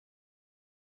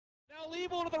Now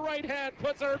Levo to the right hand,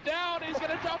 puts her down. He's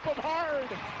going to dump him hard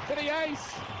to the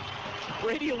ice.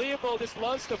 Brady Levo just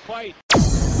loves to fight.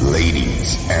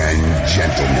 Ladies and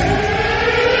gentlemen,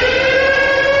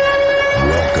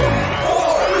 welcome,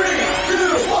 4,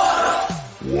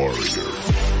 3, 2, 1, Warrior.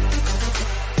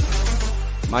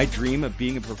 My dream of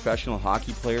being a professional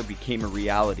hockey player became a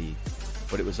reality,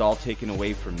 but it was all taken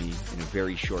away from me in a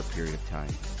very short period of time.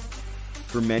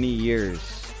 For many years,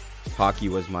 hockey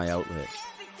was my outlet.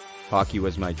 Hockey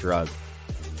was my drug.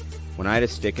 When I had a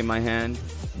stick in my hand,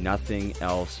 nothing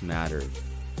else mattered.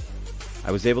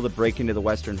 I was able to break into the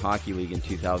Western Hockey League in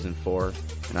 2004,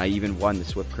 and I even won the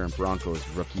Swift Current Broncos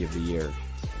Rookie of the Year.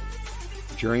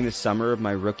 During the summer of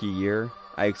my rookie year,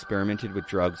 I experimented with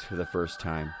drugs for the first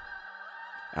time.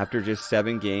 After just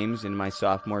 7 games in my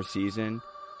sophomore season,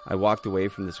 I walked away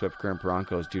from the Swift Current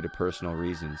Broncos due to personal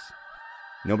reasons.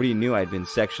 Nobody knew I had been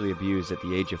sexually abused at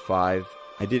the age of 5.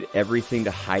 I did everything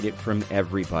to hide it from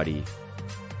everybody,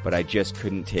 but I just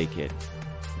couldn't take it.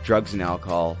 Drugs and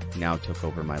alcohol now took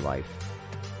over my life.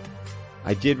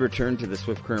 I did return to the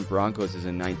Swift Current Broncos as a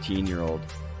 19-year-old,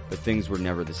 but things were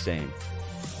never the same.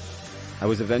 I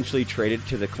was eventually traded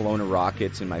to the Kelowna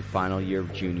Rockets in my final year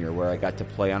of junior, where I got to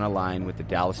play on a line with the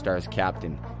Dallas Stars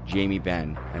captain, Jamie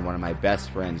Benn, and one of my best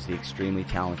friends, the extremely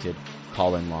talented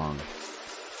Colin Long.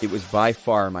 It was by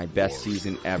far my best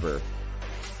season ever,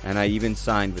 and I even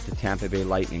signed with the Tampa Bay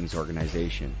Lightning's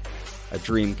organization. A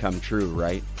dream come true,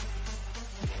 right?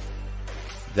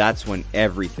 That's when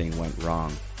everything went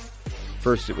wrong.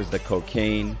 First it was the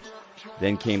cocaine,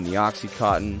 then came the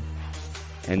Oxycontin,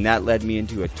 and that led me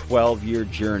into a 12-year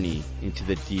journey into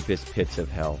the deepest pits of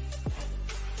hell.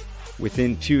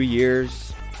 Within 2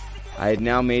 years, I had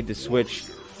now made the switch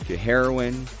to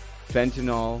heroin,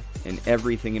 fentanyl, and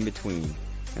everything in between,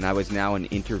 and I was now an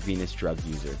intravenous drug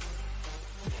user.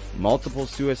 Multiple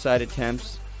suicide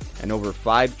attempts, and over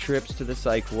 5 trips to the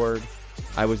psych ward,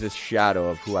 I was a shadow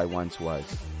of who I once was.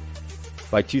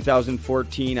 By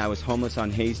 2014, I was homeless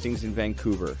on Hastings in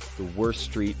Vancouver, the worst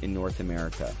street in North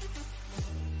America.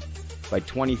 By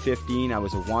 2015, I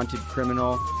was a wanted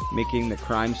criminal, making the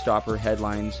Crime Stopper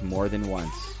headlines more than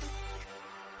once.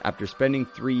 After spending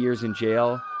 3 years in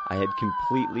jail, I had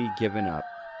completely given up.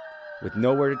 With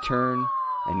nowhere to turn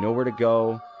and nowhere to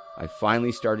go, I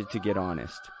finally started to get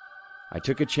honest. I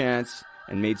took a chance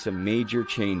and made some major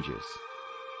changes.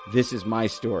 This is my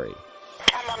story.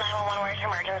 911, where's your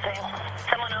emergency?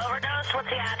 Someone overdosed? What's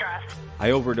the address?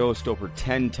 I overdosed over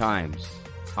 10 times.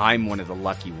 I'm one of the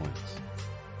lucky ones.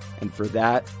 And for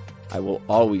that, I will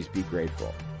always be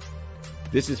grateful.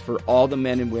 This is for all the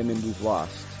men and women we've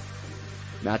lost.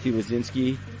 Matthew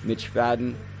Lazinski, Mitch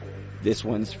Fadden, this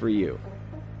one's for you.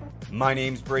 My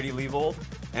name's Brady Levold,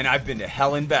 and I've been to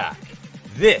hell and back.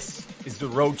 This is the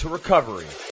road to recovery.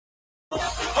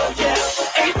 Oh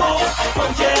yeah, able.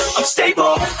 Oh yeah, I'm stable.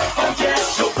 Oh yeah,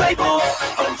 no label.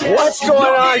 Oh yeah. What's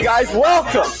going on, guys?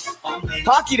 Welcome.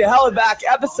 Hockey to Hell and Back,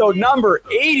 episode number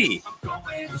 80.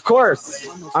 Of course,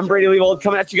 I'm Brady Levold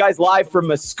coming at you guys live from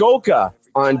Muskoka,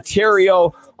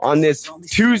 Ontario on this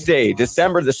Tuesday,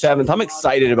 December the 7th. I'm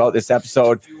excited about this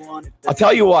episode. I'll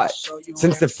tell you what,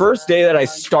 since the first day that I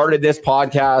started this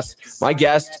podcast, my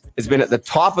guest has been at the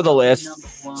top of the list,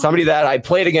 somebody that I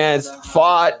played against,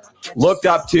 fought, looked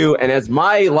up to, and as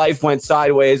my life went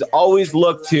sideways, always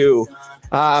looked to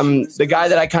the guy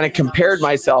that I kind of compared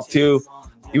myself to.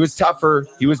 He was tougher,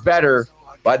 he was better,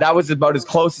 but that was about as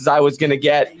close as I was going to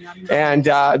get, and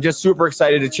I'm just super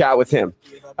excited to chat with him.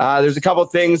 There's a couple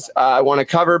of things I want to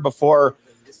cover before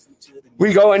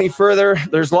we go any further.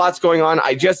 There's lots going on.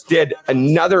 I just did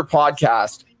another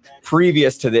podcast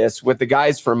previous to this with the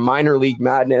guys from Minor League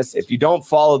Madness. If you don't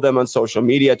follow them on social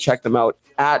media, check them out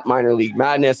at Minor League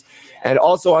Madness. And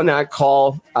also on that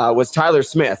call was Tyler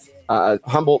Smith,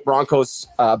 Humboldt Broncos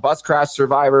bus crash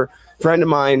survivor, friend of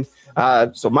mine.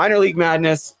 So Minor League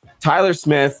Madness, Tyler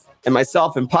Smith, and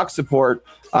myself and Puck Support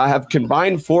have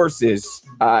combined forces,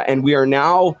 and we are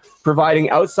now providing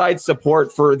outside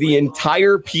support for the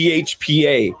entire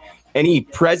PHPA. Any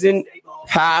present,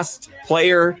 past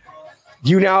player,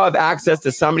 you now have access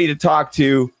to somebody to talk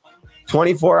to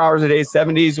 24 hours a day,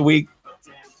 7 days a week,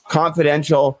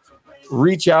 confidential.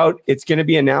 Reach out. It's going to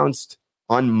be announced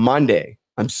on Monday.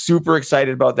 I'm super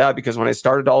excited about that because when I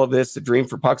started all of this, the dream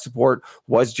for Puck Support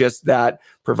was just that,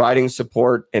 providing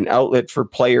support and outlet for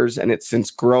players, and it's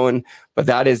since grown. But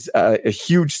that is a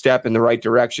huge step in the right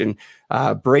direction.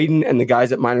 Braden and the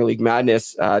guys at Minor League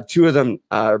Madness, two of them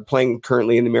are playing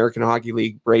currently in the American Hockey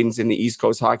League. Braden's in the East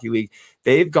Coast Hockey League.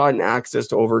 They've gotten access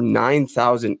to over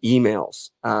 9,000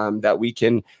 emails that we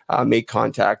can make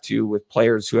contact to with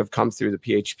players who have come through the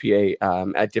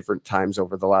PHPA at different times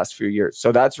over the last few years.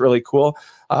 So that's really cool.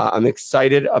 I'm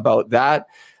excited about that.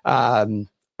 I'm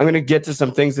going to get to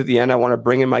some things at the end. I want to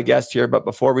bring in my guest here, but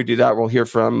before we do that, we'll hear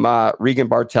from Regan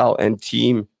Bartel and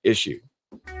Team Issue.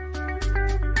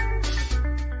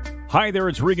 Hi there,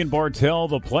 it's Regan Bartel,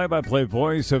 the play-by-play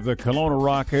voice of the Kelowna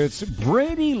Rockets,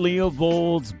 Brady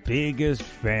Leopold's biggest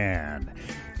fan.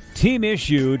 Team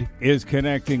Issued is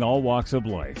connecting all walks of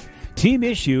life. Team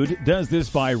Issued does this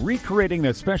by recreating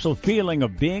that special feeling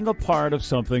of being a part of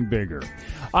something bigger.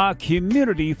 A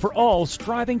community for all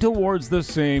striving towards the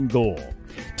same goal.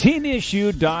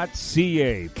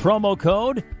 TeamIssued.ca. Promo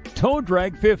code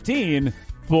TOEDRAG15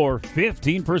 for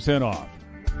 15% off.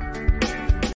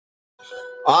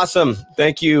 Awesome.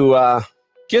 Thank you.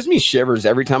 Gives me shivers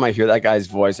every time I hear that guy's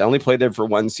voice. I only played there for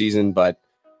one season, but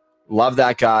love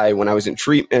that guy. When I was in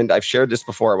treatment, I've shared this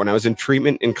before. When I was in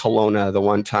treatment in Kelowna, the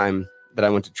one time that I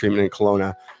went to treatment in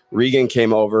Kelowna, Regan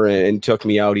came over and took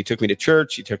me out. He took me to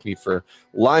church. He took me for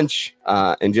lunch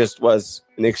and just was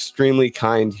an extremely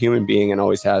kind human being and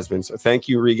always has been. So thank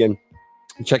you, Regan.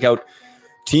 Check out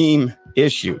Team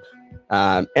Issued.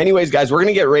 Anyways, guys, we're going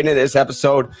to get right into this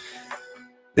episode.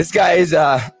 This guy is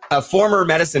a former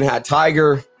Medicine Hat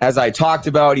Tiger. As I talked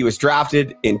about, he was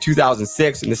drafted in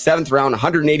 2006 in the 7th round,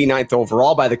 189th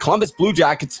overall by the Columbus Blue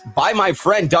Jackets by my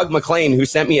friend Doug McLean, who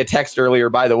sent me a text earlier,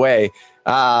 by the way,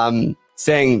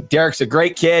 saying, Derek's a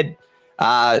great kid,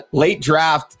 late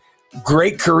draft,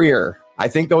 great career. I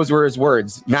think those were his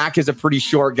words. Mac is a pretty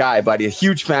short guy, but a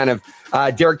huge fan of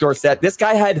Derek Dorsett. This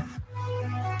guy had,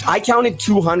 I counted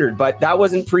 200, but that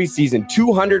wasn't preseason.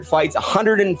 200 fights,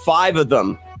 105 of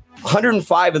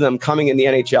them coming in the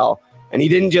NHL. And he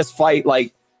didn't just fight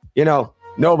like,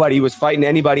 nobody. He was fighting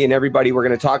anybody and everybody. We're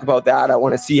going to talk about that. I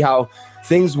want to see how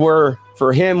things were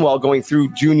for him while going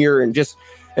through junior, and just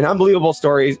an unbelievable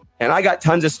story. And I got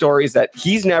tons of stories that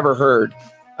he's never heard.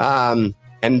 And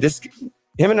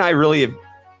him and I really have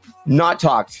not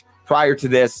talked prior to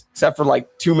this, except for like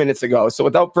 2 minutes ago. So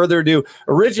without further ado,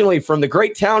 originally from the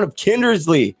great town of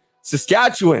Kindersley,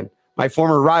 Saskatchewan, my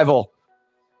former rival,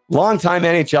 longtime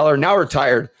NHLer, now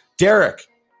retired, Derek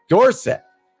Dorsett.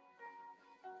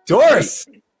 What's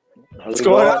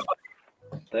going on?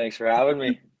 Thanks for having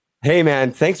me. Hey,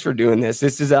 man, thanks for doing this.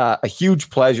 This is a huge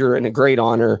pleasure and a great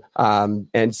honor,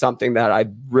 and something that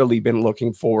I've really been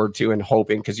looking forward to and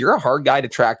hoping, because you're a hard guy to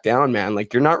track down, man.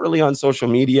 Like, you're not really on social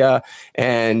media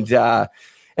and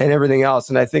everything else.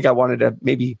 And I think I wanted to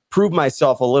maybe prove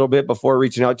myself a little bit before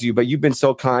reaching out to you, but you've been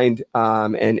so kind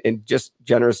and just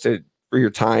generous for your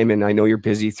time. And I know you're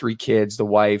busy, 3 kids, the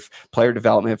wife, player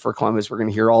development for Columbus. We're going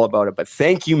to hear all about it, but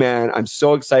thank you, man. I'm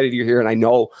so excited you're here. And I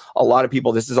know a lot of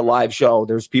people, this is a live show.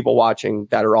 There's people watching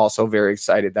that are also very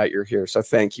excited that you're here. So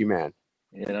thank you, man.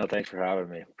 Thanks for having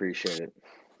me. Appreciate it.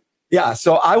 Yeah.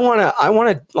 So I want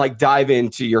to like dive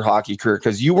into your hockey career,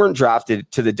 because you weren't drafted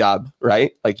to the Dub,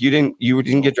 right? Like you didn't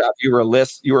get drafted. You were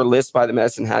a list by the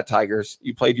Medicine Hat Tigers.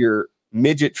 You played your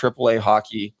midget AAA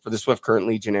hockey for the Swift Current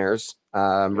Legionnaires,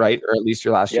 right? Or at least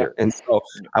your last year. And so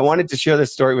I wanted to share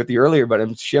this story with you earlier, but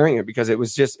I'm sharing it because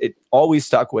it always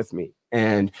stuck with me.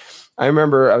 And I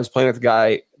remember I was playing with a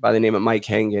guy by the name of Mike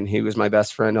Hangan. He was my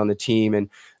best friend on the team. And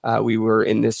we were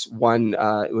in this one,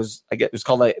 it was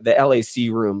called the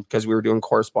LAC room, because we were doing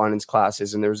correspondence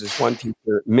classes. And there was this one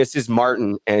teacher, Mrs.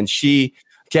 Martin, and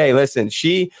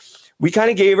we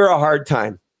kind of gave her a hard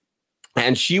time.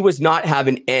 And she was not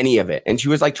having any of it. And she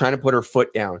was like trying to put her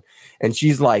foot down. And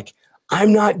she's like,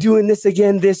 I'm not doing this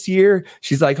again this year.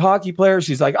 She's like, hockey player.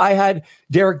 She's like, I had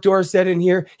Derek Dorsett in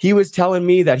here. He was telling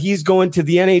me that he's going to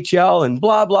the NHL and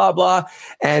blah, blah, blah.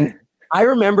 And I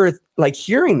remember like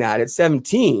hearing that at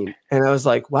 17. And I was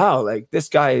like, wow, like this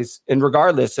guy is, and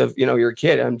regardless of, you're a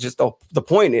kid, I'm just, the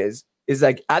point is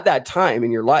like at that time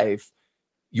in your life,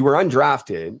 you were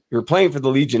undrafted, you're playing for the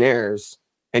Legionnaires,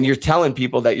 and you're telling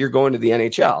people that you're going to the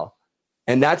NHL.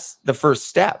 And that's the first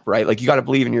step, right? Like you got to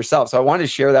believe in yourself. So I wanted to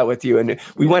share that with you. And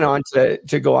we went on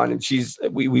to go on, and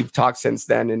we've talked since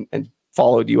then and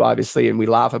followed you, obviously, and we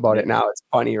laugh about it now. It's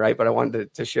funny, right? But I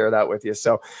wanted to share that with you.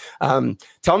 So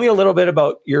tell me a little bit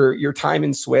about your time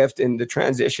in Swift and the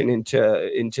transition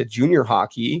into junior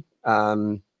hockey,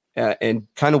 and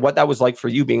kind of what that was like for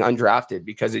you being undrafted,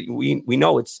 because we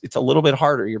know it's a little bit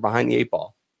harder. You're behind the 8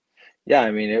 ball. Yeah,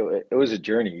 I mean, it was a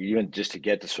journey, even just to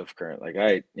get to Swift Current. Like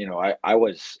I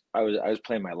was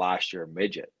playing my last year of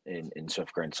midget in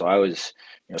Swift Current, so I was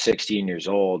 16 years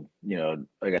old.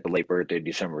 I got the late birthday,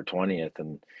 December 20th,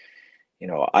 and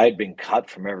I had been cut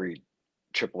from every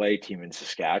AAA team in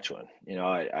Saskatchewan.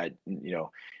 I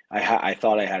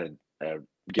thought I had a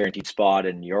guaranteed spot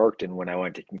in Yorkton when I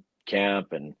went to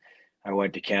camp, and I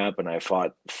went to camp and I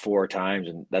fought 4 times,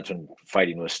 and that's when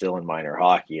fighting was still in minor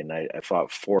hockey. And I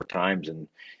fought 4 times in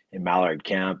Mallard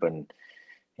camp, and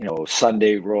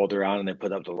Sunday rolled around and they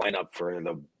put up the lineup for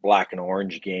the black and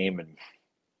orange game, and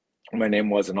my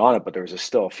name wasn't on it, but there was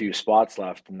still a few spots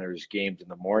left, and there's games in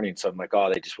the morning. So I'm like,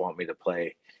 oh, they just want me to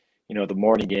play, the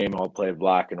morning game. I'll play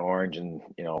black and orange, and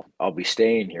I'll be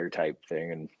staying here type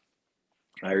thing. And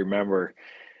I remember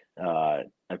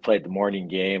I played the morning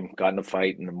game, got in a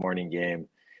fight in the morning game,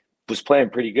 was playing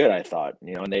pretty good, I thought,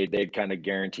 and they'd kind of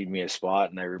guaranteed me a spot.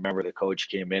 And I remember the coach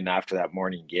came in after that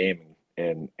morning game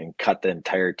and cut the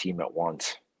entire team at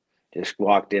once. Just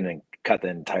walked in and cut the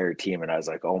entire team, and I was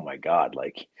like, oh my God,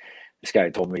 like this guy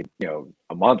told me,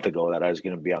 a month ago that I was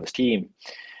going to be on this team.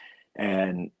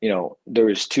 And, there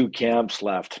was 2 camps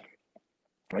left,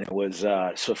 and it was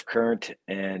Swift Current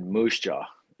and Moose Jaw.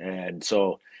 And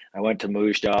so I went to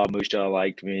Moose Jaw. Moose Jaw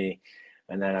liked me.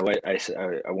 And then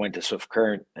I went to Swift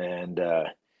Current, and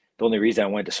the only reason I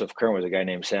went to Swift Current was a guy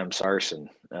named Sam Sarson.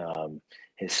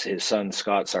 His son,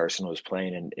 Scott Sarson, was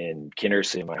playing in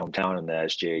Kindersley, my hometown, in the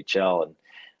SJHL. And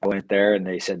I went there, and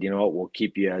they said, you know what, we'll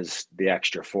keep you as the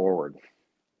extra forward.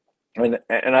 And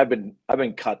I've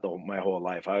been cut my whole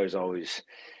life. I was always,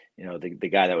 the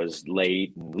guy that was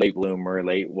late bloomer,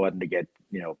 late one to get,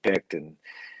 picked. And,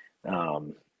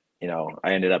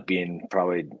 I ended up being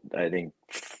probably, I think,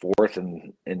 4th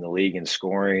in the league in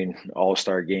scoring,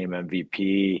 all-star game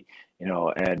MVP,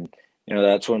 and,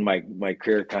 that's when my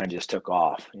career kind of just took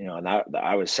off, and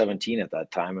I was 17 at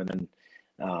that time. And then,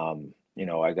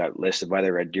 I got listed by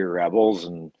the Red Deer Rebels,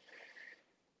 and,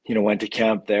 went to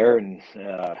camp there, and,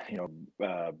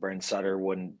 Brent Sutter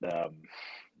wouldn't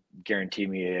guarantee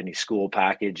me any school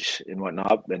package and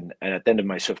whatnot. And at the end of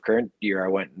my Swift Current year, I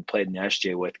went and played in the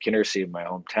SJ with Kindersley in my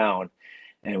hometown,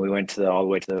 and we went all the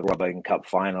way to the Royal Viking Cup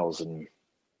finals. And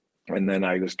then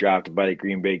I was drafted by the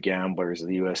Green Bay Gamblers of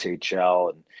the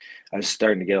USHL, and I was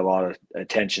starting to get a lot of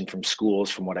attention from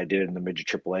schools from what I did in the midget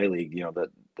AAA league.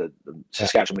 The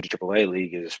Saskatchewan midget AAA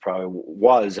league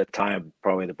was at the time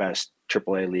probably the best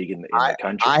AAA league in the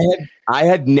country. I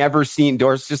had never seen,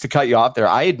 Doris, just to cut you off there,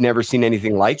 I had never seen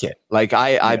anything like it. Like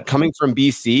I'm coming from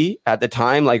BC at the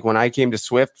time, like when I came to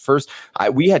Swift first,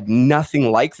 we had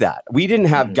nothing like that. We didn't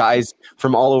have guys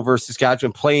from all over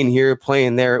Saskatchewan playing here,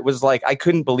 playing there. It was like, I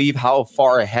couldn't believe how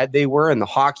far ahead they were. And the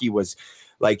hockey was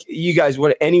like, you guys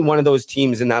any one of those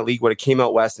teams in that league would have came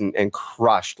out west and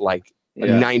crushed like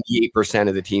 98%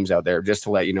 of the teams out there, just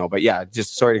to let you know. But yeah,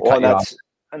 just sorry to cut you off.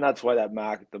 And that's why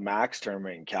the Max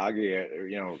tournament in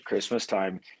Calgary, Christmas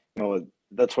time,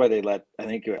 that's why they let, I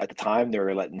think at the time they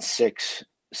were letting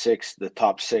the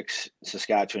top 6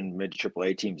 Saskatchewan mid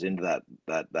AAA teams into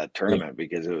that tournament,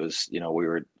 because it was, we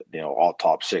were, all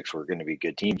top 6 were going to be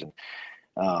good teams.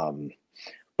 And,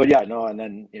 but yeah, no. And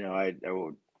then, I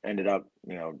ended up,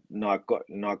 not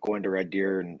going to Red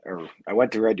Deer, or I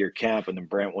went to Red Deer camp, and then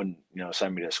Brent wouldn't,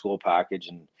 send me to a school package.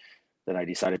 And then I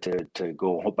decided to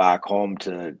go back home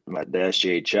to the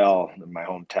SJHL in my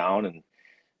hometown,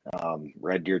 and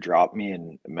Red Deer dropped me,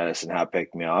 and Medicine Hat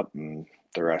picked me up, and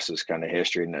the rest is kind of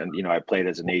history. And I played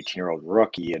as an 18-year-old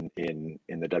rookie in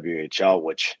the WHL,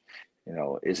 which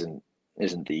isn't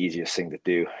the easiest thing to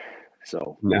do.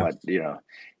 So, but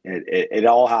it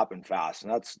all happened fast,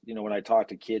 and that's when I talk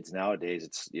to kids nowadays,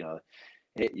 it's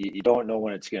you don't know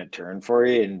when it's going to turn for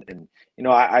you. And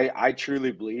I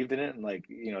truly believed in it. And like,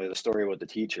 the story with the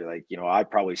teacher, like, I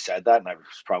probably said that, and I was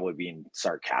probably being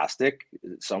sarcastic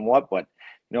somewhat, but,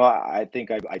 I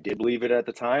think I did believe it at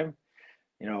the time,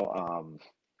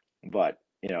 but,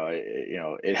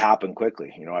 it happened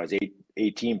quickly. I was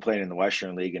 18 playing in the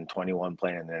Western League and 21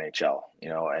 playing in the NHL,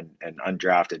 and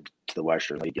undrafted to the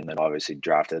Western League, and then obviously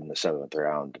drafted in the 7th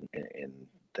round in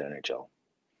the NHL.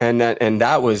 And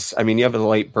that was, I mean, you have a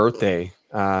late birthday,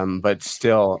 but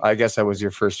still, I guess that was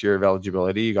your first year of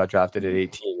eligibility. You got drafted at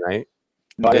 18, right?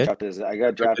 No, I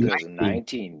got drafted as a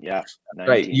 19. Yeah, 19,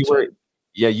 right.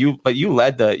 You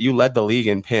led the league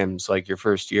in PIMS like your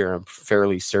first year. I'm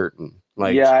fairly certain.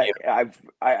 Like, yeah, I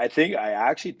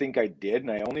actually think I did,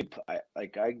 and I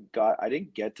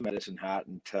didn't get to Medicine Hat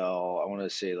until I want to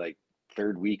say like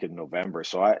third week of November.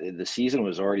 So the season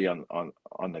was already on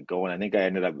the go, and I think I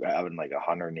ended up having like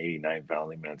 189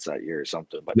 penalty minutes that year or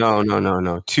something. But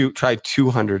No. Try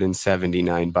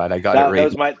 279, but I got it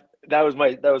right. That was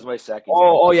my second.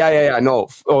 Oh, yeah. No.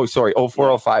 Oh, sorry.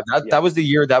 0405. That was the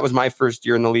year. That was my first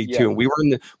year in the league too. And we were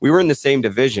in the same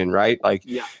division, right? Like,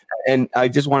 yeah. And I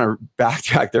just want to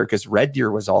backtrack there because Red Deer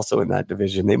was also in that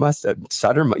division. They must have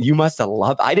Sutter. You must have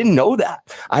loved. I didn't know that.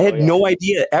 I had no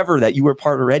idea ever that you were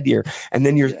part of Red Deer. And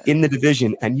then you're in the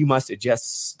division, and you must have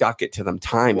just stuck it to them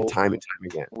time and time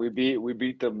again. We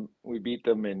beat them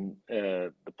in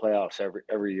the playoffs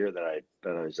every year that I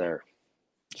was there.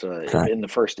 So in the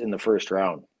first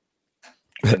round,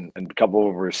 and a couple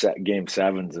over game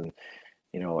sevens, and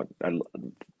a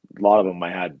lot of them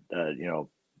I had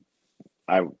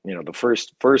the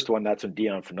first one, that's when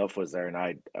Dion Phaneuf was there, and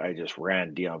I just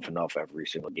ran Dion Phaneuf every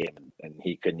single game, and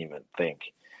he couldn't even think.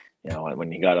 When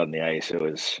he got on the ice, it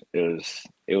was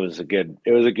a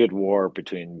good war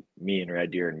between me and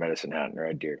Red Deer and Medicine Hat and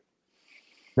Red Deer.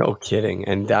 No kidding.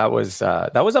 And that was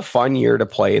a fun year to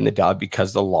play in the Dub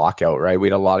because of the lockout, right? We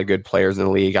had a lot of good players in the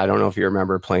league. I don't know if you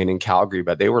remember playing in Calgary,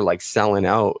 but they were like selling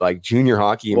out like junior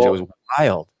hockey games. It was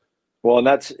wild. Well, and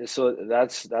that's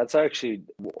actually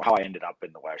how I ended up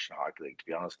in the Western Hockey League, to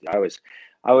be honest with you.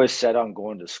 I was set on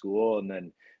going to school, and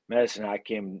then Medicine Hat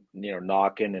came,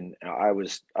 knocking, and I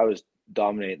was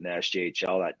dominating the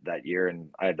SJHL that year, and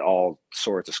I had all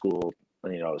sorts of school,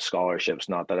 scholarships.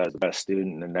 Not that I was the best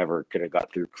student and never could have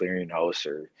got through clearinghouse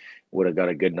or would have got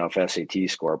a good enough SAT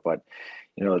score, but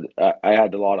I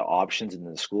had a lot of options in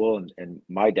the school, and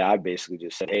my dad basically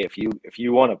just said, hey, if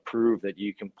you want to prove that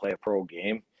you can play a pro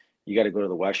game, you got to go to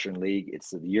the Western League.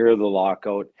 It's the year of the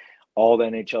lockout. All the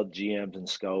NHL GMs and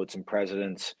scouts and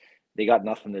presidents, they got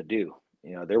nothing to do.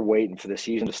 They're waiting for the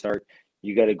season to start.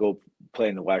 You got to go play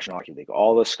in the Western Hockey League.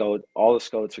 All the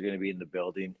scouts are going to be in the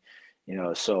building.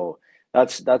 So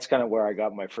that's kind of where I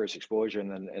got my first exposure,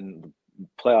 and the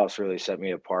playoffs really set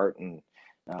me apart. And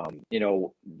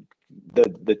the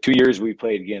 2 years we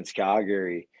played against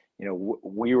Calgary,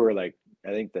 we were like, I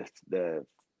think the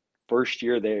first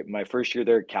year there, my first year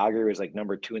there, Calgary was like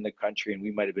number 2 in the country, and we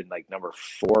might have been like number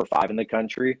 4 or 5 in the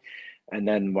country. And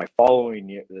then my following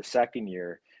year, the second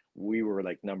year, we were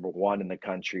like number 1 in the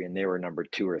country, and they were number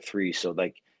 2 or 3. So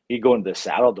like you go into the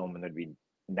Saddle Dome, and there'd be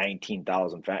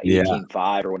 19,000 fans,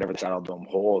 18,500 or whatever the Saddle Dome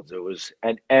holds. It was,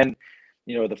 and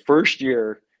the first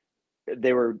year,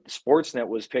 Sportsnet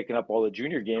was picking up all the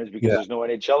junior games because there's no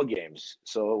NHL games.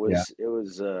 So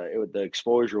the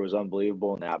exposure was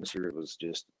unbelievable, and the atmosphere was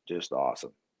just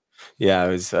awesome. Yeah,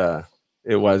 it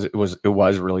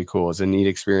was really cool. It was a neat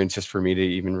experience just for me to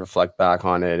even reflect back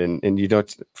on it. And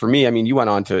for me, I mean, you went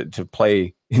on to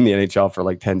play in the NHL for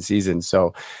like 10 seasons.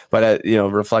 So, but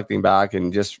reflecting back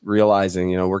and just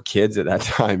realizing, we're kids at that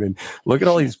time, and look at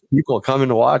all these people coming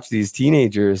to watch, these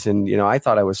teenagers. And, I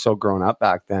thought I was so grown up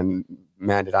back then.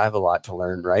 Man, did I have a lot to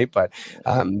learn, right? But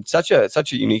such a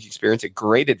unique experience. A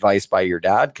great advice by your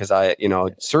dad, because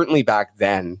certainly back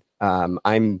then,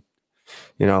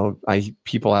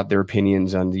 people have their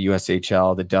opinions on the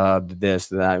USHL, the Dub, this,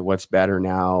 that, what's better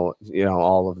now,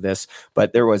 all of this.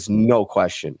 But there was no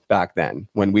question back then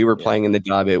when we were playing in the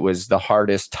Dub, it was the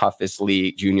hardest, toughest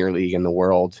junior league in the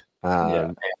world.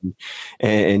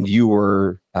 And you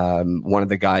were one of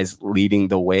the guys leading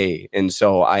the way. And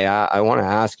so I want to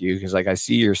ask you, because like I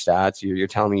see your stats, you're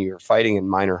telling me you're fighting in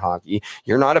minor hockey.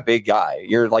 You're not a big guy.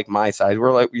 You're like my size.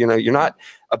 We're like, you're not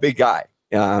a big guy.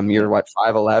 You're what,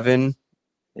 5'11"?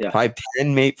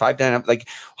 5'10", mate, 5'10", like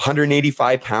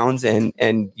 185 pounds,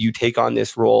 and you take on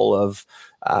this role of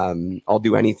I'll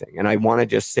do anything. And I want to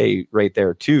just say right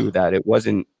there too that it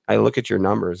wasn't. I look at your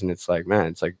numbers and it's like, man,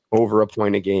 it's like over a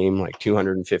point a game, like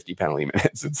 250 penalty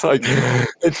minutes. It's like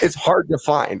it's hard to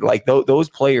find. Like those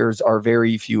players are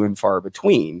very few and far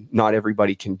between. Not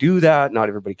everybody can do that. Not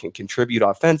everybody can contribute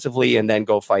offensively and then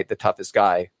go fight the toughest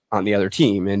guy on the other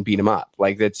team and beat him up.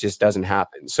 Like that just doesn't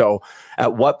happen. So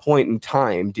at what point in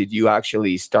time did you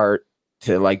actually start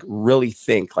to like really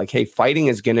think like, hey, fighting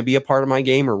is going to be a part of my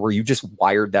game? Or were you just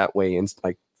wired that way and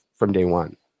like from day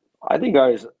one? I think I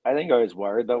was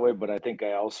wired that way, but I think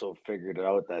I also figured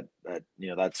out that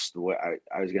that's the way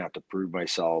I was gonna have to prove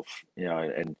myself,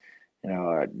 and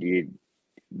the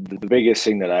biggest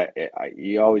thing that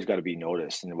you always got to be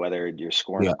noticed, and whether you're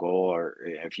scoring a goal or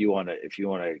if you want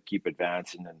to keep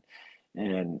advancing,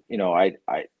 and I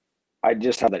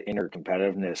just have that inner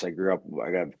competitiveness. I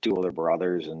got 2 older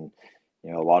brothers, and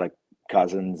a lot of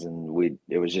cousins, and grew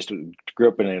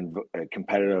up in a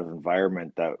competitive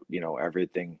environment that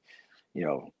everything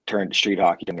street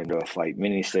hockey turned into a fight,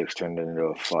 mini sticks turned into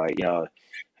a fight,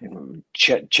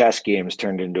 chess games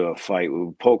turned into a fight,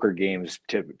 poker games,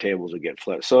 tables would get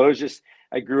flipped. So it was just,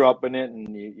 I grew up in it, and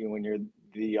when you're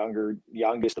the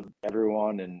youngest of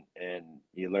everyone, and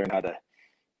you learn how to,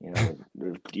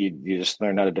 you just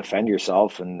learn how to defend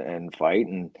yourself and fight.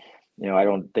 And I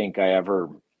don't think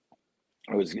anyone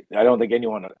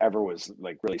ever was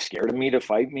like really scared of me to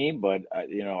fight me, but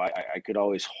I could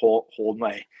always hold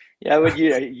my, but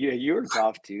you were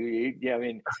tough too. I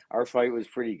mean, our fight was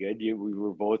pretty good. We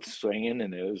were both swinging,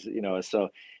 and it was, so,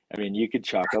 I mean, you could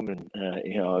chuck them, and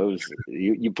it was,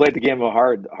 you played the game a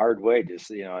hard way, just,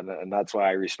 and that's why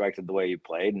I respected the way you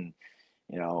played. And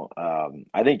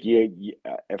I think you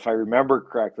if I remember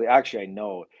correctly, actually I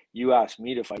know you asked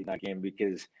me to fight in that game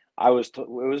because it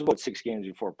was about 6 games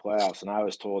before playoffs, and I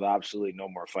was told absolutely no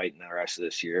more fighting the rest of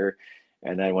this year.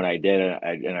 And then when I did,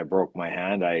 and I broke my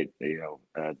hand,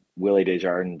 Willie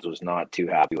Desjardins was not too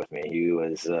happy with me. He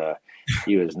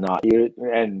was not,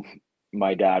 and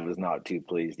my dad was not too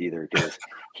pleased either, because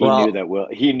he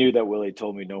knew that Willie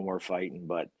told me no more fighting.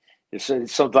 But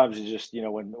sometimes it's just,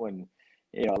 when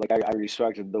like I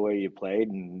respected the way you played,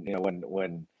 and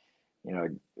when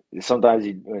sometimes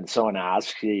when someone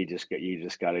asks you, you just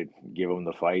got to give them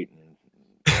the fight. And,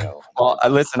 Well,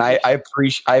 listen, I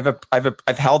appreciate.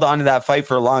 I've held on to that fight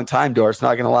for a long time, Doris.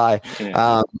 Not gonna lie,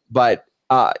 but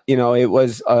it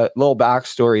was a little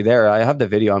backstory there. I have the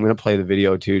video. I'm gonna play the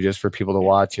video too, just for people to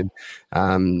watch. And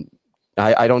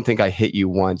I don't think I hit you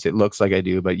once. It looks like I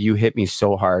do, but you hit me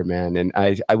so hard, man. And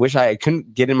I wish I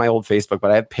couldn't get in my old Facebook, but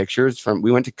I have pictures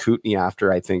we went to Kootenay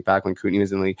after, I think, back when Kootenay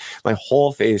was in the league. My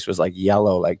whole face was like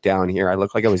yellow, like down here. I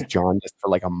looked like I was jaundiced for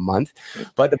like a month.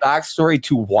 But the backstory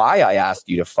to why I asked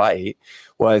you to fight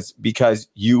was because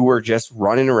you were just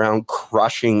running around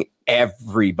crushing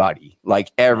everybody,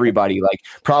 like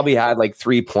probably had like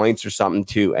 3 points or something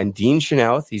too. And Dean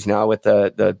Chenoweth, he's now with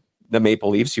the Maple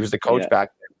Leafs. He was the coach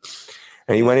back then.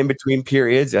 And he went in between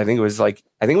periods. I think it was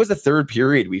the third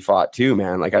period we fought too,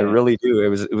 man. Like I really do.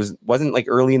 It wasn't like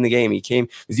early in the game. He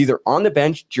was either on the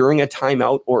bench during a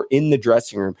timeout or in the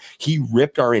dressing room. He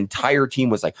ripped our entire team,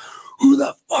 was like, who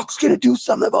the fuck's going to do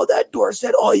something about that?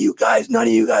 Dorsett? All you guys, none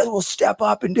of you guys will step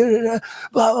up and blah,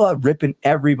 blah, blah, ripping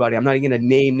everybody. I'm not even going to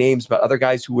name names, but other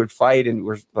guys who would fight and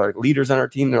were leaders on our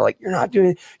team. They're like, you're not doing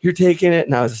it. You're taking it.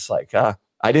 And I was just like,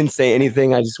 I didn't say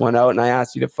anything. I just went out and I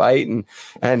asked you to fight, and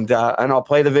I'll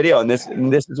play the video. And this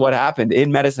is what happened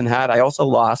in Medicine Hat. I also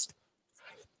lost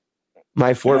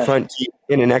my forefront team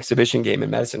in an exhibition game in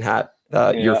Medicine Hat.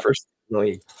 Your first in the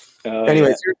league.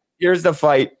 Anyways, here's the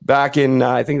fight back in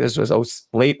I think this was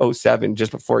late 2007,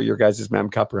 just before your guys' Mem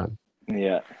Cup run.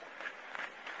 Yeah.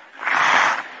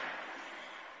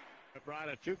 Brought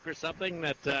a toque or something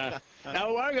that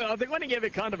now they want to give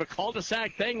it kind of a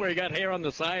cul-de-sac thing where you got hair on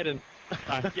the side, and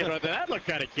that looked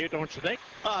kind of cute, don't you think?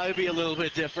 It'd be a little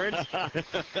bit different.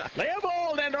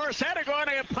 Leopold and Dorsett are going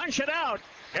to punch it out.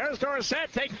 Here's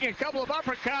Dorsett taking a couple of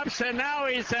uppercuts, and now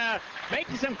he's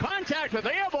making some contact with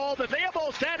Leopold, but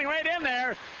Leopold standing right in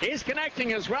there. He's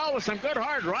connecting as well with some good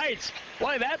hard rights.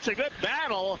 Boy, that's a good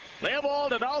battle.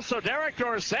 Leopold and also Derek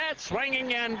Dorsett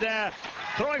swinging and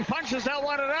throwing punches at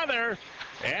one another.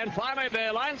 And finally,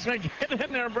 the linesman get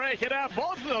in there and break it up.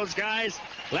 Both of those guys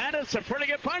landed some pretty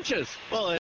good punches.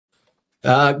 Well,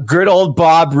 good old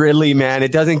Bob Ridley, man.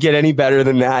 It doesn't get any better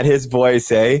than that. His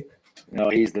voice, eh? No,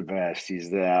 he's the best. He's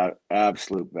the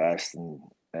absolute best, and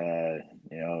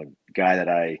guy that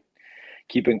I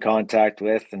keep in contact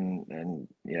with, and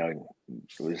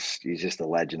he's just a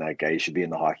legend. That guy, he should be in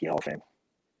the Hockey Hall of Fame.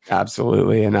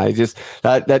 Absolutely. And I just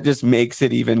that just makes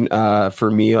it even for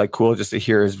me like cool just to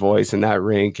hear his voice in that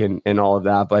rink and all of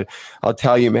that. But I'll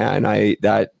tell you, man,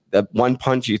 that one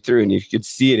punch you threw, and you could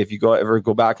see it if you ever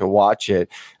go back and watch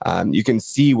it, you can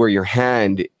see where your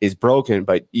hand is broken.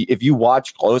 But if you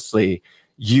watch closely,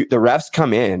 the refs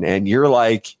come in and you're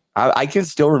like, I can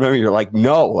still remember you're like,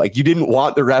 no, like you didn't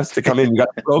want the refs to come in. You got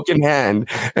a broken hand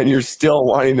and you're still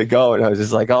wanting to go. And I was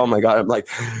just like, oh my God, I'm like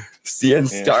seeing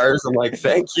stars. I'm like,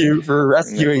 thank you for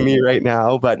rescuing me right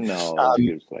now. But no,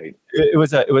 it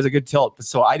was a good tilt.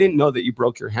 So I didn't know that you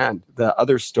broke your hand. The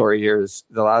other story here is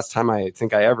the first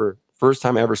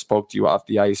time I ever spoke to you off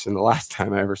the ice, and the last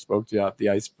time I ever spoke to you off the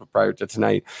ice prior to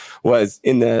tonight was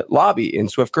in the lobby in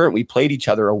Swift Current. We played each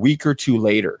other a week or two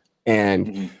later,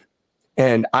 and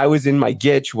I was in my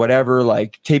gitch, whatever,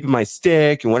 like taping my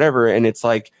stick and whatever. And it's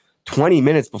like 20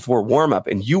 minutes before warm up,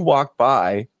 and you walk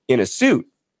by in a suit,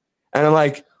 and I'm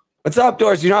like, "What's up,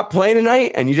 Doris? You're not playing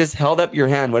tonight?" And you just held up your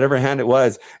hand, whatever hand it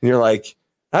was, and you're like,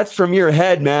 "That's from your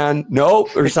head, man."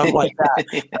 Nope, or something like that.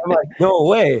 I'm like, "No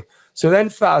way." So then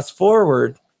fast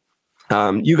forward,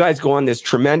 you guys go on this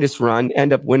tremendous run,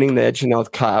 end up winning the Edge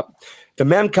North Cup. The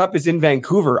Mem Cup is in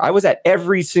Vancouver. I was at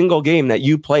every single game that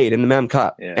you played in the Mem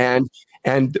Cup. Yeah.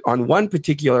 And on one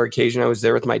particular occasion, I was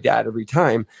there with my dad every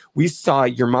time. We saw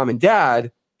your mom and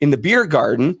dad in the beer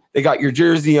garden. They got your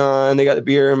jersey on. They got the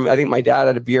beer. I think my dad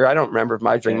had a beer. I don't remember if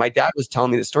my drink. My dad was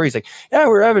telling me the story. He's like, yeah,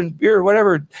 we're having beer,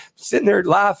 whatever, sitting there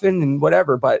laughing and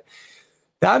whatever. But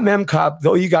that Mem Cup,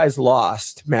 though you guys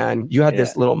lost, man, you had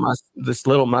this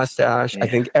little mustache. I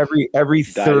think every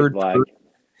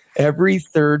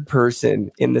third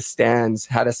person in the stands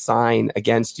had a sign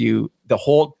against you. The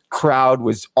whole crowd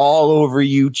was all over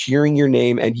you, cheering your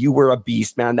name, and you were a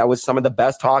beast, man. That was some of the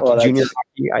best junior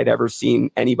hockey I'd ever seen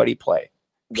anybody play.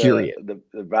 Period.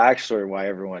 The backstory why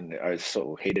everyone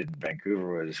so hated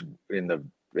Vancouver was in the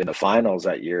finals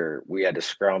that year. We had to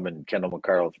scrum, and Kendall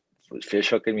McCardle was fish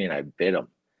hooking me, and I bit him,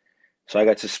 so I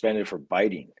got suspended for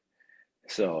biting.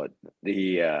 So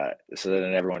so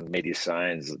then everyone made these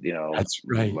signs, That's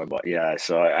right. Yeah.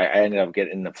 So I ended up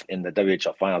getting in the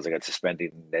WHL finals. I got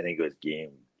suspended. I think it was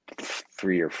game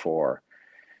 3 or 4.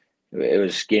 It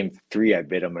was game 3. I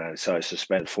bit him, and so I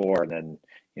suspended 4, and then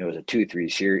it was a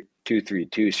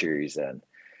 2-3-2 series then,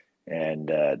 and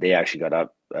they actually got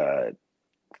up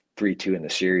 3-2 in the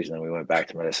series, and then we went back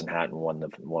to Medicine Hat and won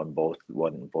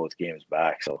both games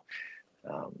back. So,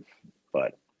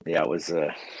 but. Yeah, it was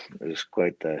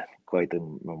quite the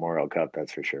Memorial Cup,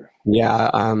 that's for sure.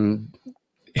 Yeah,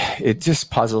 it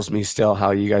just puzzles me still how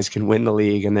you guys can win the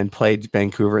league and then play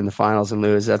Vancouver in the finals and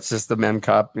lose. That's just the Mem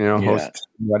Cup, host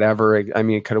whatever. I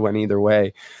mean, it could have went either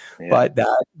way. Yeah. But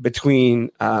that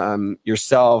between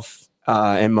yourself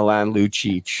and Milan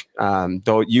Lucic,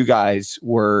 though you guys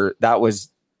that was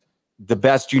the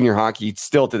best junior hockey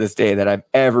still to this day that I've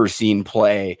ever seen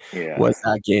play was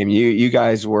that game. You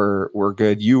guys were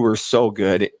good. You were so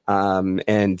good. And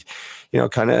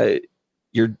kind of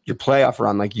your playoff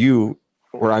run, like you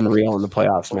were unreal in the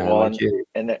playoffs, man. Well,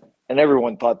 and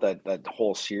everyone thought that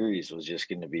whole series was just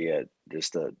going to be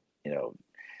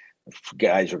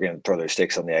guys were going to throw their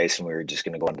sticks on the ice and we were just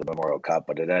going to go into the Memorial Cup.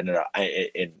 But it ended up,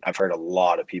 I've heard a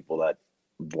lot of people that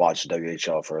watched the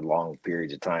WHL for long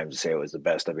periods of time to say it was the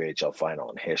best WHL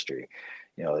final in history.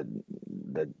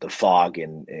 The fog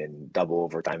in double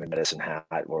overtime in Medicine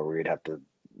Hat, where we'd have to,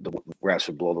 the refs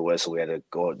would blow the whistle. We had to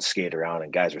go out and skate around,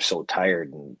 and guys were so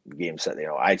tired. And game set,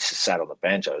 I just sat on the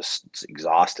bench. I was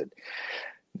exhausted.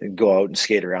 They'd go out and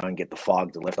skate around and get the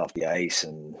fog to lift off the ice,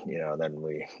 and then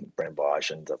Brendan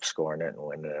Bosch ends up scoring it and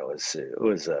winning. It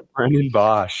was Brendan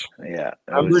Bosch,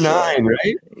 number 9,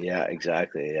 right? Yeah,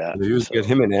 exactly. Yeah, he was good.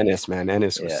 Him and Ennis, man.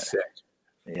 Ennis was sick.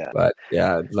 Yeah, but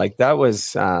like that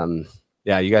was you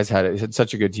guys had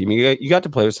such a good team. You got to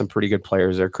play with some pretty good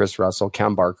players there. Chris Russell,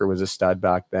 Cam Barker was a stud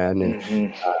back then,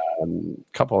 and a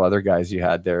couple other guys you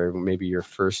had there. Maybe your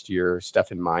first year,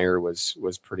 Stephen Meyer was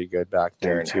pretty good back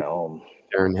then too.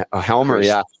 Darren Helmer,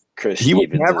 Chris he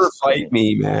would never fight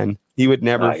me, man. He would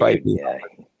never fight me. Yeah.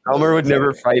 Helmer would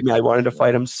never fight me. I wanted to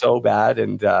fight him so bad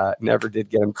and never did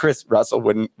get him. Chris Russell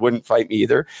wouldn't fight me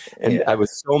either. And I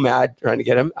was so mad trying to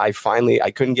get him. I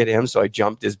couldn't get him, so I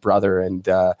jumped his brother, and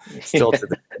still to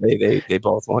this day, they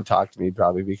both won't talk to me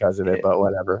probably because of it, but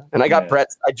whatever. And I got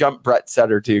I jumped Brett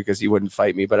Sutter too because he wouldn't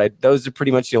fight me. But those are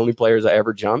pretty much the only players I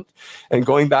ever jumped. And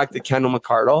going back to Kendall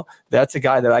McCardle, that's a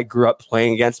guy that I grew up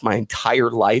playing against my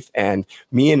entire life. And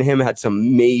me and him had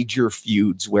some major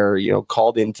feuds where,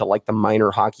 called into like the minor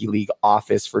hockey league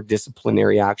office for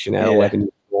disciplinary action at 11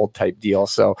 years old type deal.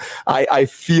 So I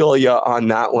feel you on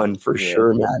that one for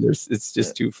sure, man. It's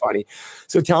just too funny.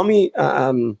 So tell me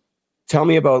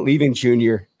about leaving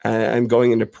junior and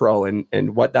going into pro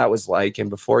and what that was like. And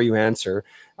before you answer,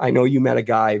 I know you met a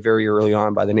guy very early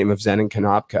on by the name of Zenon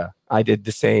Konopka. I did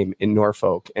the same in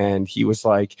Norfolk, and he was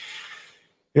like,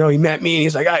 he met me and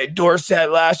he's like, I had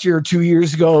Dorset last year or 2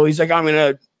 years ago. He's like, I'm going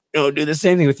to do the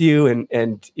same thing with you.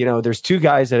 And there's 2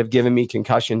 guys that have given me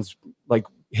concussions, like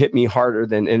hit me harder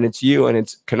and it's you and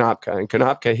it's Konopka. And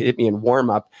Konopka hit me in warm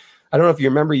up. I don't know if you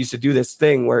remember, he used to do this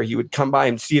thing where he would come by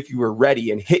and see if you were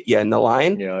ready and hit you in the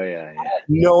line. Yeah.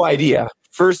 No idea.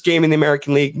 First game in the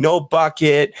American League, no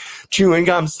bucket, chewing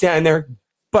gum, standing there.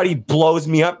 Buddy blows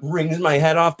me up, rings my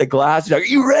head off the glass. He's like, "Are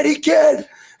you ready, kid?"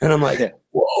 And I'm like,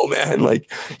 whoa, man,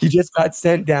 like he just got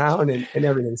sent down and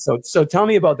everything. So tell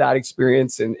me about that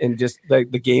experience and just the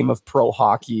game of pro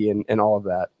hockey and all of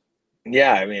that.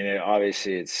 Yeah, I mean,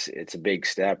 obviously it's a big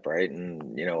step, right?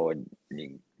 And,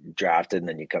 you drafted and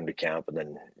then you come to camp and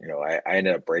then, I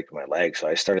ended up breaking my leg. So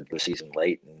I started the season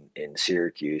late in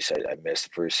Syracuse. I missed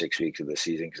the first 6 weeks of the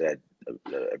season because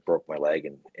I broke my leg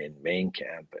in main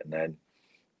camp. And then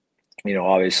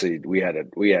obviously we had a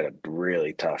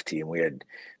really tough team. We had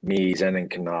me,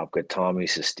 Zenon Konopka, Tommy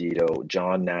Sestito,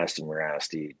 John Nasty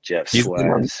Morasti, Jeff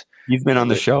Suez. You've been on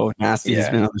the show. Nasty's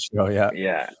been on the show. Yeah.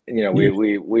 Yeah.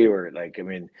 We were like,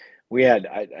 we had,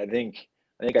 I think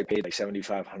I paid like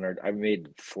 $7,500. I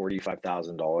made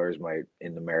 $45,000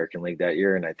 in the American League that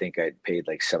year, and I think I paid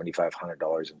like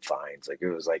 $7,500 in fines. Like, it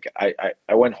was like I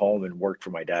went home and worked for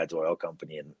my dad's oil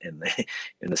company in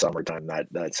the summertime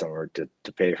that summer to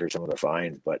pay for some of the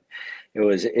fines. But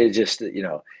it just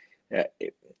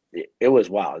it was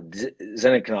wild.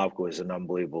 Zenon Konopka was an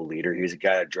unbelievable leader. He was a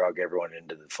guy that drug everyone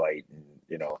into the fight,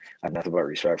 and I have nothing but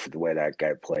respect for the way that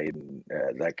guy played. And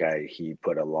that guy, he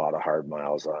put a lot of hard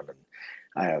miles on, and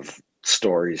I have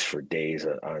stories for days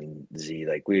on Z.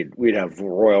 Like, we'd have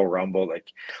Royal Rumble.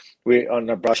 Like, on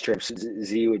the bus trips,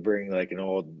 Z would bring like an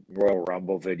old Royal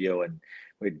Rumble video, and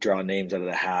we'd draw names out of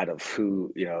the hat of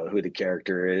who the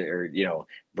character is, or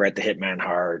Bret the Hitman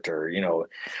Hart, or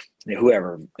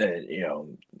whoever,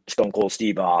 Stone Cold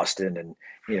Steve Austin, and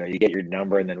you get your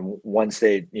number, and then once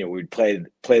they we'd play the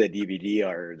DVD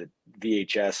or the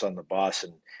VHS on the bus,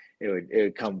 and it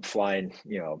would come flying,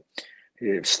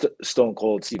 if Stone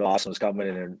Cold Steve Austin was coming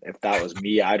in, and if that was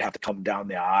me, I'd have to come down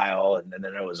the aisle, and then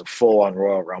it was a full-on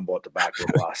Royal Rumble at the back of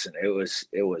the bus, and it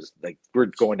was like we're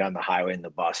going down the highway and the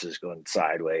bus is going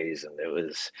sideways, and it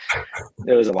was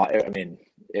a lot. I mean,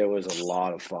 it was a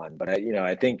lot of fun. But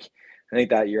I think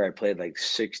that year I played like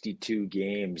 62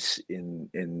 games in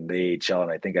the AHL,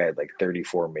 and I think I had like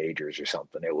 34 majors or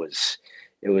something. It was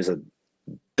a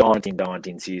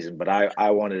daunting season, but I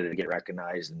wanted to get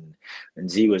recognized, and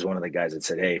Z was one of the guys that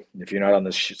said, hey, if you're not on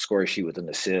the score sheet with an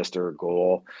assist or a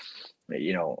goal,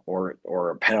 or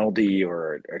a penalty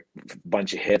or a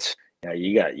bunch of hits,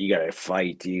 you got to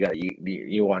fight.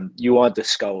 You want the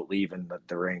scout leaving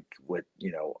the rink with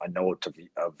a note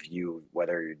of you,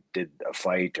 whether you did a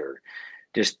fight or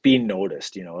just being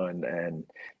noticed, and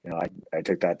I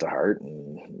took that to heart,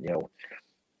 and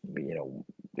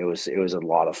it was a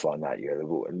lot of fun that year.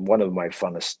 One of my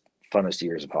funnest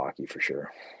years of hockey, for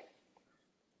sure.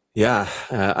 Yeah,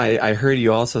 I heard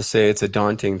you also say it's a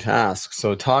daunting task.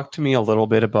 So talk to me a little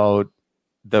bit about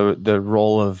the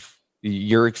role of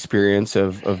your experience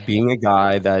of being a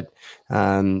guy that,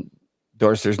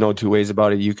 Doris, there's no two ways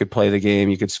about it. You could play the game,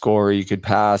 you could score, you could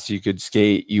pass, you could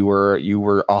skate. You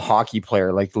were a hockey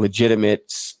player, like legitimate,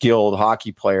 skilled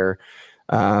hockey player.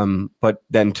 But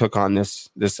then took on this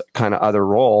kind of other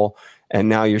role, and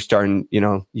now you're starting,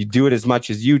 you do it as much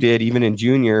as you did, even in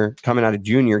junior. Coming out of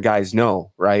junior, guys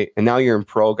know, right? And now you're in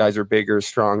pro, guys are bigger,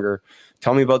 stronger.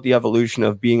 Tell me about the evolution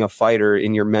of being a fighter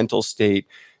in your mental state,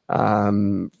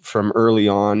 from early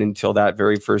on until that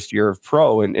very first year of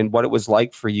pro, and what it was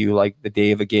like for you, like the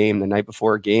day of a game, the night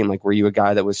before a game. Like, were you a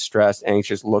guy that was stressed,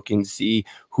 anxious, looking to see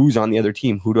who's on the other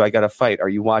team? Who do I got to fight? Are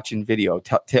you watching video?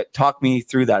 Talk me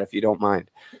through that, if you don't mind.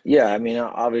 Yeah, I mean,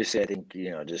 obviously, I think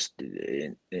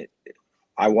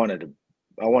I wanted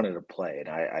to play, and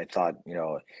I thought,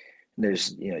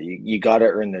 there's you got to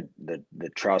earn the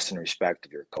trust and respect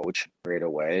of your coach right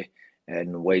away.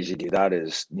 And the ways you do that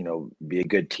is, be a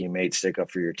good teammate, stick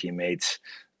up for your teammates,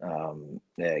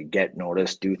 get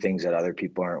noticed, do things that other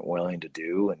people aren't willing to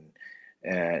do.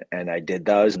 And I did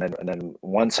those. And then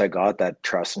once I got that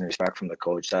trust and respect from the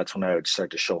coach, that's when I would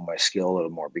start to show my skill a little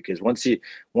more, because once you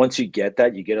get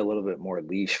that, you get a little bit more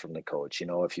leash from the coach,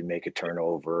 if you make a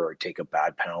turnover or take a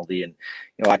bad penalty. And,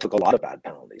 I took a lot of bad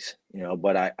penalties,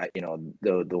 but I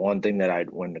the one thing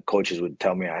that when the coaches would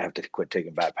tell me I have to quit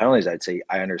taking bad penalties, I'd say,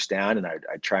 I understand. And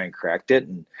I'd try and correct it.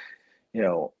 And,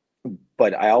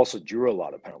 but I also drew a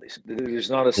lot of penalties. There's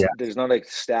not a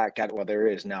stat cat. Well, there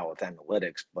is now with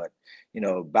analytics, but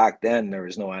back then there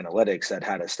was no analytics that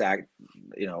had a stat,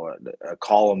 a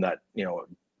column that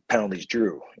penalties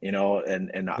drew. And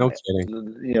no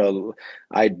kidding.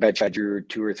 I bet you I drew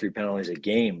 2 or 3 penalties a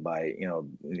game by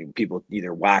people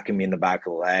either whacking me in the back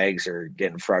of the legs or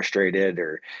getting frustrated,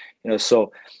 or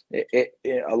so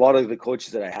a lot of the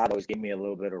coaches that I had always gave me a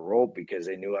little bit of rope, because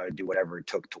they knew I would do whatever it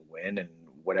took to win, and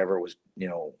whatever was,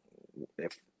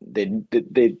 if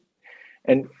they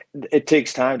and it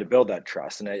takes time to build that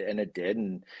trust, and it did.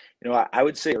 And I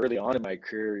would say early on in my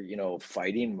career,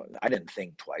 fighting, I didn't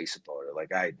think twice about it.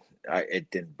 Like it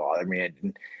didn't bother me.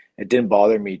 It didn't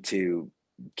bother me to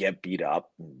get beat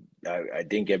up. I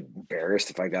didn't get embarrassed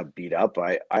if I got beat up.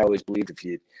 I always believed if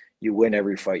you win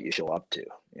every fight you show up to,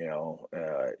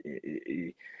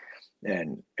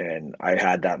 and I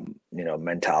had that,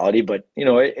 mentality, but,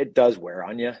 it does wear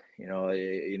on you,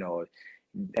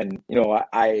 and,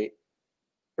 I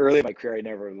early in my career, I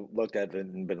never looked at it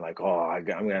and been like, oh, I'm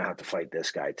going to have to fight this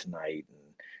guy tonight.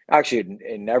 And Actually,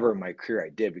 never in my career I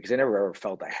did, because I never ever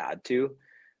felt I had to.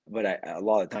 But a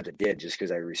lot of times I did, just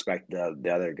because I respect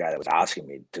the other guy that was asking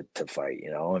me to fight,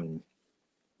 and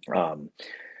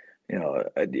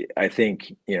I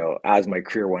think, as my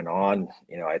career went on,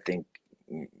 I think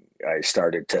I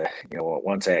started to,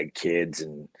 once I had kids,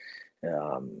 and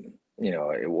it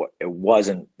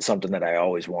wasn't something that I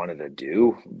always wanted to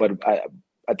do. But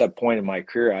at that point in my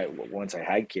career, once I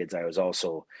had kids, I was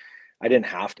also, I didn't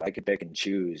have to. I could pick and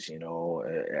choose.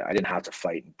 I didn't have to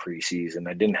fight in preseason.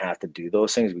 I didn't have to do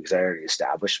those things because I already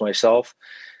established myself.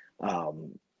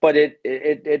 But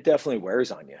it definitely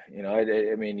wears on you.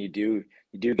 I mean, you do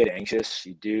get anxious.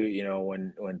 You do,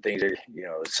 when things are,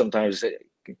 sometimes,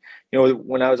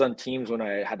 when I was on teams, when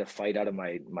I had to fight out of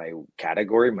my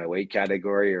category, my weight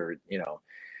category, or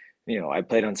I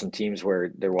played on some teams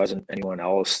where there wasn't anyone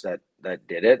else that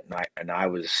did it, and I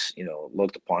was,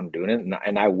 looked upon doing it,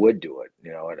 and I would do it,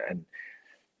 and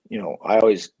I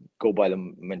always go by the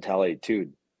mentality too.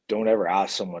 Don't ever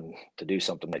ask someone to do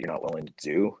something that you're not willing to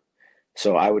do.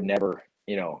 So I would never,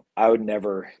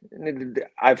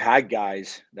 I've had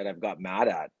guys that I've got mad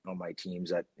at on my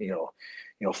teams that,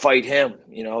 fight him,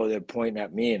 they're pointing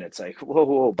at me, and it's like,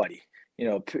 whoa, buddy,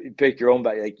 pick your own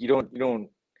back. Like, you don't,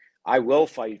 I will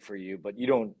fight for you, but you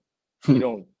don't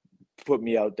put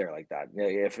me out there like that.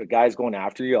 If a guy's going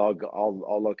after you,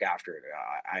 I'll look after it.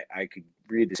 I could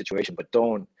read the situation, but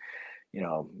don't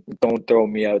throw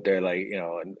me out there, like,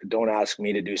 and don't ask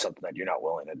me to do something that you're not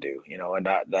willing to do, and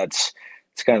that's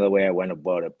kind of the way I went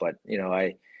about it. But,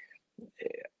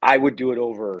 I would do it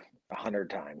over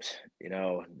 100 times,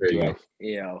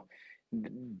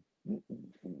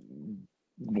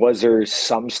 was there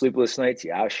some sleepless nights?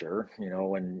 Yeah, sure.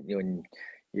 When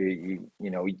you're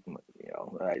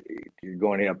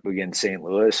going up against St.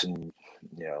 Louis, and,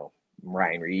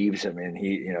 Ryan Reeves, I mean,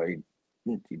 he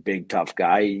big tough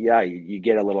guy. Yeah, you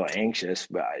get a little anxious,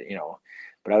 but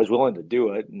but I was willing to do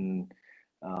it, and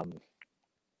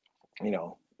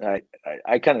I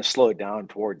kind of slowed down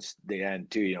towards the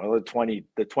end too.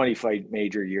 The 20 fight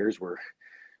major years were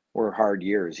hard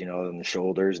years. In the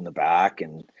shoulders and the back,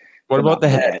 and what about the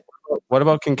head? What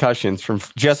about concussions from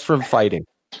fighting?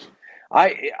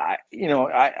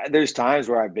 There's times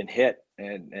where I've been hit,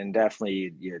 and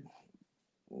definitely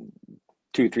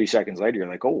 2-3 seconds later, you're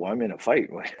like, oh, I'm in a fight.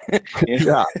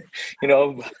 Yeah.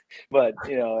 But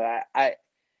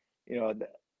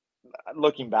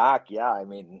looking back, yeah, I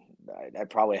mean, I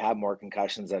probably have more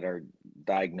concussions that are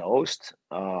diagnosed.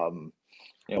 One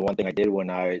thing I did when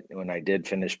I did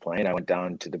finish playing, I went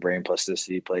down to the brain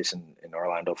plasticity place in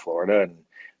Orlando, Florida, and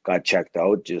got checked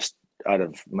out just out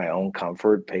of my own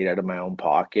comfort, paid out of my own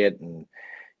pocket, and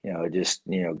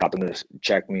got them to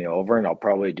check me over. And I'll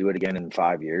probably do it again in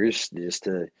 5 years, just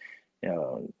to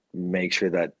make sure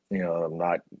that I'm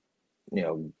not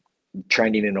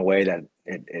trending in a way that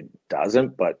it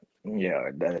doesn't, but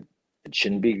that it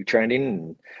shouldn't be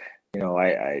trending. And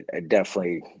I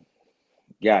definitely,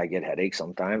 I get headaches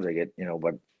sometimes. I get,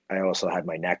 but I also had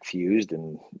my neck fused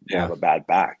and have a bad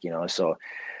back, so,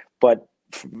 but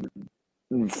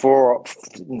for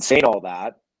saying all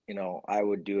that, I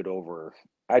would do it over.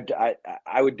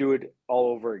 I would do it all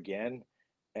over again,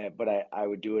 but I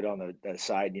would do it on the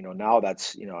side. Now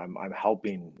that's, I'm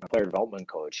helping a player development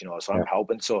coach. So I'm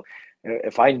helping. So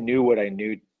if I knew what I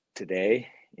knew today,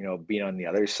 being on the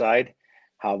other side,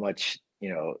 how much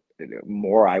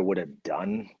more I would have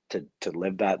done to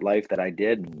live that life that I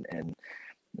did, and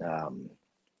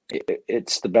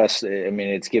it's the best. I mean,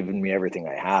 it's given me everything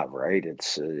I have, right?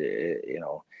 It's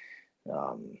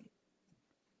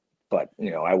but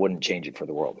I wouldn't change it for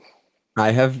the world.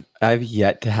 I've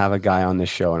yet to have a guy on the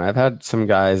show, and I've had some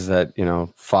guys that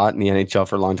fought in the NHL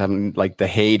for a long time, like the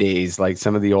heydays, like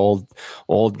some of the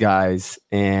old guys,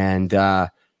 and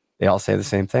they all say the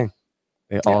same thing.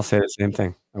 All say the same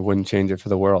thing. I wouldn't change it for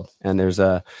the world. And there's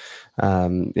I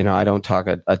don't talk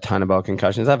a ton about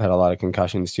concussions. I've had a lot of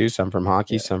concussions too, some from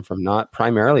hockey, some from not.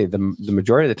 Primarily, the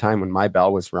majority of the time when my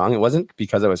bell was rung, it wasn't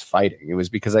because I was fighting. It was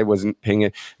because I wasn't paying it.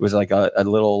 It was like a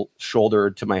little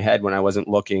shoulder to my head when I wasn't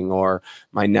looking, or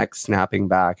my neck snapping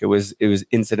back. It was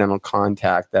incidental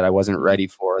contact that I wasn't ready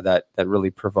for that really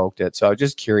provoked it. So I was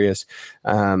just curious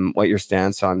what your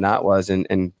stance on that was.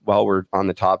 And while we're on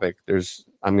the topic,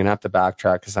 I'm going to have to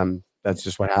backtrack because that's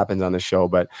just what happens on the show.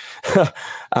 But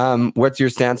what's your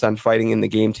stance on fighting in the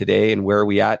game today, and where are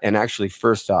we at? And actually,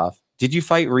 first off, did you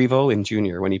fight Revo in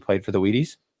junior when he played for the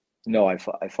Wheaties? No, I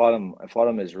fought him. I fought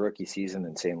him his rookie season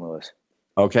in St. Louis.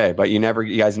 Okay, but you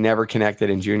guys never connected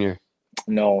in junior.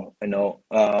 No, I know.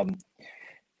 I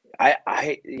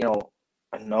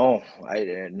don't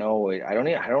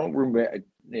remember.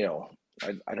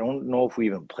 I don't know if we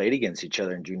even played against each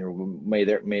other in junior.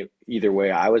 Either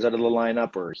way, I was out of the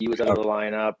lineup or he was out of the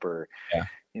lineup, or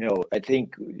I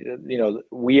think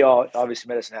we all obviously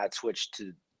Medicine Hat switched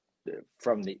to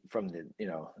from the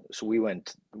so we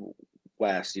went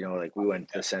west. Like we went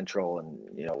to Central, and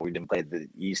we didn't play the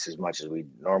East as much as we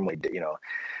normally did.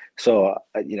 So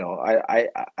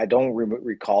I don't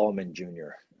recall him in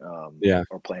junior,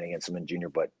 or playing against him in junior,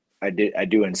 but I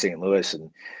do in St. Louis, and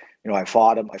I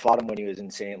fought him when he was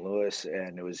in St. Louis,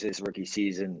 and it was his rookie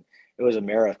season. It was a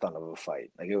marathon of a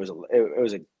fight. Like it was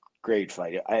a great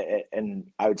fight. I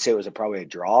would say it was probably a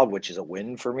draw, which is a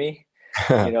win for me.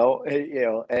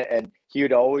 And he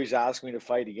would always ask me to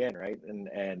fight again, right?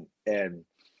 And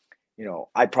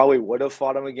I probably would have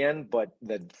fought him again, but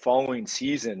the following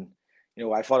season,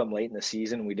 I fought him late in the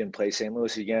season. We didn't play St.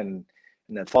 Louis again,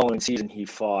 and the following season he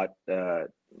fought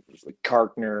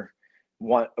Karkner.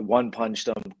 One punched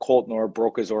him. Colton Orr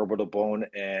broke his orbital bone,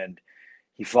 and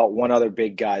he fought one other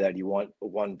big guy that he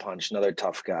one punch, another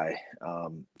tough guy,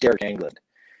 Derek Anglin.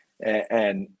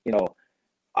 And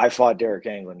I fought Derek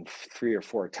Anglin 3 or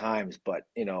 4 times, but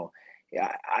he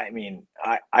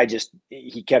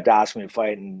kept asking me to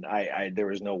fight, and there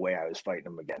was no way I was fighting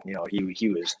him again. He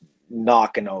was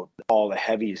knocking out all the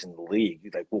heavies in the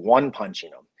league, like one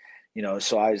punching him.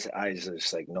 So I was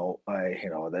just like, no,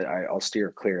 I'll steer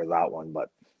clear of that one. But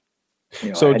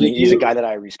so he's a guy that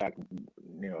I respect,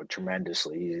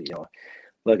 tremendously.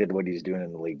 Look at what he's doing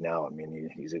in the league now. I mean,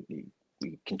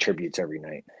 he contributes every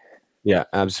night. Yeah,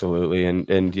 absolutely. And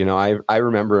I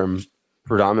remember him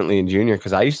predominantly in junior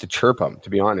because I used to chirp him. To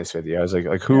be honest with you, I was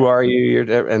like, "Who are you?"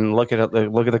 And look at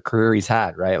the career he's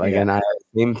had, right? Like, and I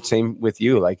same with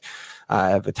you. Like, I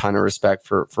have a ton of respect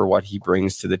for what he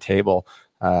brings to the table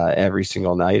every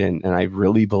single night, and I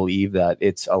really believe that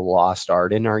it's a lost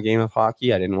art in our game of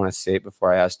hockey. I didn't want to say it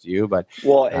before I asked you, but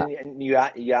and you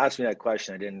asked me that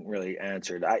question. I didn't really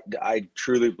answer it. I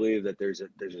truly believe that there's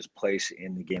this place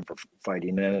in the game for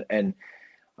fighting, and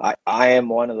I am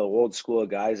one of the old school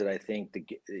guys that I think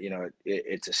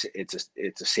it's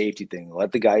a safety thing.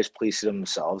 Let the guys police it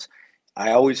themselves.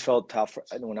 I always felt tough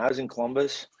when I was in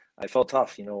Columbus. I felt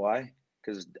tough. You know why?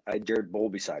 Because I had Jared Bull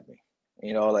beside me.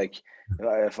 Like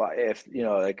if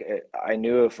I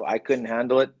knew if I couldn't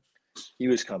handle it, he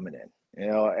was coming in.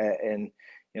 And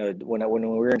when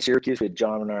we were in Syracuse with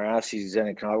John Narassi,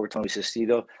 Zdenek Knauer, Tommy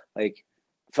Sestito, like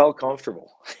felt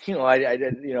comfortable. I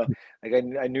did.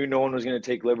 I knew no one was going to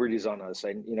take liberties on us.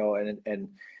 I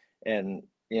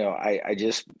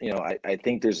just I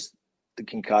think there's the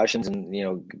concussions,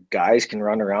 and guys can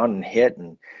run around and hit,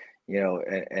 and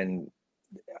and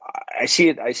I see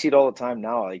it all the time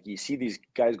now. Like you see these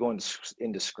guys going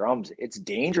into scrums. It's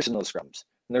dangerous in those scrums.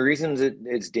 And the reasons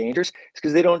it's dangerous is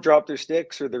because they don't drop their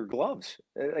sticks or their gloves.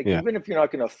 Even if you're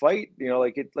not going to fight,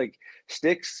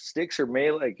 sticks are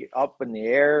made like up in the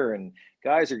air, and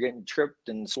guys are getting tripped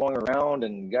and swung around,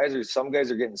 and some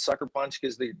guys are getting sucker punched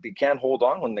because they can't hold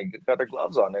on when they got their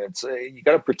gloves on. And it's you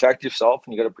got to protect yourself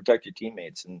and you got to protect your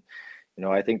teammates. And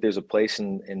I think there's a place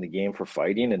in the game for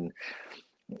fighting, and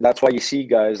that's why you see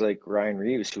guys like Ryan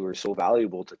Reeves who are so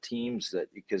valuable to teams,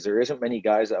 because there isn't many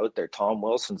guys out there. Tom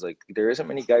Wilson's there isn't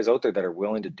many guys out there that are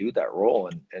willing to do that role.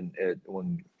 And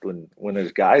when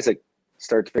there's guys that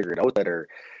start to figure it out that are,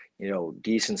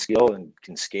 decent skill and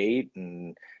can skate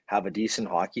and have a decent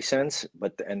hockey sense,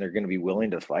 and they're going to be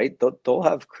willing to fight, they'll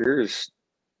have careers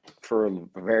for a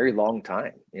very long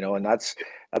time, and that's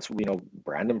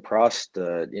Brandon Prost,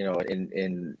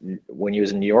 in when he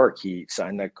was in New York, he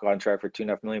signed that contract for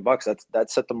 $2.5 million. That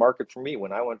set the market for me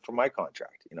when I went for my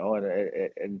contract,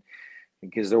 and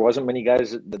because there wasn't many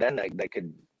guys then that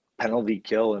could penalty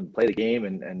kill and play the game,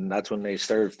 and that's when they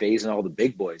started phasing all the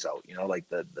big boys out, like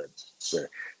the 6'6",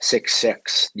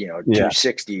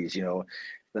 260s,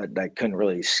 that couldn't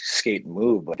really skate and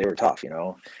move, but they were tough,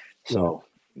 so.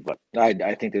 But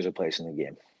I think there's a place in the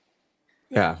game.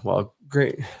 Yeah, well,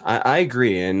 great. I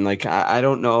agree. And I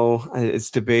don't know,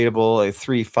 it's debatable.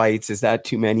 3 fights, is that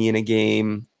too many in a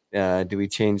game? Do we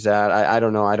change that? I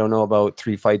don't know. I don't know about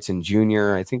 3 fights in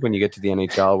junior. I think when you get to the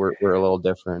NHL, we're a little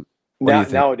different.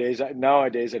 Nowadays, I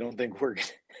don't think we're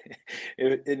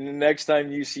if the next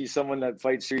time you see someone that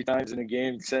fights 3 times in a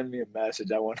game, send me a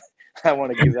message. I want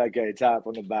to give that guy a tap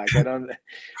on the back. I don't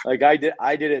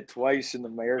I did it twice in the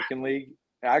American League.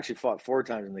 I actually fought 4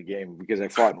 times in the game because I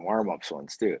fought in warm-ups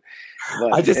once too.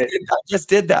 But I just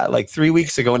did that like 3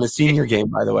 weeks ago in a senior game,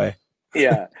 by the way.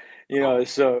 Yeah, I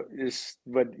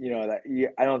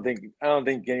don't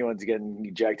think anyone's getting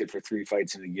ejected for 3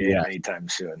 fights in the game anytime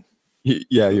soon.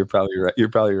 Yeah, you're probably right. You're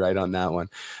probably right on that one.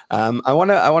 I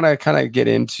want to kind of get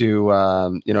into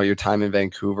your time in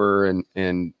Vancouver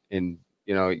and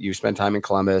you spent time in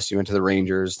Columbus. You went to the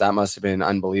Rangers. That must have been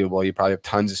unbelievable. You probably have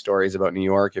tons of stories about New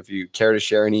York. If you care to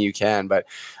share any, you can. But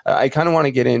I kind of want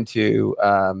to get into.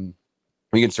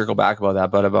 We can circle back about that,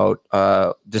 but about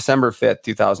December 5th,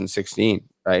 2016,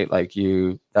 right? Like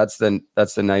that's the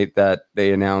night that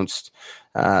they announced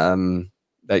that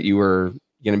you were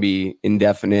going to be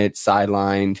indefinite,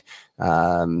 sidelined,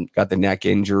 got the neck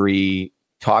injury.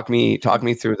 Talk me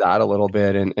through that a little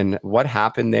bit and what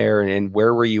happened there and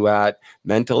where were you at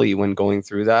mentally when going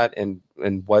through that? And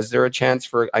was there a chance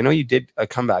for, I know you did a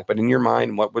comeback, but in your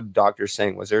mind, what were the doctors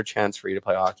saying? Was there a chance for you to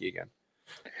play hockey again?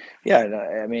 Yeah,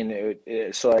 I mean,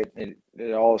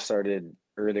 it all started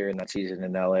earlier in that season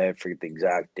in LA. I forget the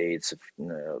exact dates.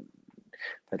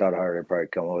 I thought hard I'd probably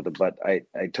come up with it, but I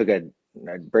took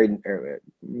Braden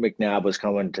McNabb was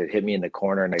coming to hit me in the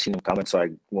corner, and I seen him coming, so I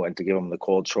went to give him the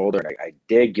cold shoulder, and I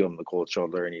did give him the cold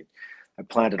shoulder, and I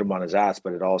planted him on his ass,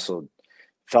 but it also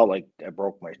felt like I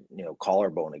broke my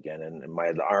collarbone again, and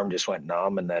my arm just went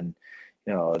numb, and then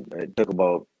it took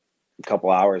about a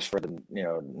couple hours for the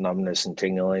numbness and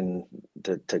tingling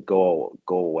to go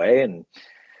away, and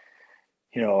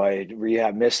I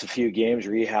missed a few games,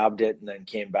 rehabbed it, and then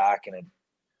came back and it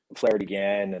flared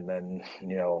again, and then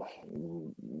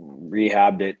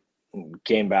rehabbed it and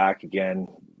came back again.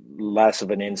 Less of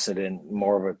an incident,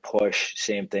 more of a push.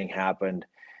 Same thing happened.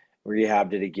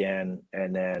 Rehabbed it again,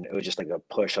 and then it was just like a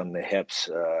push on the hips.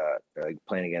 Like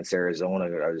playing against Arizona,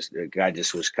 the guy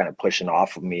just was kind of pushing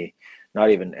off of me. Not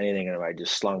even anything, and I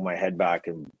just slung my head back,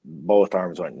 and both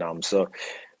arms went numb. So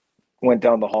went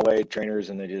down the hallway, trainers,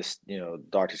 and they just,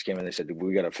 doctors came in. They said,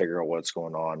 "We got to figure out what's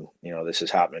going on. This is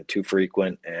happening too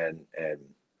frequent." And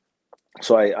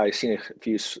so I seen a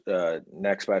few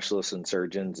neck specialists and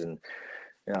surgeons, and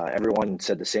everyone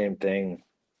said the same thing.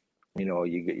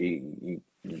 You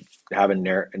have a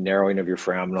narrowing of your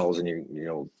foraminals, and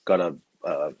you got a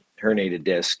herniated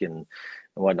disc and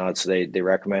whatnot. So they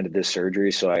recommended this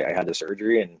surgery. So I had the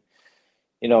surgery, and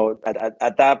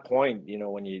at that point,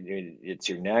 when it's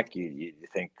your neck, you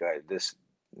think this,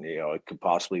 it could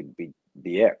possibly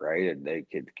be it, right?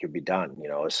 It could be done,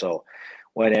 So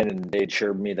went in and they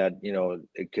assured me that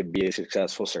it could be a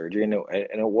successful surgery, and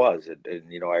it was. I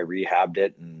rehabbed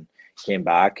it and came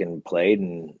back and played,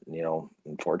 and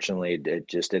unfortunately, it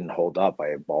just didn't hold up.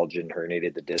 I bulged and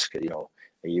herniated the disc, a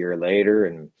year later,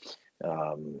 and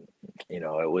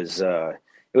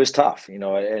it was tough,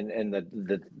 and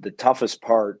the toughest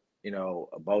part,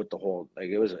 about the whole, like,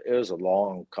 it was a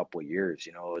long couple of years,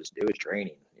 it was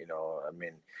draining, I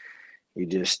mean,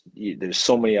 there's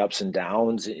so many ups and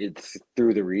downs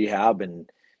through the rehab, and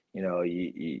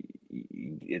you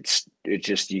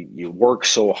work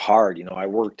so hard. I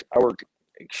worked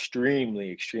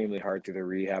extremely hard through the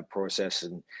rehab process,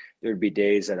 and there'd be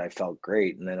days that I felt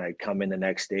great, and then I'd come in the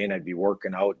next day and I'd be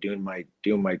working out, doing my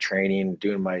training,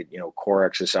 doing my core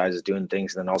exercises, doing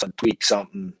things, and then also tweak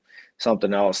something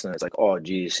else, and it's like, oh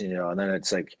geez, and then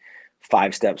it's like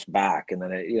 5 steps back, and then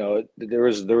there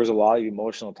was a lot of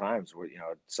emotional times where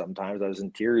sometimes I was in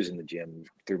tears in the gym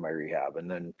through my rehab, and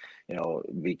then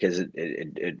because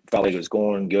it felt like it was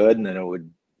going good, and then it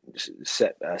would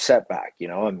set back,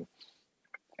 and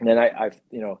then I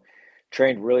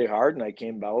trained really hard, and I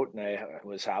came out and I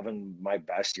was having my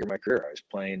best year of my career. I was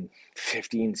playing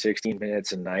 15, 16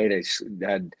 minutes a night. I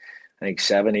had, I think,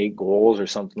 7, 8 goals or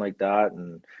something like that,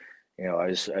 and I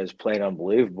was playing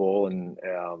unbelievable, and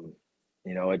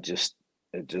it just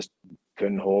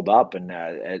couldn't hold up, and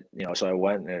so I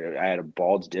went and I had a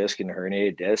bulged disc and a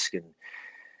herniated disc, and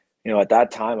at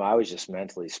that time I was just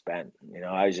mentally spent.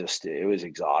 It was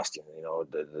exhausting.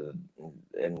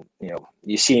 And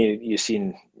you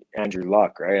seen Andrew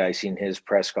Luck, right? I seen his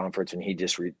press conference when he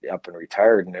just up and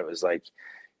retired, and it was like,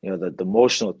 the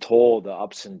emotional toll, the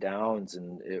ups and downs,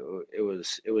 and it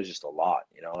was just a lot,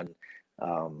 and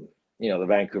the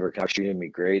Vancouver Canucks treated me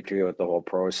great throughout the whole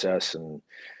process, and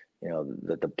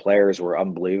the players were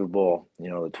unbelievable.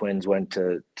 The Twins went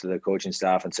to the coaching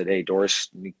staff and said, "Hey, Doris,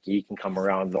 he can come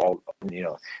around all."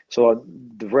 So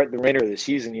the remainder of the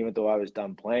season, even though I was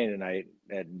done playing and I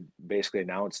had basically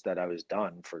announced that I was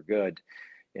done for good,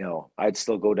 I'd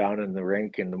still go down in the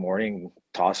rink in the morning,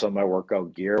 toss on my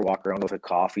workout gear, walk around with a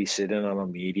coffee, sit in on the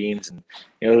meetings, and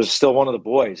it was still one of the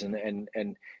boys. And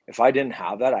if I didn't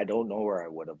have that, I don't know where I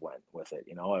would have went with it.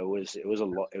 It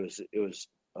was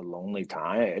a lonely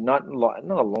time, not a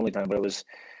lonely time, but it was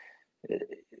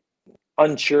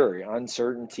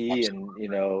uncertainty, and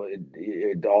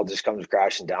it all just comes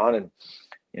crashing down, and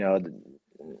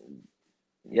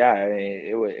yeah, I mean,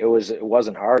 it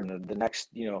wasn't hard. And the next,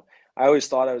 I always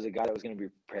thought I was a guy that was going to be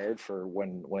prepared for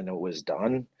when it was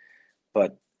done,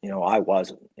 but I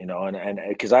wasn't, and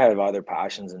because I have other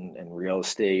passions in real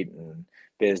estate and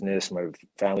business. My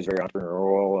family's very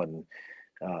entrepreneurial, and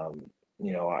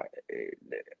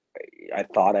I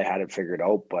thought I had it figured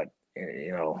out, but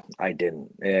I didn't,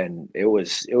 and it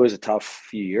was a tough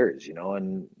few years,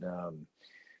 and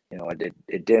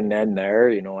it didn't end there.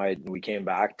 We came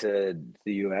back to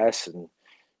the U.S. and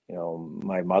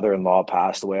my mother-in-law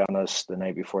passed away on us the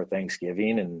night before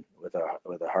Thanksgiving, and with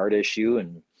a heart issue,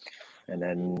 and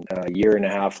then a year and a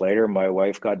half later, my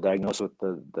wife got diagnosed with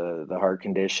the heart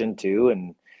condition too,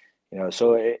 and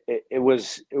so it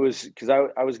was because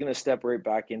I was going to step right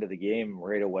back into the game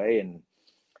right away, and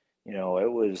it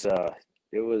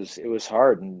was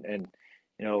hard, and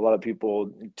a lot of people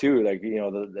too, like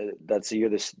that's the year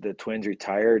the Twins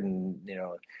retired, and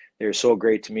they were so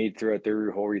great to me throughout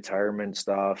their whole retirement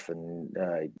stuff, and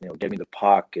getting me the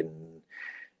puck and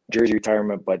jersey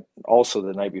retirement, but also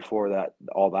the night before that,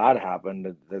 all that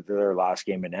happened, their last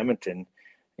game in Edmonton,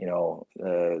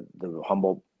 the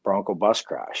Humboldt Bronco bus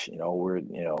crash, so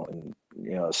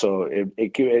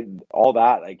it all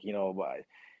that, like,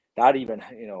 that even,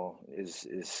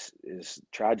 is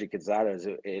tragic as that is,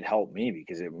 it helped me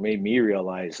because it made me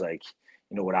realize, like,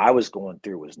 what I was going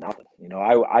through was nothing.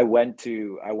 I went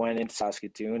into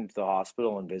Saskatoon to the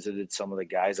hospital and visited some of the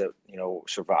guys that,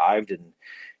 survived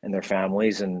and their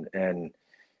families, and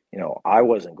I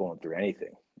wasn't going through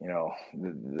anything.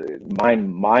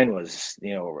 Mine was,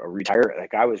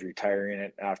 like I was retiring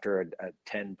it after a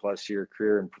 10+ year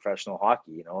career in professional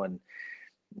hockey, and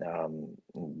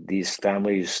these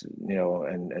families,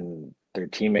 and their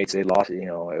teammates, they lost,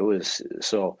 it was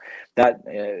so that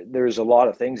there's a lot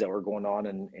of things that were going on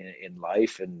in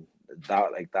life, and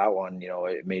that one,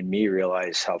 it made me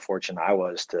realize how fortunate I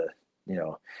was to,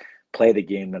 play the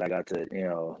game that I got to,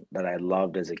 that I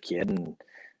loved as a kid. And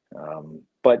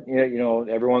but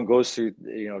everyone goes through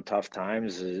tough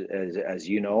times, as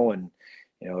and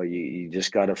you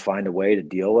just got to find a way to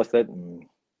deal with it,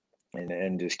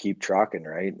 and just keep trucking,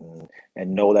 right,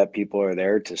 and know that people are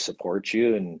there to support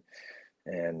you, and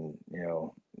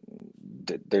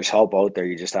there's help out there.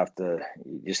 You just have to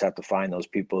find those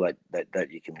people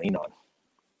that you can lean on.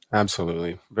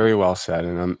 Absolutely. Very well said.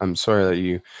 And I'm sorry that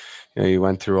you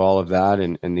went through all of that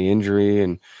and the injury,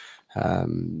 and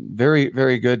very,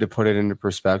 very good to put it into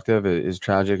perspective. As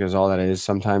tragic as all that is,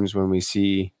 sometimes when we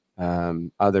see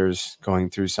others going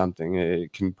through something,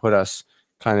 it can put us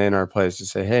kind of in our place to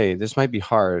say, hey, this might be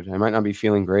hard. I might not be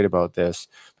feeling great about this,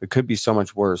 but it could be so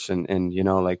much worse. And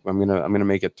like I'm gonna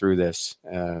make it through this.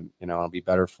 I'll be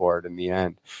better for it in the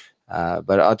end.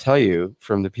 But I'll tell you,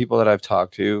 from the people that I've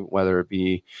talked to, whether it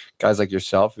be guys like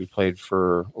yourself who played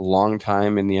for a long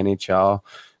time in the NHL,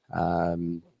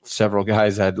 several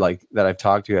guys that I've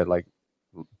talked to had like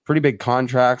pretty big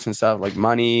contracts and stuff, like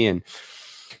money, and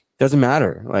doesn't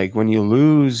matter. Like when you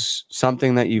lose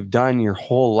something that you've done your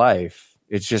whole life,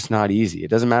 it's just not easy. It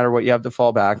doesn't matter what you have to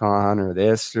fall back on or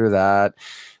this or that.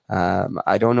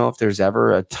 I don't know if there's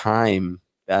ever a time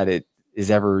that it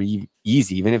is ever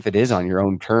easy, even if it is on your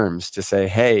own terms, to say,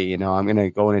 hey, I'm going to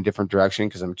go in a different direction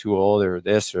because I'm too old or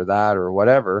this or that or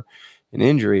whatever, an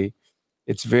injury.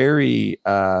 It's very,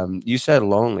 you said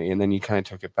lonely, and then you kind of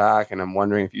took it back. And I'm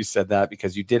wondering if you said that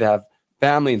because you did have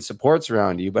family and supports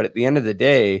around you. But at the end of the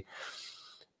day,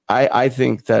 I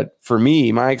think that for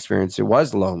me, my experience, it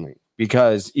was lonely.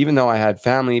 Because even though I had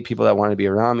family, people that wanted to be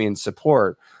around me and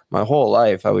support, my whole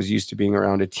life I was used to being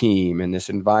around a team and this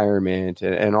environment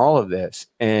and all of this.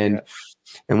 And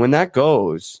when that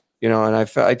goes, and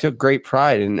I took great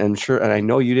pride, and I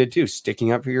know you did too,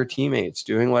 sticking up for your teammates,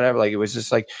 doing whatever. Like it was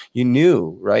just like you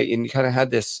knew, right? And you kind of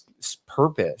had this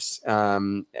purpose,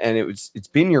 and it's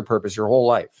been your purpose your whole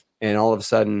life. And all of a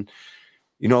sudden,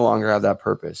 you no longer have that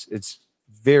purpose. It's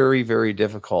very, very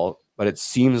difficult. But it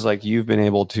seems like you've been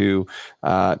able to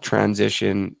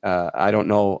transition. I don't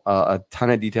know a ton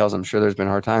of details. I'm sure there's been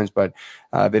hard times, but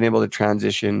I've been able to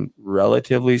transition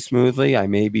relatively smoothly. I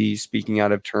may be speaking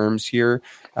out of terms here,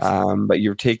 but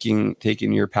you're taking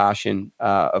your passion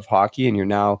of hockey, and you're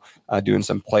now doing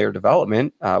some player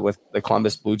development with the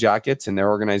Columbus Blue Jackets and their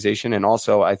organization, and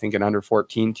also I think an under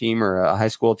 14 team or a high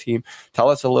school team. Tell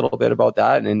us a little bit about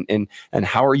that, and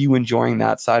how are you enjoying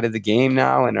that side of the game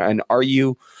now? And are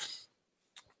you,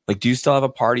 like, do you still have a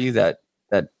part of you that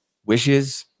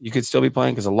wishes you could still be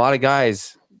playing? Because a lot of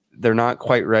guys, they're not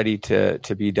quite ready to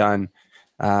be done.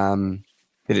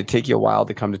 Did it take you a while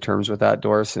to come to terms with that,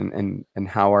 Doris? And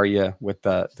how are you with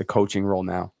the coaching role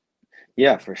now?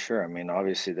 Yeah, for sure. I mean,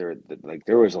 obviously there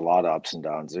was a lot of ups and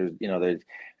downs. And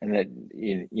that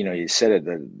you said it,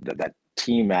 that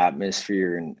team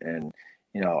atmosphere, and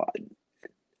you know,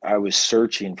 I was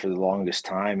searching for the longest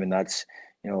time, and that's,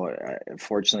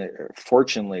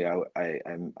 fortunately,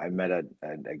 I met a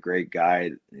great guy,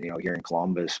 here in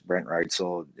Columbus, Brent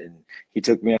Reitzel, and he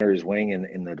took me under his wing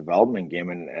in the development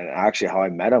game. And actually, how I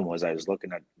met him was I was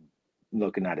looking at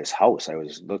his house. I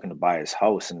was looking to buy his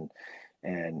house, and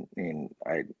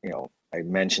I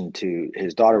mentioned to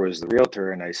his daughter was the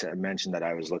realtor, and I mentioned that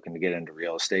I was looking to get into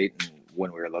real estate, and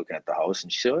when we were looking at the house,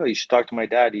 and she said, "Oh, you should talk to my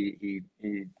dad. He's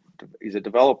a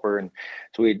developer." And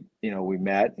so we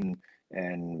met, and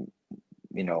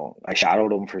I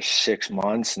shadowed him for 6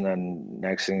 months, and then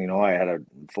next thing you know, I had a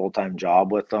full-time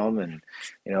job with them, and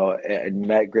I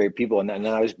met great people, and then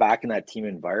I was back in that team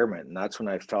environment, and that's when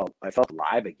I felt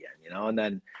alive again, and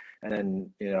then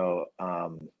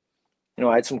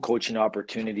I had some coaching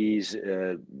opportunities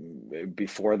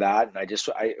before that, and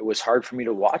it was hard for me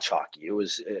to watch hockey.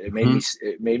 It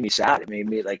made me sad. It made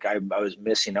me like I was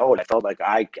missing out. I felt like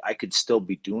I could still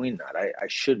be doing that. I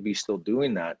should be still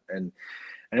doing that, and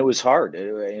it was hard,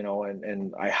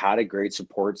 and I had a great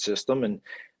support system, and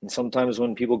sometimes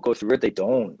when people go through it, they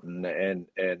don't, and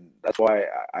that's why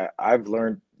I've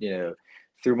learned,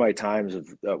 through my times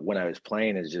of when I was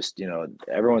playing, is just,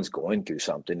 everyone's going through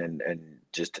something, and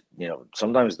just,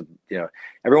 sometimes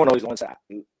everyone always wants to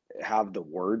have the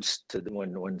words to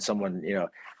when someone,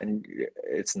 and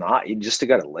it's not, you just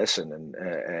got to listen and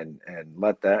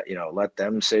let that, let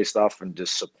them say stuff and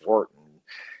just support.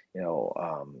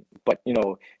 But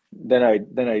then I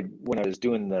when I was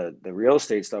doing the real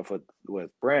estate stuff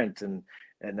with Brent, and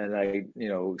then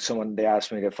they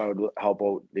asked me if I would help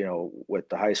out, with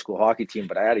the high school hockey team,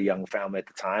 but I had a young family at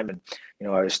the time, and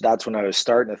that's when I was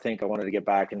starting to think I wanted to get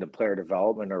back into player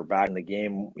development, or back in the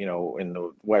game, in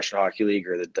the Western Hockey League,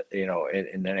 or in the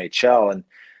NHL. And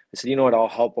I said, you know what, I'll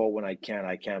help out when I can.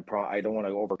 I don't want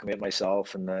to overcommit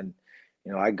myself. And then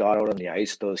I got out on the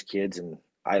ice with those kids, and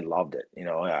I loved it.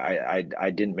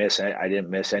 I didn't miss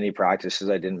any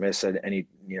practices. I didn't miss any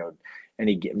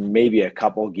maybe a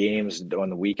couple games on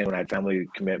the weekend when I had family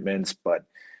commitments, but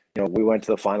we went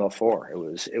to the Final Four.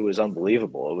 It was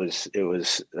unbelievable. And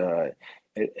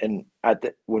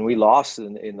when we lost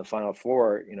in the Final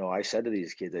Four, I said to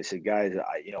these kids, I said, guys,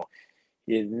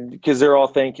 because they're all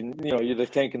thanking, they're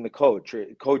thanking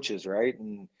the coaches, right?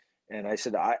 And I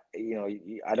said, I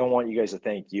don't want you guys to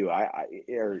thank you. I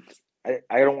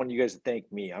don't want you guys to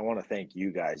thank me. I want to thank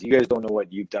you guys. You guys don't know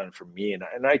what you've done for me. And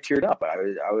I teared up.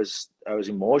 I was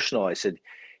emotional. I said,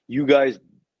 you guys,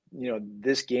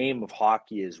 this game of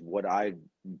hockey is what I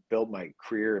built my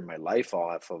career and my life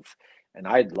off of. And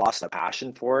I'd lost a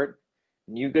passion for it.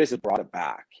 And you guys have brought it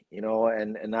back,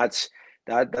 and that's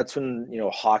when,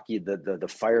 hockey, the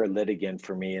fire lit again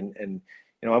for me. And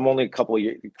I'm only a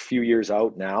few years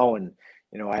out now, and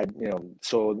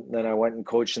so then I went and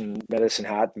coached in Medicine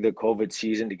Hat through the COVID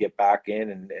season to get back in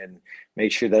and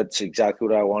make sure that's exactly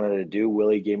what I wanted to do.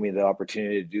 Willie gave me the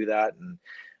opportunity to do that, and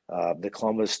the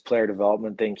Columbus player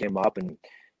development thing came up, and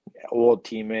old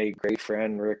teammate, great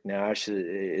friend Rick Nash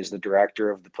is the director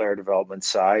of the player development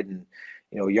side, and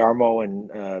Jarmo and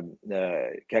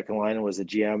Kekalainen was the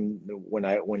GM when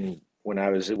I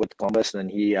was with Columbus, and then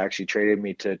he actually traded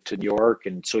me to New York,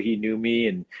 and so he knew me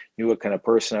and knew what kind of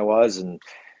person I was and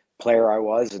player I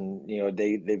was, and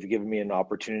they've given me an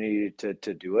opportunity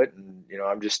to do it, and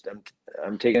I'm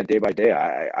taking it day by day.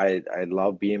 I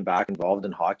love being back involved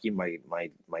in hockey. My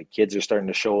kids are starting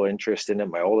to show interest in it.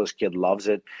 My oldest kid loves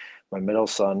it. My middle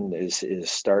son is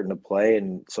starting to play,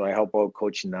 and so I help out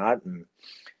coaching that, and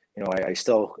I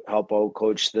still help out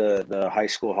coach the high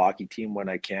school hockey team when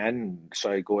I can.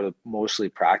 So I go to mostly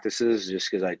practices just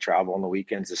because I travel on the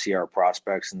weekends to see our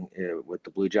prospects and with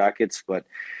the Blue Jackets. But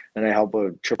then I help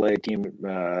a AAA team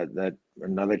that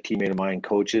another teammate of mine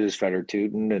coaches, Feder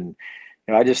Tooten, and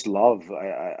I just love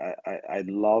I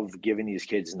love giving these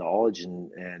kids knowledge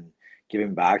and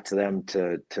giving back to them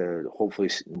to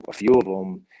hopefully a few of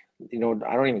them. I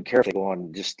don't even care if they go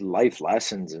on just life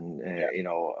lessons and,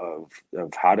 of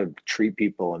how to treat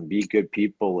people and be good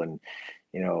people and,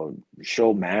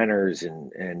 show manners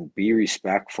and be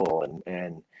respectful.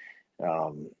 And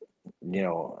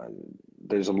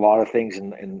there's a lot of things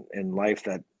in life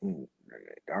that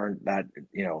aren't that,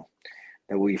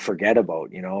 that we forget about,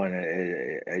 and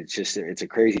it's a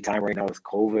crazy time right now with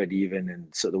COVID even. And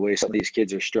so the way some of these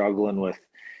kids are struggling with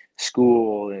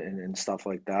school and stuff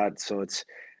like that. So it's,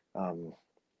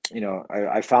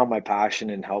 I found my passion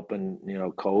in helping,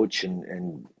 coach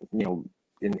and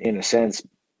in a sense,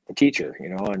 a teacher,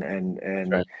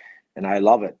 and right. I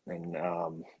love it. And,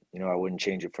 I wouldn't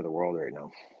change it for the world right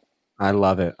now. I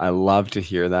love it. I love to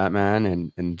hear that,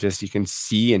 man. And just, you can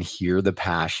see and hear the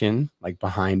passion like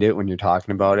behind it when you're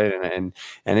talking about it. And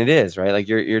it is, right? Like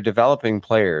you're developing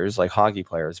players, like hockey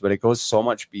players, but it goes so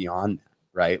much beyond that,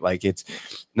 right? Like it's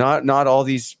not all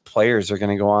these players are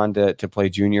going to go on to play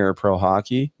junior or pro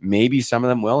hockey. Maybe some of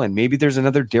them will, and maybe there's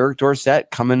another Derek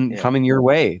Dorsett coming your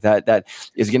way that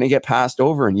is going to get passed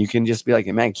over, and you can just be like,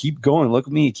 man, keep going, look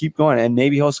at me, keep going, and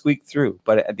maybe he'll squeak through.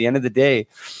 But at the end of the day,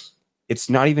 it's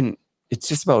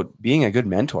just about being a good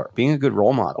mentor, being a good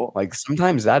role model. Like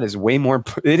sometimes that is way more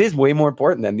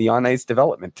important than the on ice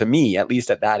development, to me, at least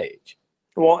at that age.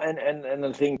 Well, and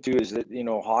the thing too is that,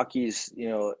 hockey's,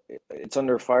 it's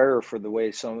under fire for the way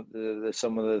some of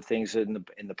the things in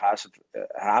the past have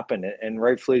happened, and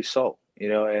rightfully so,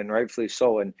 and rightfully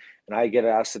so. And I get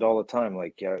asked it all the time,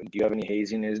 like, do you have any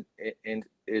hazing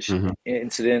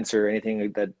incidents or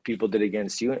anything that people did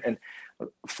against you? And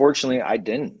fortunately, I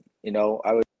didn't.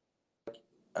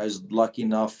 I was lucky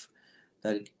enough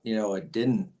that it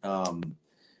didn't.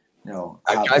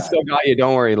 I still got you.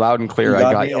 Don't worry, loud and clear. I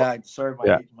got you. Yeah, sorry,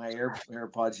 my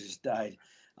AirPods just died.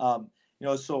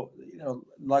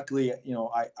 Luckily,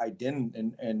 I didn't.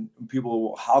 And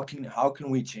people, how can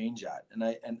we change that?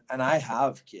 And I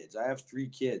have kids. I have 3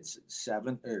 kids,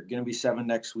 7 or going to be 7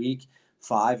 next week,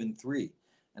 5 and 3.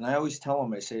 And I always tell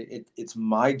them, I say it's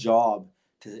my job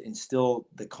to instill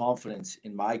the confidence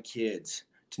in my kids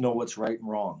to know what's right and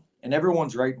wrong. And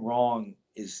everyone's right and wrong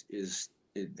is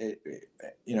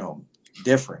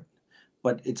different,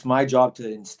 but it's my job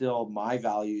to instill my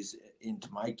values into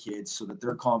my kids so that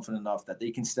they're confident enough that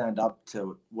they can stand up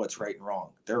to what's right and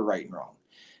wrong. They're right and wrong.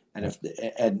 And if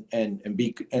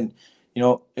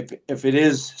it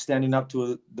is standing up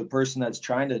to the person that's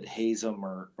trying to haze them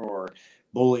or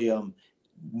bully them,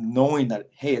 knowing that,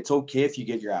 hey, it's okay if you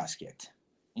get your ass kicked.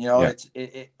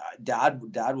 Dad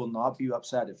will not be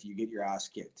upset if you get your ass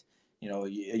kicked.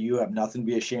 You have nothing to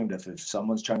be ashamed of if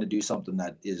someone's trying to do something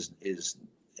that is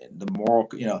the moral,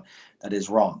 that is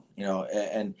wrong.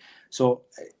 And so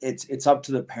it's up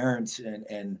to the parents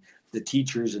and the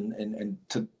teachers and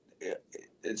to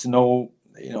it's no,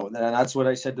 and that's what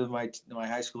I said to my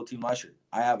high school team last year.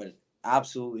 I have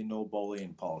absolutely no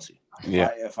bullying policy.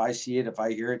 If I see it, if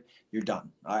I hear it, you're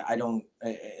done. I don't,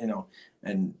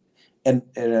 and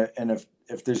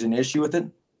if there's an issue with it,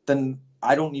 then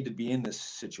I don't need to be in this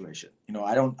situation.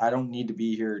 I don't need to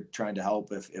be here trying to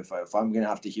help if I'm going to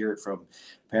have to hear it from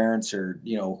parents or,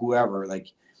 whoever,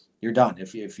 like, you're done.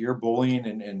 If you're bullying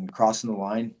and crossing the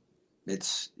line,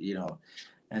 it's,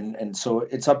 and so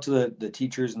it's up to the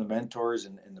teachers and the mentors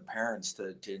and the parents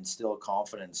to instill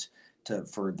confidence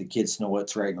for the kids to know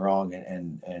what's right and wrong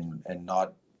and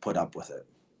not put up with it.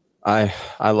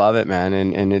 I love it, man.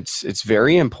 And it's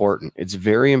very important. It's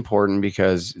very important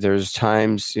because there's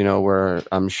times, where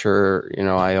I'm sure,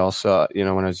 I also, when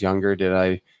I was younger, did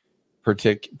I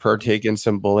partake in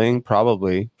some bullying?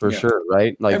 Probably, for sure.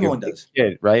 Right. Like everyone does.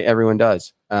 Kid, right. Everyone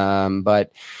does.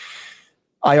 But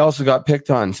I also got picked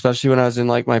on, especially when I was in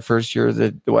like my first year of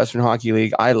the Western Hockey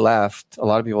League. I left. A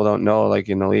lot of people don't know, like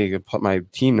in the league, my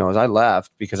team knows, I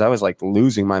left because I was like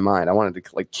losing my mind. I wanted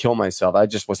to like kill myself. I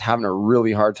just was having a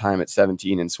really hard time at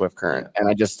 17 in Swift Current. And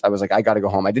I was like, I got to go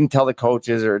home. I didn't tell the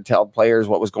coaches or tell players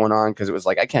what was going on because it was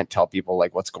like, I can't tell people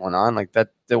like what's going on. Like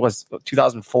that was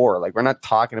 2004. Like we're not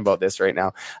talking about this right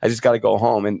now. I just got to go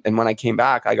home. And when I came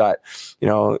back, I got,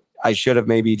 I should have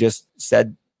maybe just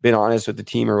been honest with the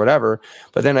team or whatever.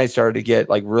 But then I started to get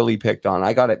like really picked on.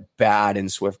 I got it bad in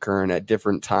Swift Current at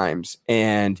different times.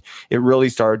 And it really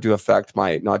started to affect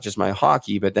not just my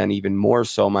hockey, but then even more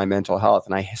so my mental health.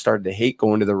 And I started to hate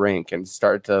going to the rink and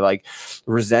started to like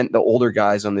resent the older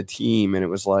guys on the team. And it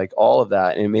was like all of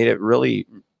that. And it made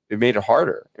it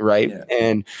harder. Right. Yeah.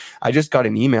 And I just got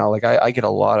an email. Like I get a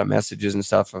lot of messages and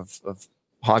stuff of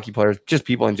hockey players, just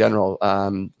people in general,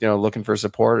 looking for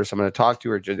support or someone to talk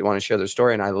to or just want to share their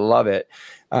story. And I love it.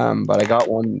 But I got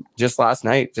one just last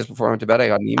night, just before I went to bed. I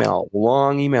got an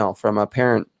long email from a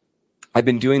parent. I've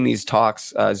been doing these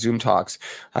talks, Zoom talks.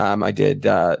 I did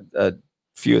a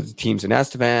few of the teams in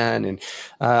Estevan and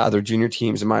other junior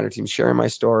teams and minor teams sharing my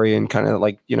story and kind of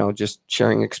like, just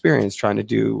sharing experience, trying to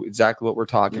do exactly what we're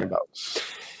talking about.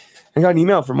 I got an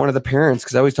email from one of the parents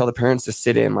because I always tell the parents to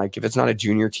sit in, like if it's not a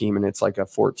junior team and it's like a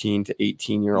 14 to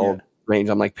 18-year-old range,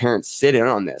 I'm like, parents, sit in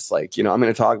on this. Like, I'm going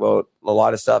to talk about a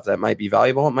lot of stuff that might be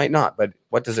valuable. It might not, but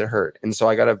what does it hurt? And so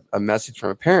I got a message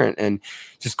from a parent and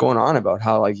just going on about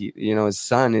how like, his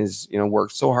son is,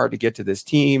 worked so hard to get to this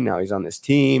team. Now he's on this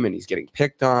team and he's getting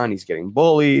picked on. He's getting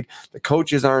bullied. The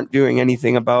coaches aren't doing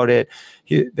anything about it.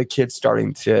 The kid's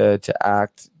starting to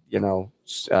act,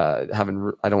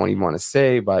 having, I don't even want to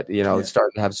say, but,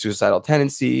 starting to have suicidal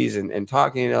tendencies and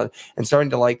talking, and starting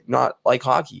to not like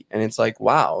hockey. And it's like,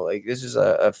 wow, like this is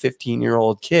a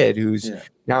 15-year-old kid who's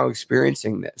now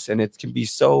experiencing this, and it can be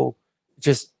so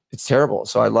it's terrible.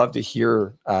 So I love to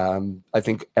hear, I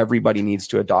think everybody needs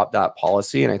to adopt that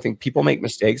policy. And I think people make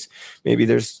mistakes. Maybe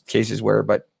there's cases where,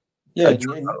 but and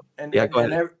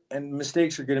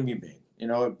mistakes are going to be made.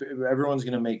 Everyone's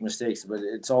going to make mistakes, but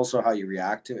it's also how you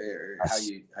react to it, or how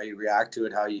you react to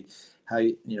it, how do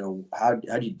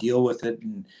you deal with it,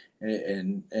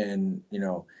 and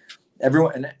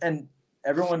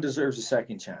everyone deserves a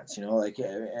second chance, but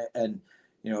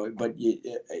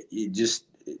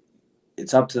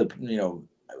it's up to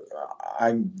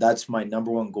that's my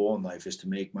number one goal in life, is to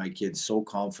make my kids so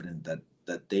confident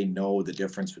that they know the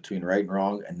difference between right and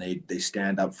wrong, and they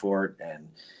stand up for it and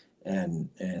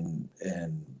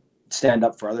stand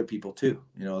up for other people too.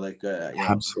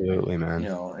 Absolutely, man.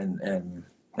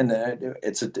 And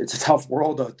it's a tough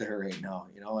world out there right now.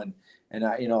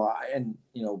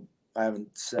 I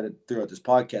haven't said it throughout this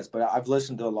podcast, but I've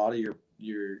listened to a lot of your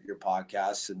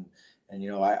podcasts, and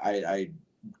I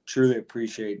truly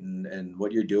appreciate and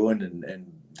what you're doing,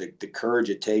 and the courage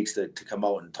it takes to come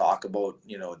out and talk about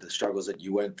the struggles that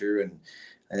you went through. And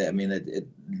I mean,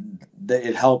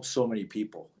 it helps so many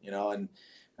people,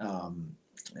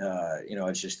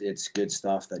 it's good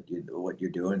stuff what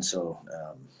you're doing. So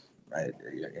I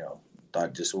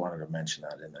just wanted to mention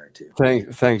that in there too.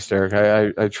 Thanks, Derek.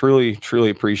 I truly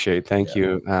appreciate. Thank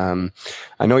you. I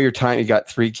know you got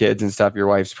 3 kids and stuff. Your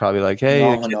wife's probably like, hey,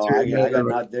 I got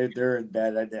not. They're in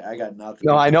bed. I got nothing.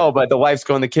 No, I know, but the wife's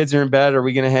going, the kids are in bed. Are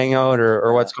we going to hang out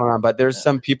or what's going on? But there's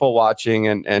some people watching,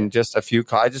 and just a few.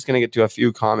 I'm just going to get to a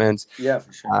few comments. Yeah,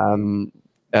 for sure.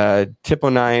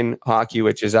 Tipo9 Hockey,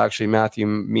 which is actually Matthew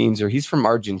Meanser. He's from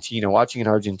Argentina, watching in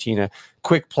Argentina.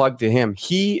 Quick plug to him.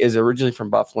 He is originally from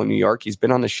Buffalo, New York. He's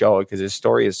been on the show because his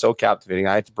story is so captivating.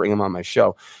 I had to bring him on my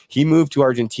show. He moved to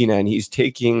Argentina, and he's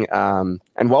taking, and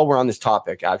while we're on this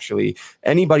topic, actually,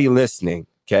 anybody listening,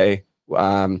 okay,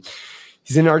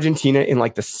 he's in Argentina, in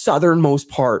like the southernmost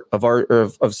part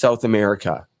of South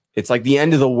America. It's like the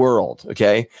end of the world,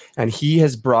 okay? And he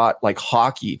has brought like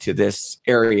hockey to this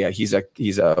area. He's a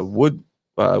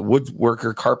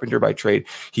woodworker, carpenter by trade.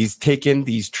 He's taken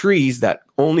these trees that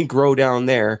only grow down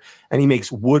there, and he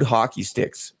makes wood hockey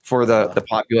sticks for the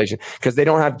population, because they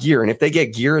don't have gear. And if they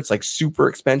get gear, it's like super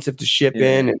expensive to ship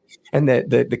in. And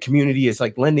the community is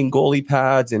like lending goalie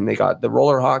pads, and they got the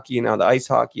roller hockey and now the ice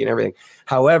hockey and everything.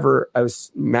 However,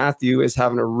 Matthew is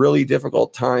having a really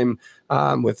difficult time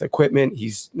with equipment.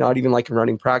 He's not even like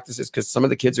running practices because some of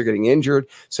the kids are getting injured.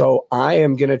 So I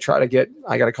am going to try to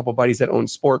I got a couple buddies that own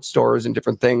sports stores and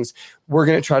different things. We're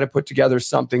going to try to put together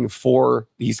something for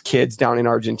these kids down in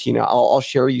Argentina. I'll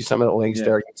share you some of the links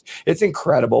there. It's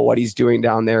incredible what he's doing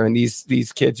down there. And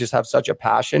these kids just have such a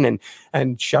passion,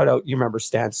 and shout out, you remember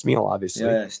Stan Smeal,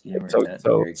 obviously.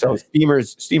 So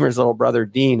Steamer's little brother,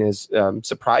 Dean, is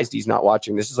surprised he's not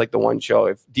watching. This is like the one show.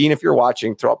 If you're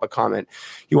watching, throw up a comment.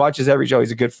 He watches every show.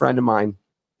 He's a good friend of mine.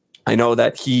 I know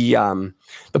that he,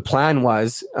 the plan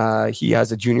was he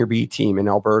has a junior B team in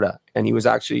Alberta, and he was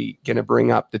actually going to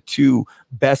bring up the 2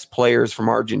 best players from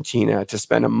Argentina to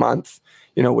spend a month,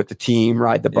 with the team,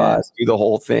 ride the bus, do the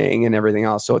whole thing and everything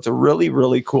else. So it's a really,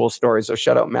 really cool story. So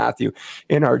shout out Matthew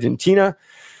in Argentina.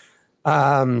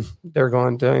 They're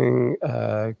going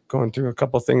through a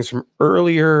couple of things from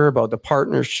earlier about the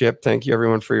partnership. Thank you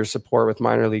everyone for your support with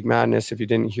Minor League Madness. If you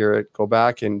didn't hear it, go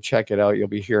back and check it out. You'll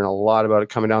be hearing a lot about it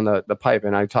coming down the pipe.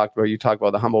 And you talked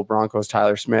about the Humboldt Broncos,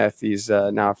 Tyler Smith. He's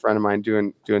now a friend of mine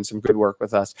doing some good work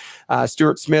with us.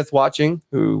 Stuart Smith watching,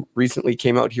 who recently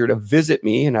came out here to visit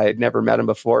me, and I had never met him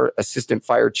before. Assistant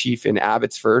fire chief in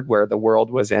Abbotsford, where the world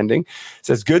was ending.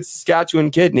 Says, good Saskatchewan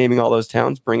kid, naming all those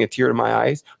towns, bring a tear to my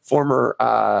eyes. Former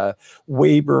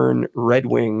Weyburn Red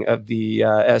Wing of the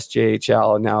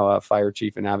SJHL, and now a fire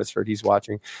chief in Abbotsford. He's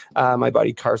watching. My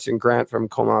buddy Carson Grant from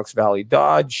Comox Valley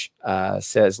Dodge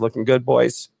says, looking good,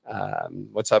 boys.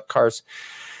 What's up, Carson?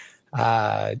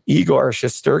 Igor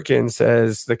Shesterkin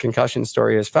says, the concussion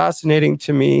story is fascinating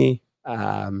to me.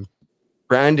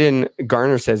 Brandon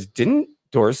Garner says, didn't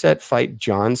Dorsett fight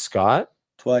John Scott?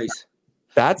 Twice.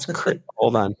 That's crazy.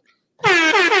 Hold on.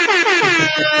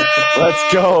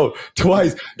 Let's go.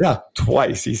 Twice. Yeah,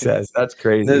 twice, he says. That's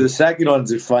crazy. The second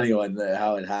one's a funny one,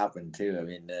 how it happened, too. I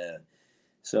mean,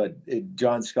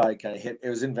 John Scott kind of hit. It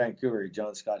was in Vancouver.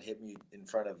 John Scott hit me in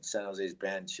front of San Jose's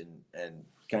bench and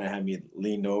kind of had me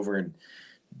lean over. And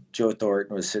Joe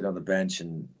Thornton was sitting on the bench,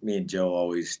 and me and Joe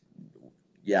always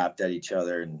yapped at each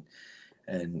other. And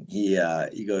And he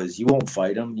goes, "You won't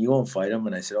fight him. You won't fight him."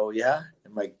 And I said, "Oh yeah."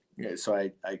 And so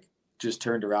I just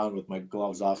turned around with my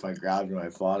gloves off. I grabbed him. I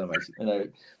fought him. I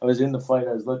was in the fight.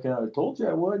 I was looking. I told you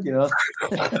I would.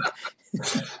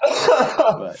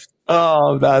 But,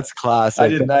 oh, that's classic. I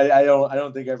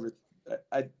don't think ever.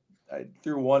 I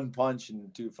threw one punch in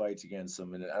 2 fights against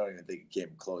him, and I don't even think it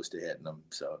came close to hitting him.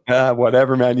 So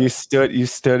whatever, man. You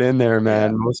stood in there,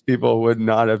 man. Yeah. Most people would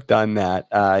not have done that.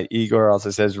 Igor also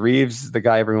says Reeves is the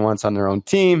guy everyone wants on their own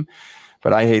team,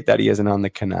 but I hate that he isn't on the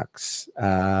Canucks.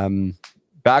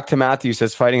 Back to Matthew,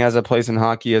 says fighting has a place in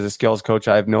hockey. As a skills coach,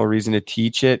 I have no reason to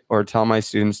teach it or tell my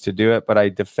students to do it, but I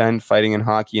defend fighting in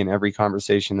hockey in every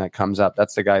conversation that comes up.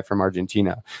 That's the guy from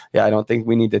Argentina. Yeah, I don't think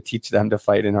we need to teach them to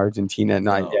fight in Argentina.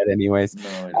 Not yet anyways.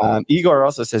 No, Igor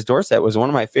also says Dorsett was one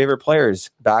of my favorite players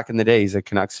back in the day. He's a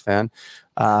Canucks fan.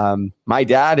 My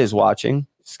dad is watching,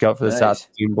 scout for the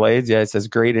Saskatoon Blades. Yeah, it says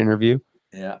great interview.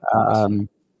 Yeah.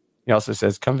 He also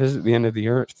says, come visit the end of the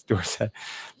earth, Dorsett.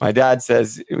 My dad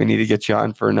says, we need to get you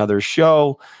on for another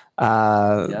show.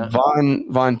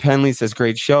 Vaughn Penley says,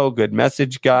 great show. Good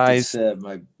message, guys. That's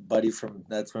my buddy from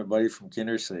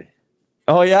Kindersley.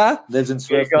 Oh, yeah? Lives in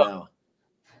Swift now.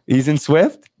 He's in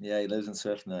Swift? Yeah, he lives in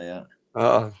Swift now, yeah.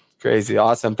 Oh, crazy.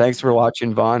 Awesome. Thanks for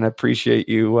watching, Vaughn. I appreciate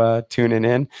you tuning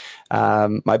in.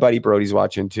 My buddy Brody's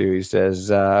watching too. He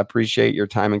says, appreciate your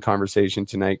time and conversation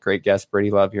tonight. Great guest, Brady.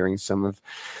 Love hearing some of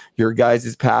your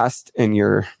guys' past and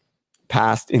your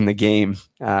past in the game.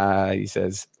 He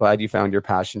says, glad you found your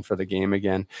passion for the game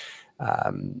again.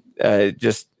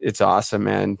 It's awesome,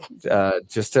 man.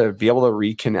 Just to be able to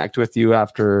reconnect with you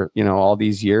after, all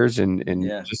these years and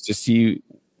just to see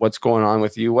what's going on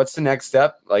with you. What's the next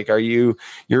step? Like, you're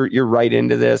right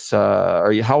into this.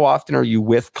 How often are you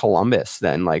with Columbus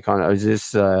then? Like, is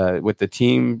this with the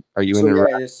team? Are you in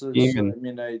the team?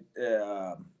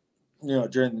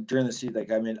 During the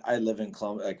season, I live in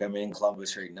Columbus. Like, I'm in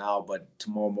Columbus right now, but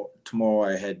tomorrow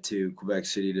I head to Quebec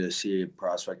City to see a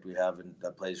prospect we have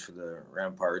that plays for the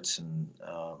Ramparts, and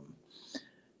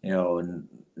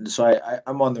so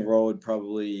I'm on the road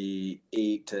probably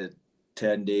 8 to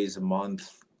 10 days a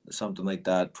month. Something like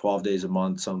that, 12 days a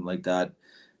month, something like that.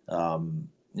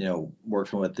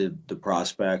 Working with the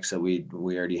prospects that we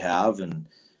already have, and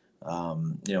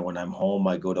when I'm home,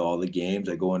 I go to all the games.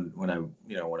 I go in when I'm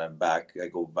back. I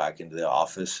go back into the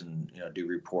office and do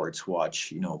reports,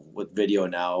 watch with video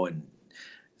now and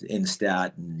in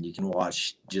stat, and you can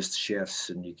watch just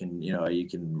shifts, and you can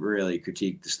really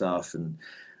critique the stuff, and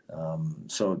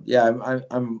so yeah,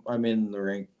 I'm in the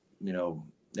rink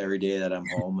every day that I'm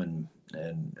home and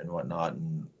whatnot,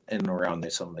 and around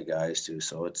some of the guys too.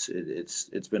 So it's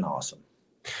been awesome.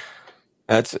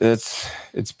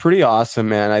 It's pretty awesome,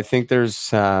 man. I think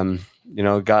there's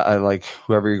like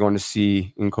whoever you're going to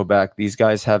see in Quebec, these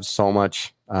guys have so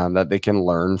much that they can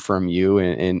learn from you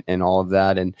and all of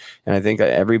that, and I think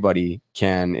everybody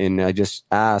can. And I just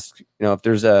ask, if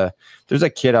there's a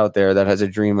kid out there that has a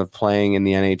dream of playing in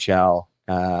the NHL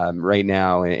right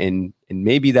now, and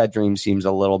maybe that dream seems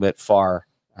a little bit far.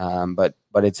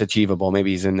 But it's achievable.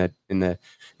 Maybe he's in the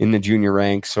junior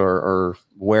ranks or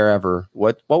wherever.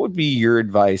 What would be your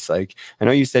advice? Like, I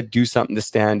know you said do something to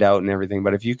stand out and everything,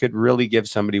 but if you could really give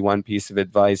somebody one piece of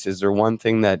advice, is there one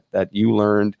thing that you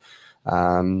learned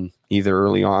either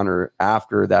early on or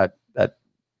after that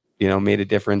made a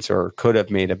difference or could have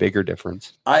made a bigger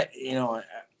difference? Things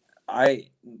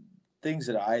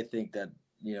that I think that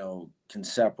can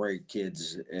separate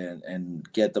kids and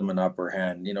get them an upper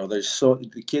hand.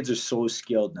 The kids are so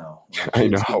skilled now. I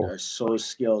know. Are so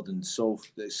skilled and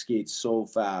they skate so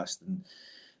fast and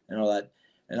all that.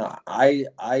 And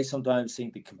I sometimes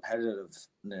think the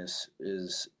competitiveness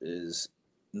is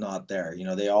not there.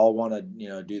 They all want to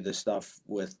do the stuff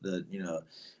with the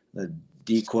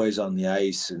decoys on the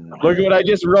ice, and look what I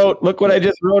just wrote. Look what I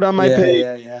just wrote on my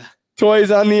page. Yeah.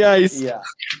 Toys on the ice. Yeah.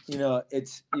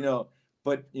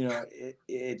 But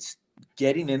it's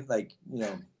getting in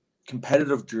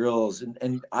competitive drills,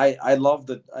 and I love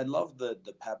the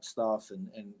pep stuff and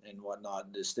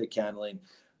whatnot, the stick handling.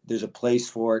 There's a place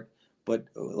for it, but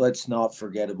let's not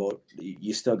forget about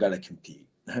you still got to compete.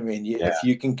 If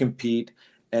you can compete,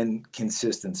 and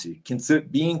consistency,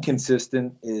 being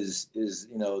consistent is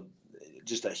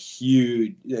just a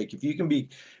huge, if you can be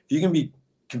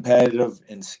competitive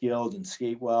and skilled and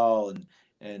skate well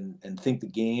and think the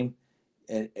game.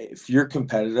 And if you're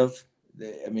competitive,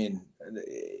 it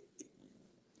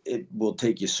will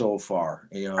take you so far.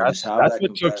 That's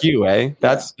what took you, eh?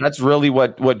 That's really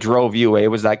what drove you, eh?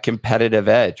 Was that competitive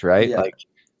edge, right? Yeah.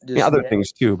 Other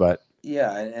things too, but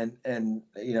yeah. And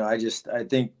I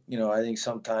think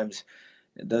sometimes,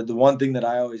 the one thing that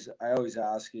I always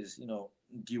ask is, you know,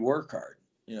 do you work hard?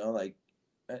 You know, like,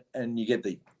 and you get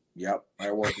the, yep,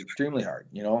 I work extremely hard,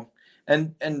 you know,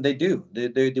 and they do,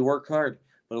 they work hard,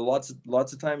 but lots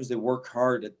of times they work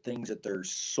hard at things that they're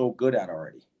so good at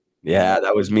already. Yeah,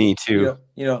 that was me too.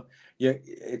 Yeah,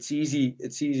 it's easy.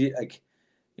 Like,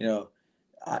 you know,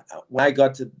 when I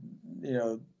got to, you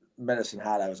know, Medicine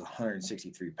Hat, I was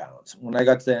 163 pounds. When I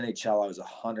got to the NHL, I was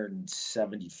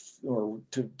 170, or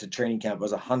to training camp, I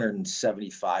was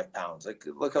 175 pounds. Like,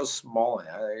 look how small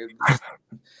I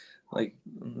am. Like,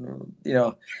 you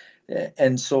know,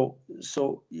 and so,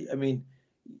 I mean,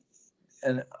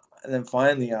 and then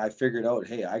finally I figured out,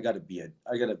 hey, I gotta be a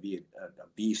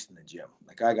beast in the gym.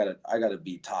 Like, I gotta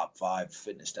be top 5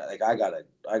 fitness. Like, I gotta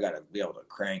be able to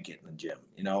crank it in the gym,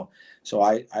 you know? So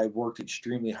I worked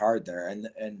extremely hard there, and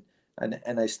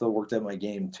I still worked at my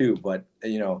game too, but,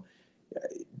 you know,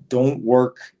 don't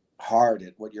work hard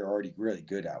at what you're already really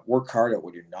good at. Work hard at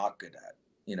what you're not good at,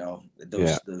 you know,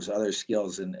 those other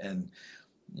skills, and,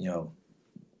 you know,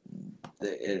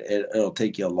 it'll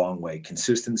take you a long way.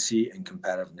 Consistency and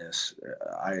competitiveness,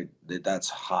 that's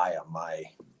high on my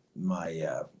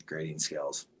grading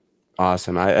scales.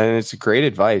 Awesome. And it's great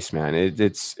advice, man.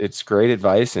 It's great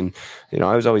advice. And, you know,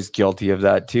 I was always guilty of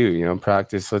that too, you know,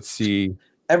 practice. Let's see.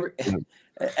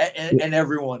 And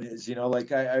everyone is, you know,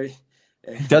 like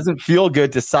it doesn't feel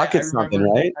good to suck at something,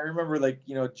 right? I remember, like,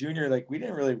 you know, junior, like, we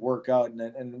didn't really work out,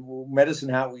 and Medicine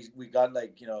Hat, we got,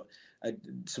 like, you know,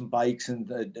 some bikes and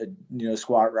you know,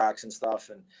 squat racks and stuff.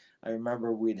 And I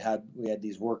remember we had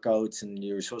these workouts, and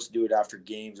you were supposed to do it after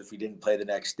games if we didn't play the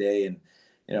next day. And,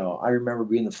 you know, I remember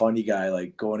being the funny guy,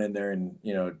 like, going in there and,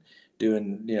 you know,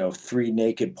 doing, you know, 3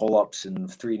 naked pull-ups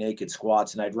and 3 naked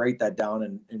squats, and I'd write that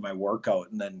down in my workout.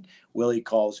 And then Willie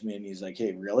calls me and he's like,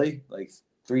 hey, really? Like,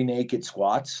 3 naked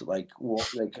squats? Like, well,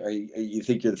 like, you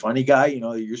think you're the funny guy? You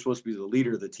know, you're supposed to be the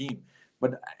leader of the team.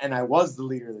 And I was the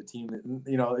leader of the team. And,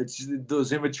 you know, it's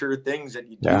those immature things that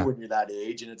you do when you're that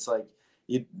age. And it's like,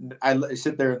 I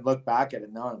sit there and look back at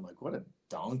it now, and I'm like, what a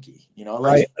donkey, you know?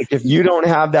 Like if you don't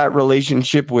have that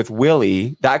relationship with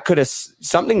Willie, that could have,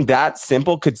 something that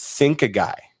simple could sink a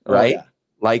guy, right? Oh, yeah.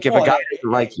 Like if a guy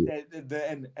doesn't like you.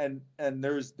 And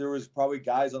there was probably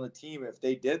guys on the team, if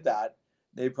they did that,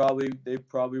 they probably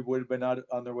would have been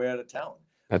on their way out of town.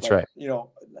 That's right. You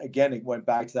know, again, it went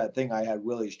back to that thing. I had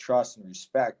Willie's trust and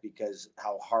respect because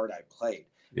how hard I played.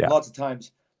 Yeah. Lots of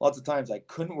times I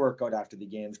couldn't work out after the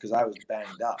games because I was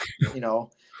banged up, you know?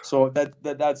 So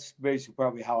that's basically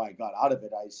probably how I got out of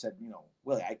it. I said, you know,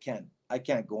 Willie, I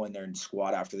can't go in there and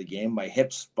squat after the game. My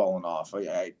hip's falling off.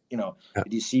 You know,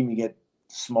 do you see me get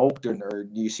smoked, or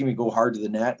do you see me go hard to the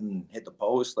net and hit the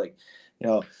post? Like, you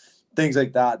know, things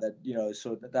like that, you know,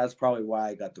 so that's probably why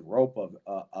I got the rope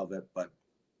of it. But,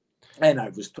 and I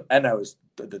was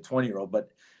the 20-year-old, but,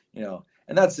 you know,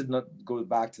 and goes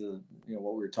back to you know,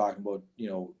 what we were talking about, you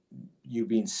know, you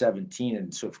being 17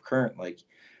 and Swift Current. Like,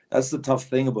 that's the tough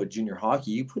thing about junior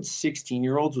hockey. You put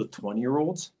 16-year-olds with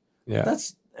 20-year-olds. Yeah.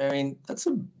 That's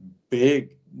a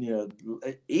big, you know,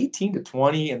 18 to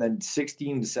 20 and then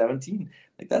 16 to 17.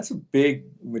 Like, that's a big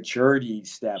maturity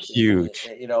step. Huge.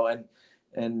 You know,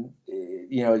 and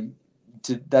you know,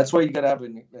 that's why you got to have,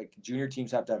 like, junior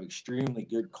teams have to have extremely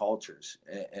good cultures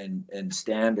and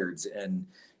standards and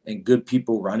good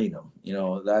people running them. You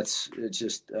know, it's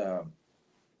just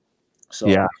so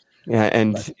yeah.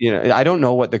 And you know, I don't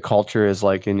know what the culture is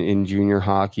like in junior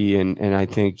hockey, and I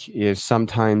think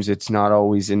sometimes it's not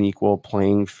always an equal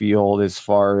playing field as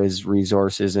far as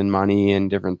resources and money and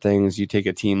different things. You take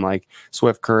a team like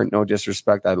Swift Current, no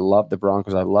disrespect, I love the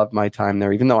Broncos, I loved my time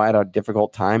there, even though I had a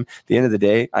difficult time. At the end of the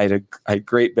day, I had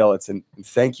great billets, and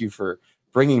thank you for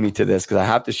bringing me to this, because I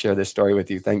have to share this story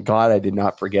with you. Thank God I did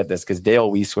not forget this, because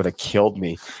Dale Weiss would have killed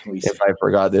me if I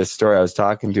forgot this story. I was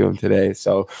talking to him today.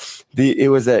 So it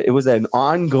was an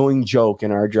ongoing joke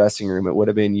in our dressing room. It would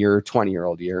have been your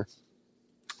 20-year-old year.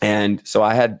 And so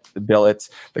I had the Billets,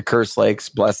 the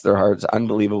Kerslakes, bless their hearts,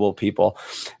 unbelievable people.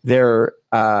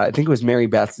 I think it was Mary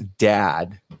Beth's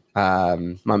dad.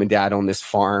 Mom and dad own this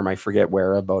farm. I forget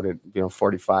where, about it,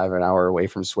 45 an hour away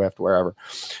from Swift, wherever.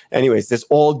 Anyways, this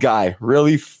old guy,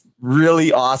 really,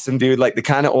 really awesome dude, like the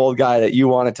kind of old guy that you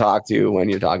want to talk to when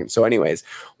you're talking. So anyways,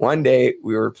 one day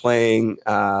we were playing,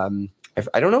 I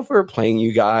don't know if we were playing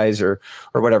you guys or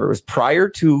whatever. It was prior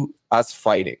to us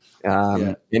fighting.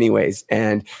 Anyways,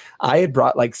 and I had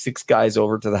brought like 6 guys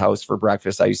over to the house for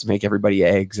breakfast. I used to make everybody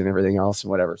eggs and everything else and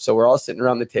whatever. So we're all sitting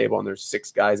around the table, and there's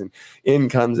 6 guys, and in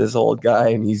comes this old guy,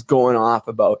 and he's going off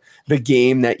about the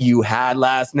game that you had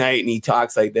last night. And he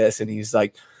talks like this, and he's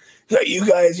like, you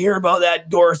guys hear about that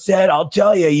Dorsett? I'll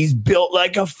tell you, he's built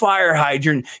like a fire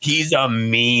hydrant. He's a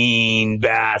mean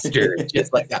bastard.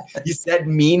 Just like that. He said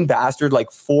mean bastard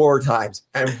like 4 times.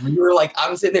 And we were like,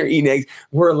 I'm sitting there eating eggs.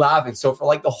 We're laughing. So for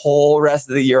like the whole rest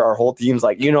of the year, our whole team's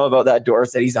like, you know about that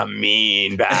Dorsett? He's a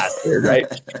mean bastard, right?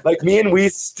 Like me and we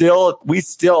still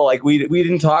like we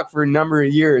didn't talk for a number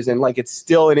of years. And like it's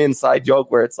still an inside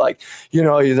joke where it's like, you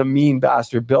know, he's a mean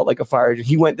bastard built like a fire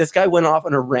hydrant. This guy went off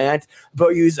on a rant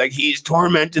about you. He's like, he's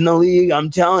tormenting the league. I'm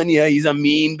telling you, he's a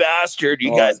mean bastard.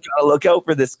 You guys gotta look out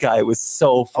for this guy. It was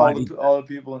so funny. All the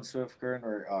people in Swift Current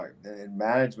or in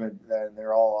management,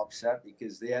 they're all upset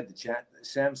because they had the chance.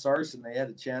 Sam Sarson, they had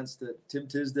the chance to. Tim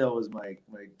Tisdale was my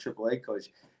AAA coach.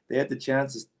 They had the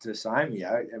chance to sign me.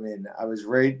 I mean, I was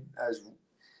right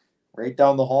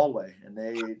down the hallway, and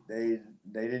they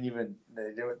didn't even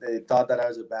they thought that I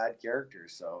was a bad character.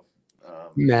 So,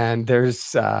 man,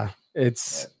 there's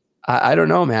I don't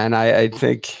know, man. I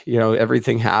think, you know,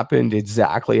 everything happened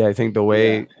exactly. I think the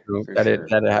way that it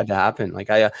had to happen. Like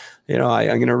I'm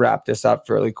going to wrap this up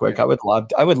fairly quick. Yeah.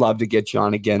 I would love to get you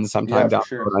on again sometime down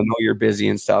the road. I know you're busy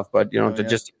and stuff, but you know,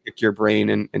 just pick your brain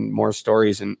and more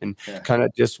stories and kind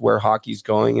of just where hockey's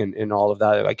going and all of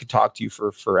that. I could talk to you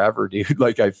for forever, dude.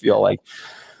 Like I feel like,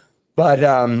 but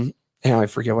I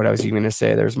forget what I was even going to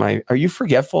say. Are you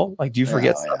forgetful? Like, do you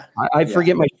forget stuff? I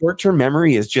forget. My short-term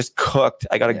memory is just cooked.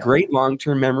 I got a great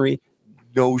long-term memory,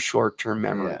 no short-term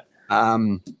memory.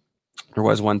 There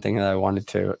was one thing that I wanted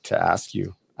to ask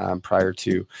you prior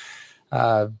to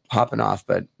hopping off,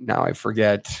 but now I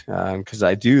forget because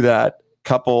I do that.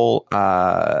 Couple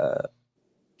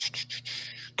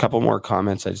more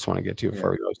comments I just want to get to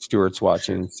before we go. Stuart's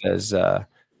watching. Says,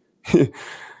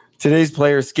 today's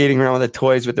players skating around with the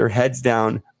toys with their heads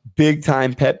down. Big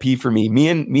time pet peeve for me. Me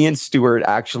and Stuart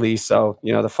actually. So,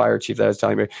 you know, the fire chief that I was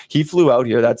telling you, he flew out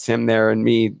here. That's him there and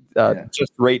me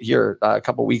just right here a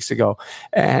couple weeks ago.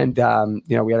 And,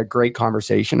 you know, we had a great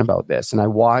conversation about this. And I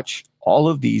watch all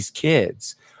of these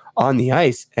kids on the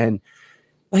ice and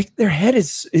like their head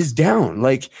is down.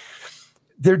 Like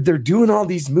they're doing all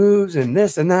these moves and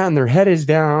this and that, and their head is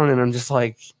down. And I'm just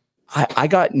like, I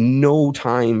got no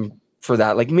time for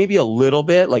that. Like maybe a little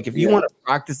bit, like if you want to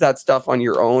practice that stuff on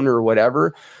your own or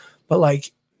whatever, but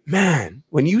like, man,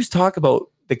 when you talk about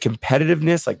the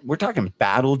competitiveness, like we're talking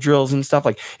battle drills and stuff,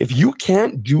 like if you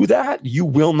can't do that, you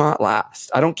will not last.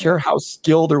 I don't care how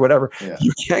skilled or whatever.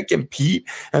 You can't compete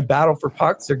and battle for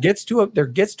pucks. There gets to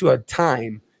a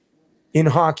time in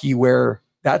hockey where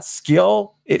that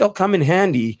skill, it'll come in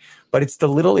handy, but it's the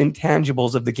little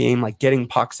intangibles of the game, like getting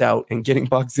pucks out and getting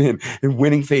pucks in and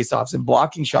winning faceoffs and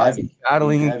blocking shots and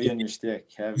battling. Heavy on your stick.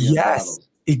 Yes,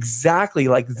 exactly.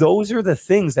 Like those are the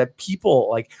things that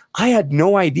people like. I had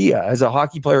no idea as a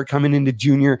hockey player coming into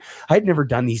junior. I'd never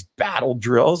done these battle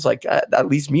drills. Like at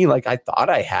least me, like I thought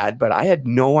I had, but I had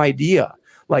no idea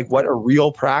like what a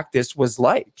real practice was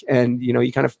like. And, you know,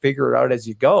 you kind of figure it out as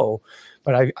you go.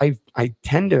 But I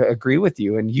tend to agree with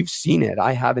you, and you've seen it.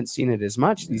 I haven't seen it as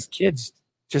much. These kids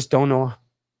just don't know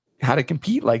how to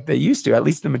compete like they used to, at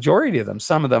least the majority of them.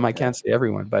 Some of them, I can't say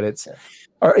everyone, but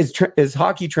is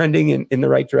hockey trending in the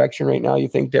right direction right now, you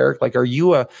think, Derek? Like, are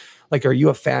you a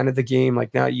fan of the game?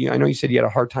 Like now, I know you said you had a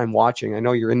hard time watching. I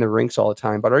know you're in the rinks all the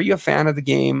time, but are you a fan of the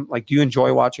game? Like, do you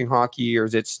enjoy watching hockey, or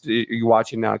are you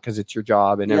watching now because it's your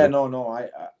job? And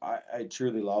I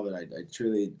truly love it. I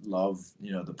truly love,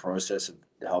 you know, the process of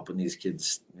helping these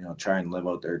kids, you know, try and live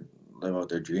out their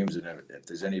dreams. And if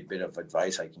there's any bit of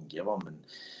advice I can give them, and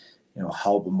you know,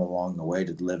 help them along the way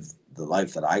to live the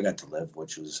life that I got to live,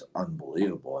 which was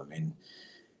unbelievable. I mean,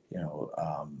 you know.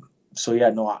 So yeah,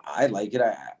 no, I like it.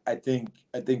 I think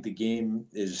the game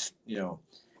is, you know,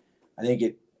 I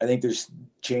think there's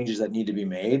changes that need to be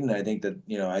made, and I think that,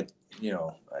 you know,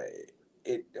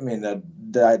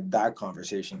 that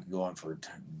conversation can go on for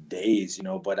days, you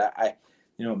know. But I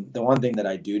you know, the one thing that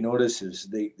I do notice is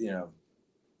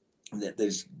that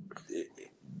there's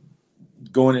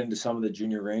going into some of the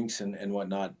junior rinks and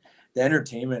whatnot, the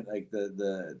entertainment, like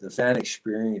the fan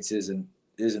experience isn't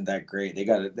that great.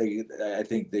 I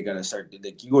think they gotta start.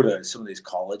 Like, you go to some of these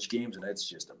college games and it's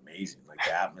just amazing. Like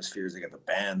the atmospheres, they got the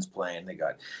bands playing. They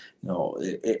got, you know,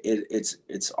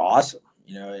 it's awesome.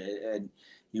 You know, and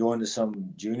you go into some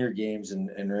junior games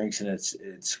and rinks and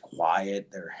it's quiet.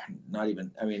 They're not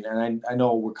even. I mean, and I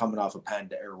know we're coming off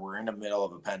or we're in the middle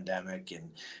of a pandemic, and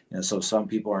you know, so some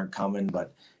people aren't coming.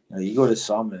 But you know, you go to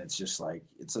some and it's just like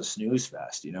it's a snooze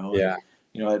fest. You know. Yeah.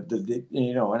 And,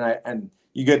 you know, and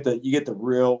you get the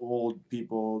real old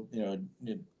people, you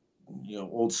know,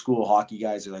 old school hockey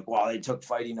guys are like, wow, they took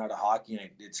fighting out of hockey and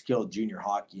it's killed junior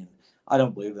hockey. And I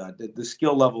don't believe that. The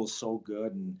skill level is so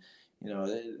good. And, You know,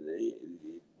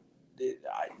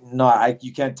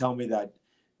 you can't tell me that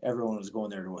everyone was going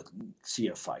there to see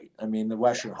a fight. I mean, the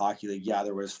Western Hockey League, yeah,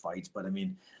 there was fights, but I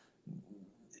mean,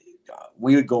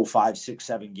 we would go 5, 6,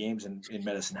 7 games in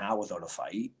Medicine Hat without a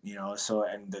fight, you know, so,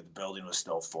 and the building was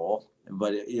still full,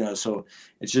 but you know, so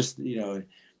it's just, you know,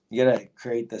 you got to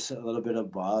create this a little bit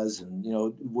of buzz, and, you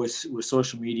know, with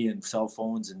social media and cell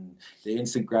phones and the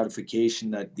instant gratification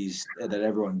that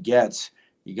everyone gets,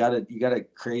 you got to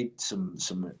create some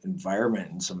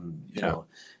environment and some, you know,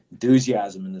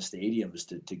 enthusiasm in the stadiums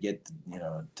to get, you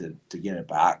know, to get it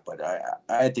back. But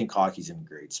I think hockey's in a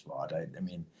great spot. I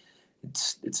mean,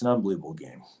 it's an unbelievable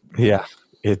game. Yeah,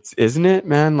 isn't it,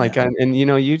 man? Like, and you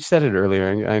know, you said it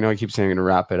earlier. I know I keep saying I'm going to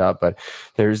wrap it up, but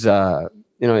there's, you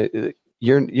know,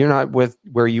 you're not with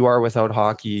where you are without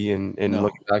hockey and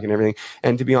looking back and everything.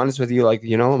 And to be honest with you, like,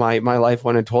 you know, my life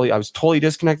went I was totally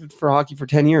disconnected for hockey for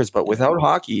 10 years, but without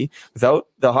hockey, without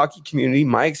the hockey community,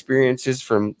 my experiences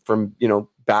from, you know,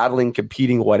 battling,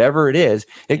 competing, whatever it is,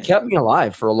 it kept me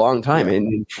alive for a long time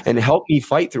and helped me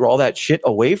fight through all that shit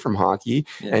away from hockey.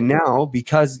 Yeah. And now,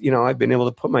 because, you know, I've been able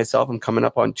to put myself, I'm coming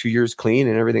up on 2 years clean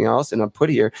and everything else, and I've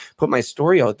put my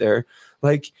story out there.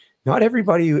 Like, not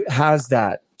everybody has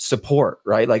that support,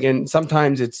 right? Like, and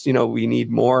sometimes it's, you know, we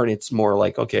need more, and it's more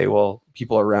like, okay, well,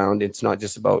 people around, it's not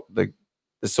just about the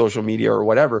social media or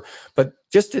whatever, but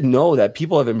just to know that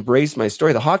people have embraced my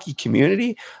story, the hockey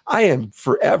community, I am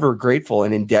forever grateful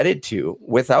and indebted to.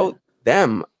 Without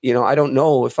them, you know, I don't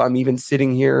know if I'm even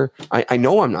sitting here. I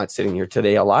know I'm not sitting here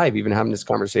today alive, even having this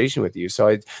conversation with you.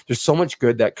 So there's so much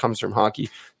good that comes from hockey.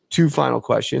 2 final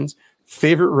questions.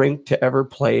 Favorite rink to ever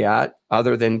play at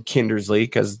other than Kindersley?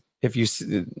 Because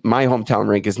my hometown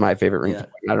rink is my favorite rink.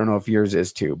 I don't know if yours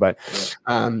is too, but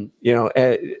you know,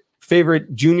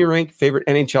 favorite junior rink, favorite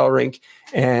NHL rink,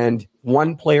 and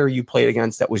one player you played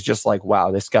against that was just like,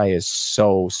 wow, this guy is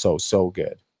so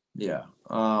good. Yeah.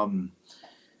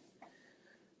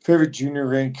 Favorite junior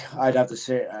rink, I'd have to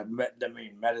say,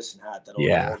 Medicine Hat, that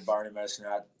old barn in Medicine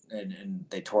Hat, and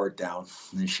they tore it down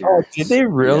this year. Oh, did they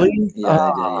really?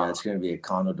 Yeah, they did. Yeah, it's going to be a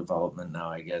condo development now,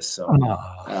 I guess. So,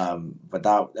 but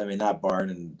that barn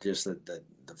and just the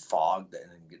fog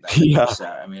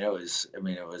I mean, it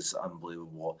was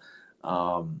unbelievable.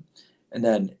 And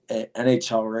then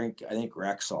NHL rink, I think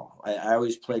Rexall. I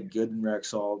always played good in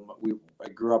Rexall. I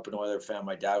grew up an Oiler fan.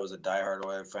 My dad was a diehard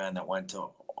Oiler fan that went to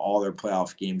all their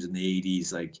playoff games in the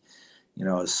 80s. Like, you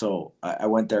know, so I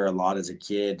went there a lot as a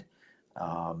kid.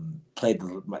 Played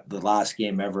the last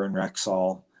game ever in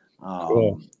Rexall.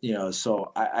 Cool. You know,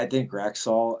 so I think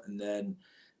Rexall, and then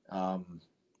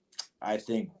I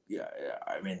think,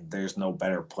 I mean, there's no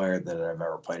better player that I've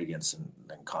ever played against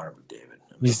than Connor McDavid.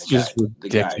 I mean, he's just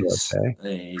ridiculous.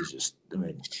 He's just, I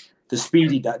mean, the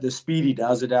speed he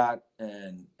does it at,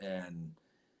 and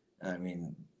I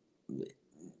mean,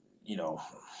 you know,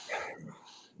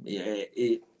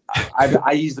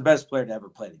 he's the best player to ever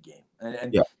play the game.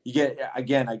 And you get,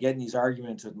 again, I get in these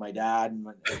arguments with my dad and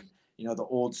you know, the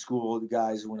old school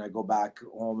guys, when I go back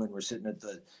home and we're sitting at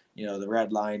the, you know, the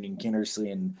red line in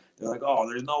Kindersley, and they're like, oh,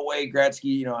 there's no way Gretzky,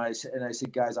 you know, I said,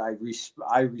 guys,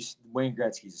 Wayne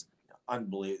Gretzky's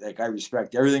unbelievable. Like, I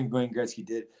respect everything Wayne Gretzky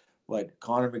did, but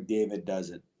Connor McDavid does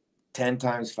it 10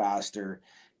 times faster,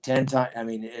 10 times. I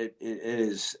mean, it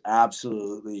is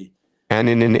absolutely. And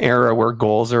in an era where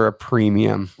goals are a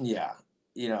premium. Yeah.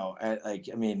 You know, like,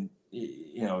 I mean,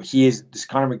 you know,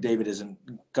 Connor McDavid isn't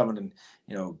coming and,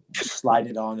 you know,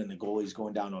 sliding it on, and the goalie's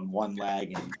going down on one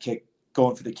leg and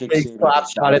going for the kick. Big slap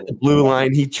shot at the blue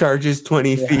line. He charges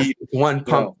 20 feet, one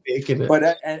pump faking it.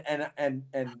 But and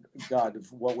God,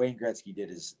 what Wayne Gretzky did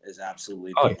is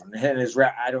absolutely amazing.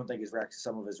 And I don't think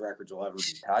some of his records will ever be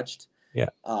touched. Yeah.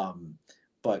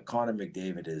 But Connor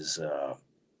McDavid is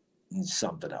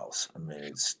something else. I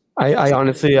mean, I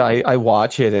honestly, I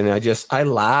watch it and I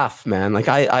laugh, man. Like,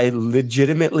 I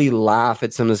legitimately laugh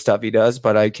at some of the stuff he does,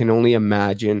 but I can only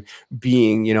imagine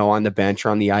being, you know, on the bench or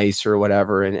on the ice or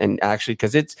whatever. And actually,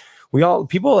 because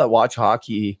people that watch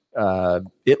hockey,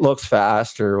 it looks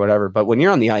fast or whatever, but when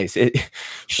you're on the ice, that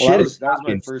was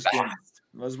my first game.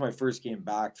 That was my first game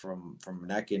back from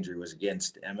neck injury, was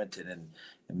against Edmonton,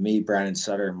 and me, Brandon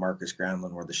Sutter, and Marcus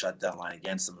Granlund were the shutdown line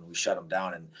against them, and we shut them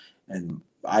down. And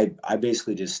I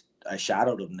basically I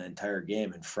shadowed them the entire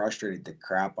game and frustrated the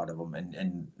crap out of them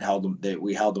and held them.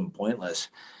 We held them pointless,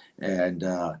 and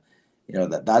you know,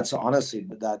 that's honestly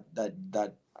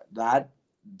that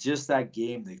just that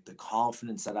game, the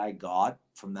confidence that I got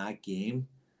from that game,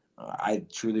 I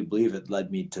truly believe it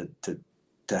led me to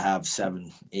have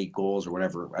 7-8 goals or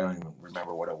whatever. I don't even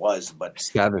remember what it was, but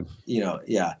 7. You know,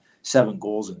 yeah. 7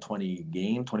 goals in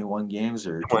 21 games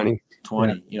or 20.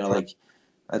 You know, like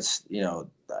that's, you know,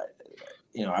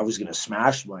 I was going to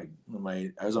smash I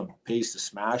was on pace to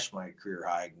smash my career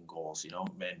high in goals, you know,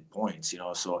 and points, you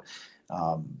know. So,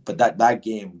 but that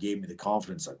game gave me the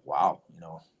confidence, like, wow, you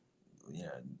know,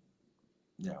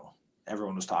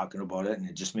 everyone was talking about it, and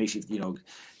it just makes you, you know,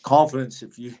 confidence.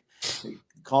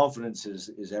 Confidence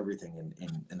is everything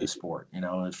in the sport. You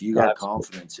know, if you got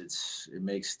confidence, it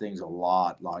makes things a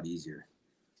lot easier.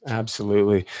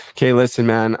 Absolutely. Okay, listen,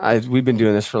 man. We've been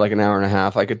doing this for like an hour and a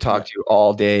half. I could talk to you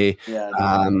all day. Yeah.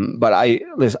 But I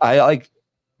like,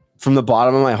 from the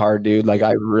bottom of my heart, dude. Like,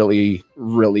 I really,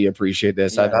 really appreciate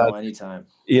this. Yeah, anytime.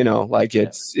 You know, like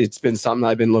it's been something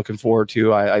I've been looking forward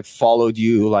to. I followed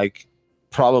you like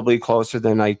probably closer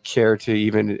than I care to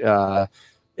even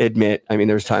admit. I mean,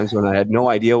 there's times when I had no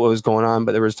idea what was going on,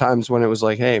 but there was times when it was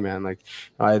like, hey, man, like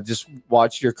I just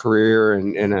watched your career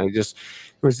and I just.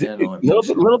 There was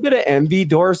a little bit of envy,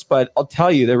 Dorse, but I'll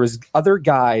tell you, there was other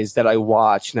guys that I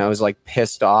watched and I was like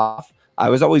pissed off. I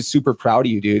was always super proud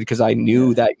of you, dude, because I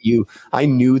knew that you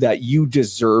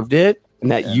deserved it,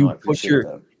 and that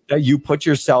you put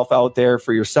yourself out there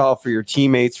for yourself, for your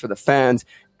teammates, for the fans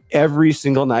every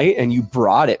single night, and you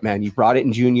brought it, man. You brought it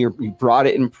in junior, you brought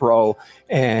it in pro,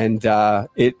 and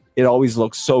it always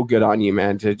looks so good on you,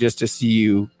 man, to see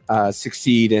you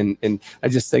succeed. And I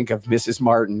just think of Mrs.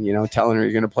 Martin, you know, telling her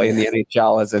you're going to play in the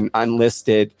NHL as an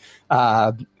unlisted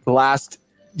last,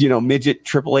 you know, midget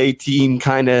AAA team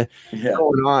kind of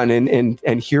going on.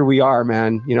 And here we are,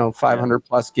 man, you know, 500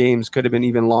 plus games, could have been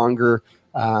even longer.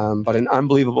 But an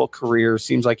unbelievable career.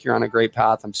 Seems like you're on a great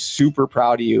path. I'm super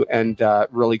proud of you and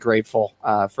really grateful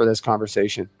for this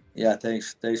conversation. Yeah,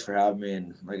 thanks for having me.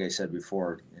 And like I said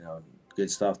before, you know, good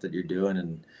stuff that you're doing,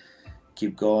 and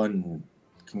keep going. And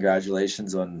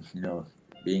congratulations on, you know,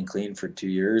 being clean for 2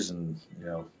 years and, you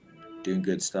know, doing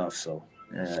good stuff. So,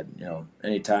 you know,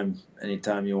 anytime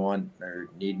you want or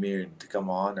need me to come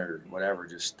on or whatever,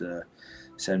 just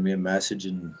send me a message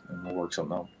and we'll work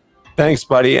something out. Thanks,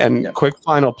 buddy. And quick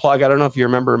final plug. I don't know if you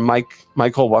remember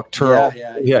Michael Wachturo.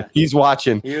 Yeah, he's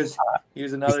watching. He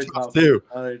was another tough too.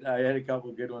 I had a couple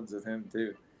of good ones with him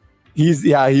too. He was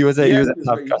a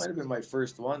tough He guy. might have been my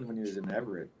first one when he was in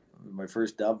Everett. My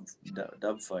first dub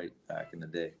fight back in the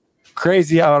day.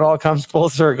 Crazy how it all comes full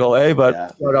circle, eh?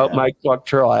 But shout out Mike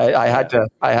Wachturo. I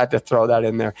had to throw that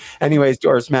in there. Anyways,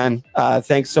 Doris, man,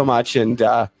 thanks so much, and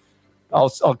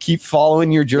I'll keep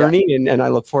following your journey, and I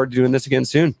look forward to doing this again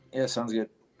soon. Yeah, sounds good.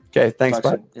 Okay, thanks,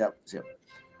 bud. Yep.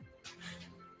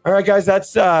 All right, guys,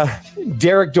 that's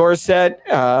Derek Dorsett.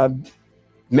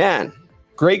 Man,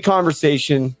 great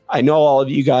conversation. I know all of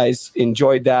you guys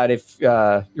enjoyed that. If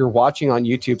you're watching on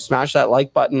YouTube, smash that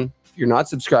like button. If you're not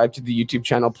subscribed to the YouTube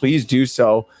channel, please do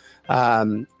so. I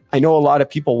know a lot of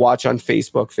people watch on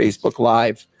Facebook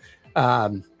Live.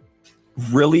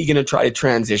 Really going to try to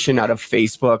transition out of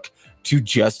Facebook to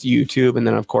just YouTube. And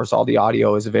then, of course, all the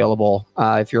audio is available.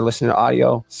 If you're listening to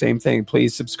audio, same thing.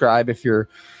 Please subscribe if you're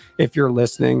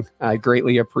listening. I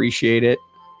greatly appreciate it.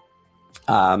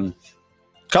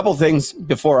 Couple things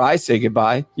before I say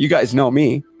goodbye. You guys know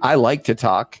me. I like to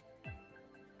talk.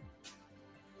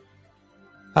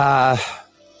 I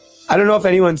don't know if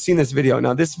anyone's seen this video.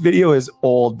 Now, this video is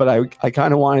old, but I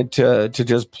kind of wanted to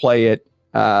just play it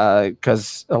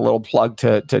because a little plug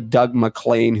to Doug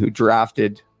McLean, who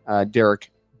drafted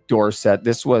Derek Dorsett.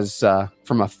 This was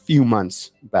from a few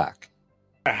months back.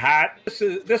 A hat.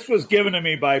 This was given to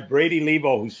me by Brady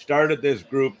Lebo, who started this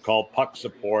group called Puck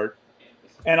Support.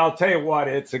 And I'll tell you what,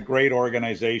 it's a great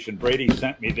organization. Brady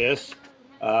sent me this.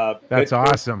 That's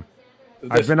awesome.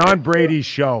 I've been on Brady's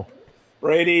show.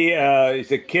 Brady,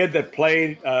 he's a kid that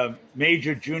played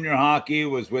major junior hockey,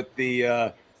 was with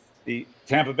the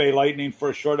Tampa Bay Lightning for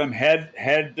a short time,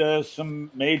 had some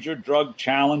major drug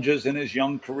challenges in his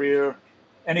young career.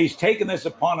 And he's taken this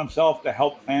upon himself to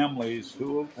help families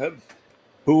who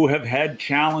have had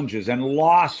challenges and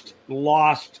lost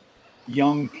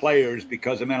young players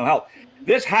because of mental health.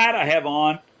 This hat I have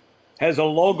on has a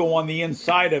logo on the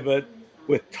inside of it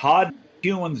with Todd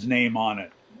Hewen's name on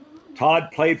it. Todd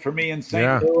played for me in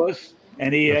St. Louis,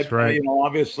 and he had,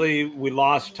 obviously we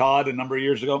lost Todd a number of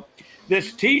years ago.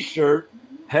 This T-shirt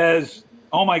has,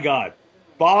 oh my God,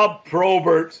 Bob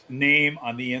Probert's name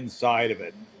on the inside of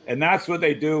it. And that's what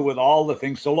they do with all the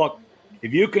things. So look,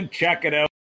 if you can check it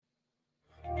out.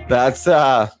 That's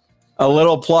a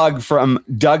little plug from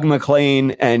Doug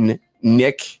McLean and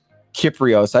Nick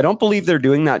Kyprios. I don't believe they're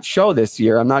doing that show this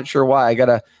year. I'm not sure why. I got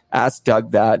to ask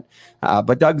Doug that.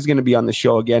 But Doug's going to be on the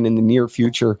show again in the near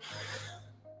future.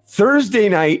 Thursday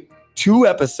night, 2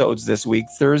 episodes this week,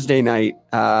 Thursday night.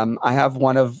 I have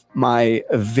one of my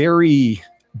very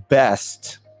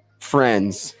best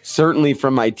friends, certainly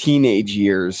from my teenage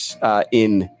years,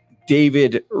 in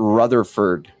David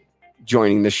Rutherford,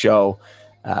 joining the show.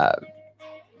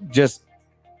 Just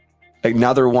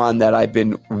another one that I've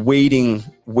been waiting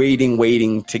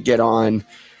to get on.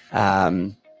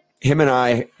 Him and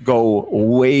I go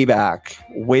way back,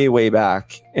 way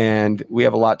back, and we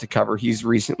have a lot to cover. He's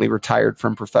recently retired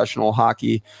from professional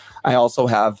hockey. I also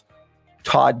have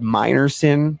Todd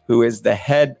Minerson, who is the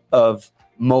head of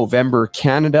Movember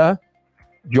Canada,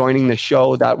 joining the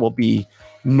show. That will be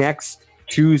next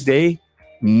Tuesday,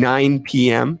 9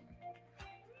 p.m.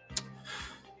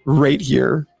 right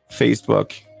here,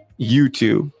 Facebook,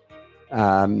 YouTube.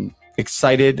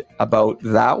 Excited about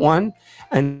that one.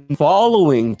 And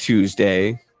following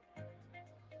Tuesday,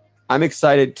 I'm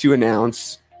excited to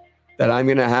announce that I'm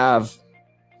going to have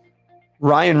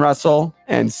Ryan Russell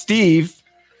and Steve,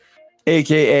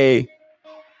 a.k.a.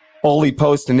 Oli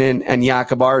Postinen and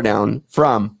Jakob Ardown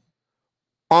from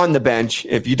On the Bench.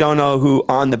 If you don't know who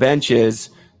On the Bench is,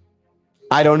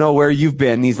 I don't know where you've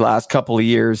been these last couple of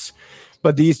years.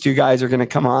 But these two guys are going to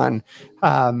come on,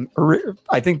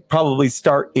 I think probably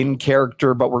start in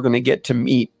character, but we're going to get to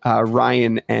meet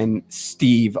Ryan and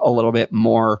Steve a little bit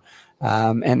more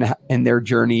and their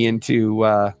journey into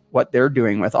what they're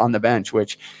doing with On the Bench,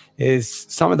 which is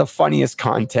some of the funniest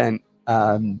content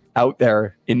out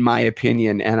there, in my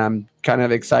opinion. And I'm kind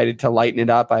of excited to lighten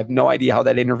it up. I have no idea how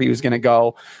that interview is going to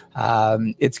go.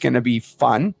 It's going to be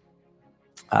fun.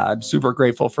 I'm super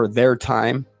grateful for their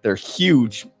time. They're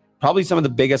huge. Probably some of the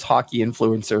biggest hockey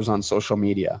influencers on social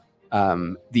media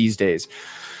these days.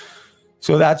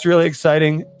 So that's really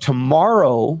exciting.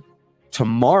 Tomorrow,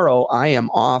 I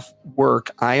am off work.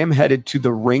 I am headed to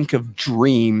the Rink of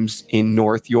Dreams in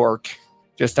North York,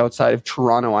 just outside of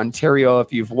Toronto, Ontario.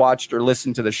 If you've watched or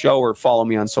listened to the show or follow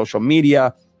me on social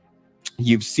media,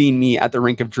 you've seen me at the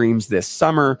Rink of Dreams this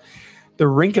summer. The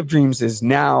Rink of Dreams is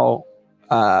now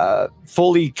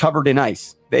fully covered in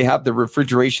ice. They have the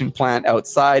refrigeration plant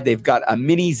outside. They've got a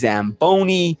mini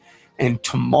Zamboni. And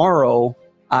tomorrow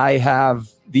I have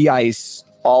the ice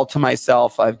all to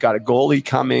myself. I've got a goalie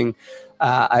coming.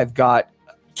 I've got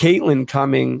Caitlin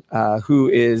coming, who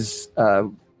is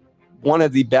one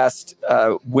of the best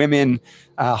women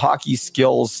hockey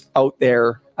skills out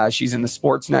there. She's in the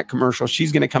Sportsnet commercial.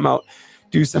 She's going to come out,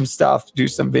 do some stuff, do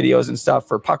some videos and stuff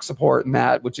for puck support and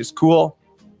that, which is cool.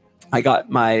 I got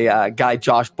my guy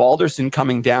Josh Balderson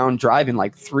coming down, driving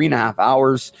like 3.5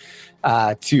 hours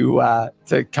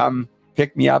to come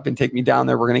pick me up and take me down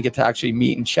there. We're going to get to actually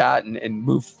meet and chat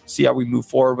and see how we move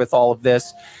forward with all of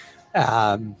this.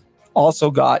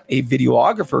 Also got a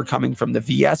videographer coming from the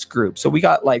VS group. So we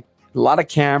got like a lot of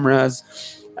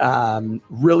cameras,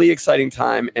 really exciting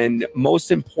time. And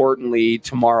most importantly,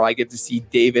 tomorrow I get to see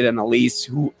David and Elise,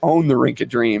 who own the Rink of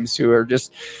Dreams, who are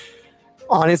just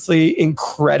honestly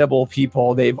incredible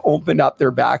people. They've opened up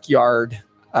their backyard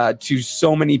to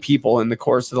so many people in the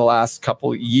course of the last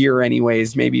couple year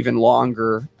anyways, maybe even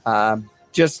longer,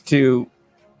 just to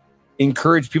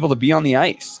encourage people to be on the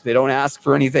ice. They don't ask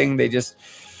for anything. They just,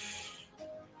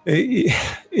 I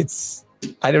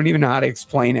don't even know how to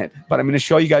explain it, but I'm going to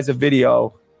show you guys a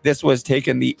video. This was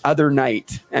taken the other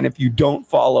night. And if you don't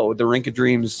follow the Rink of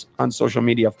Dreams on social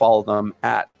media, follow them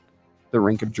at the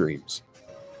Rink of Dreams.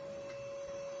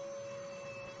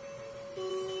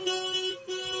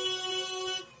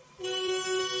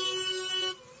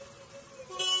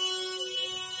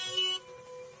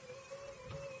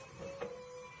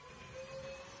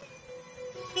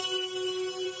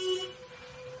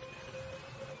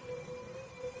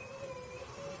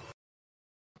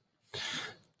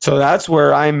 So that's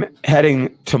where I'm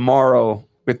heading tomorrow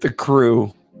with the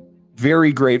crew.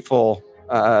 Very grateful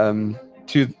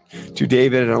to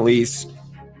David and Elise.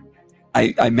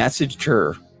 I messaged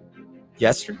her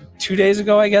yesterday, 2 days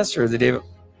ago, I guess, or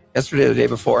yesterday or the day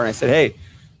before, and I said, "Hey,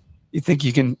 you think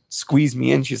you can squeeze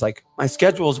me in?" She's like, "My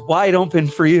schedule is wide open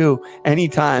for you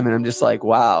anytime." And I'm just like,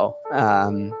 wow,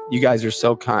 you guys are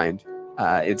so kind.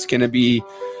 It's gonna be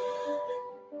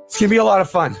a lot of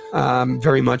fun.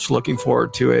 Very much looking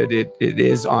forward to it. It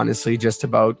is honestly just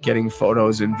about getting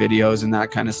photos and videos and that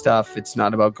kind of stuff. It's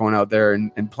not about going out there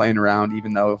and playing around,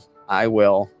 even though I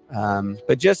will.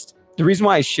 But just the reason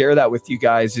why I share that with you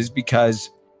guys is because,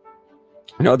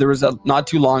 you know, there was not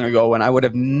too long ago when I would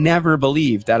have never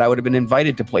believed that I would have been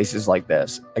invited to places like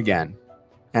this again.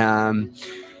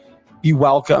 Be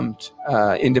welcomed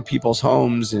into people's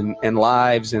homes and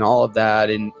lives and all of that.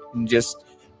 And just,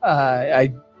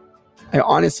 I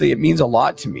honestly, it means a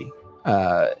lot to me.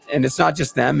 And it's not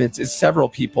just them, it's several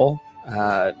people.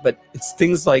 But it's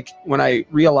things like when I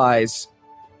realize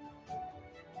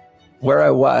where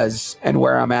I was and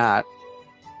where I'm at,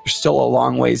 there's still a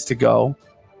long ways to go,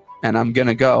 and I'm going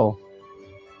to go.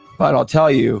 But I'll tell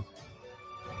you,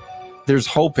 there's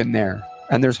hope in there,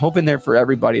 and there's hope in there for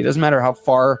everybody. It doesn't matter how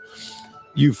far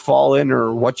you've fallen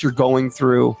or what you're going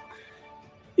through.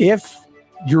 If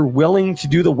you're willing to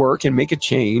do the work and make a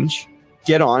change,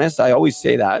 get honest. I always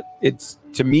say that. It's,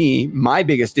 to me, my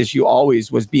biggest issue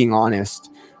always was being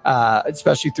honest,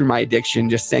 especially through my addiction,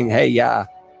 just saying, hey, yeah,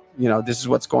 this is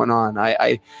what's going on.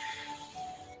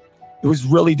 It was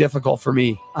really difficult for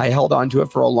me. I held on to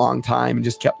it for a long time and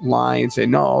just kept lying and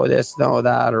saying, no, this, no,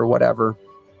 that, or whatever.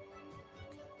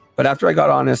 But after I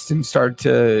got honest and started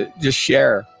to just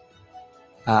share,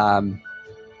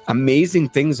 amazing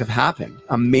things have happened.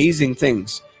 Amazing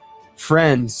things.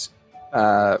 Friends,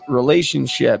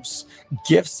 relationships,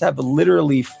 gifts have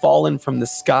literally fallen from the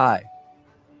sky.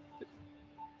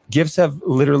 Gifts have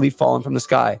literally fallen from the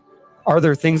sky. Are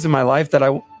there things in my life that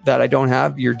I don't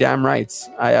have? You're damn right.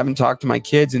 I haven't talked to my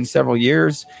kids in several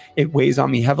years. It weighs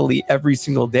on me heavily every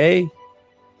single day.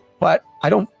 But I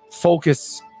don't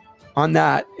focus on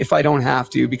that if I don't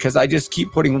have to, because I just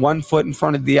keep putting one foot in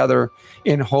front of the other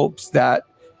in hopes that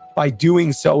by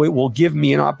doing so, it will give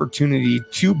me an opportunity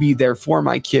to be there for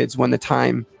my kids when the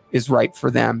time is right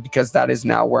for them, because that is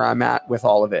now where I'm at with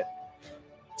all of it.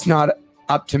 It's not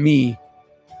up to me.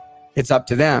 It's up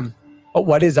to them. But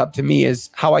what is up to me is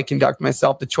how I conduct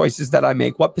myself, the choices that I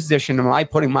make, what position am I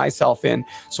putting myself in,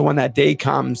 so when that day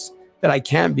comes that I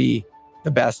can be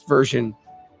the best version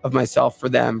of myself for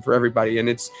them, for everybody. And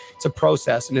it's a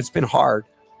process, and it's been hard.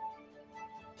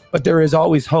 But there is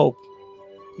always hope.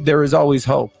 There is always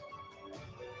hope.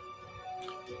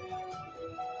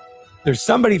 There's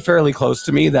somebody fairly close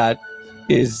to me that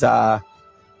is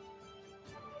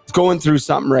going through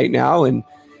something right now, and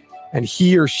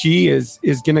he or she is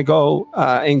going to go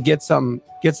and get some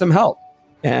help.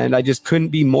 And I just couldn't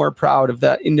be more proud of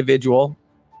that individual.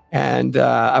 And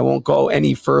I won't go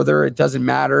any further. It doesn't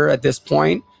matter at this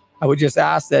point. I would just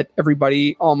ask that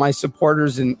everybody, all my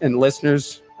supporters and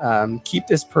listeners, keep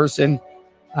this person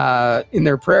in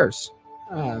their prayers,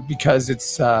 because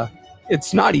it's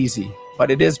not easy, but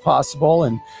it is possible.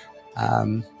 And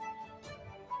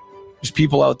there's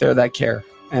people out there that care,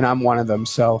 and I'm one of them.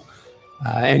 So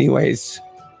anyways,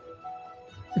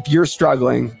 if you're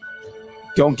struggling,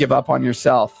 don't give up on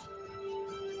yourself.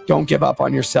 Don't give up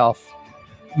on yourself.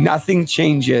 Nothing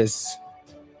changes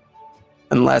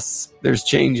unless there's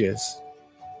changes.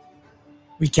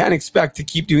 We can't expect to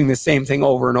keep doing the same thing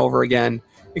over and over again,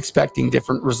 expecting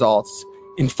different results.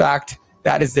 In fact,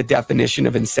 that is the definition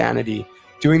of insanity.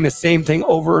 Doing the same thing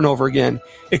over and over again,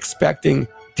 expecting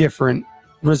different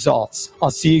results.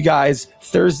 I'll see you guys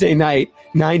Thursday night,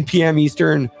 9 p.m.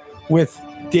 Eastern, with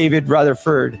David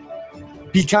Rutherford.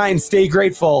 Be kind, stay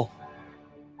grateful,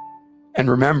 and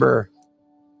remember,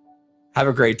 have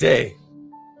a great day,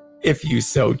 if you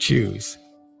so choose.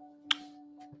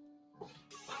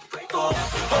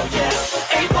 Oh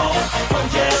yeah, able,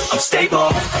 oh yeah, I'm stable,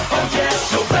 oh yeah,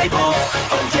 no label,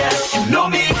 oh yeah, you know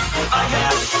me, I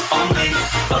have only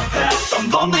a path, I'm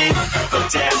lonely,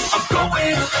 but damn, I'm going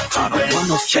to win. I don't want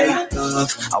no fake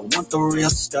love, I want the real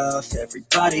stuff,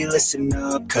 everybody listen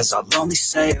up, cause I'll only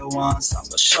say it once, I'm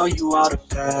gonna show you all the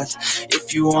path,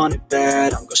 if you want it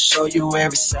bad, I'm gonna show you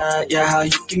every side, yeah, how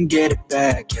you can get it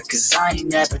back, yeah, cause I ain't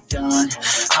never done,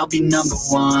 I'll be number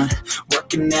one,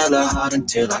 working hella hard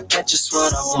until I get just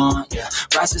what I want, yeah,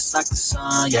 rises like the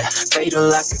sun, yeah, fatal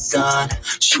like a gun,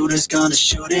 shooters gonna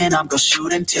shoot and I'm gonna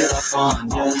shoot until I fall,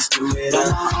 yeah, always do it on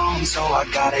my own, so I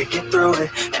gotta get through it,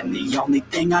 and the only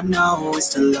thing I know is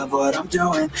to love what I'm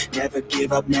doing, never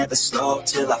give up, never slow,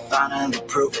 till I finally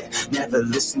prove it, never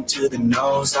listen to the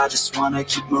no's, I just wanna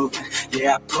keep moving,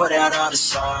 yeah, I put out all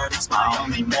this art, it's my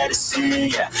only medicine,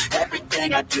 yeah,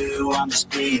 everything I do, I'm just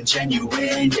being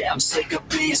genuine, yeah, I'm sick of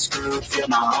being screwed, feel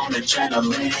my own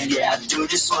adrenaline, yeah, I do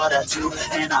just what I do,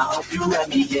 and I hope you let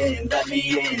me in,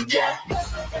 yeah.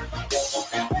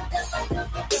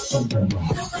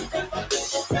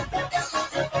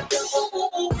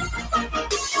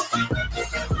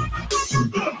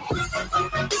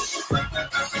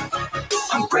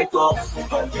 I'm grateful,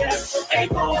 oh yeah,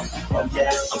 able, oh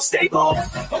yeah, I'm stable,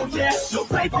 oh yeah, no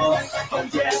label, oh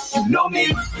yeah, you know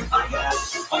me, I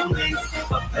have only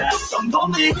a path, I'm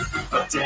lonely, but damn.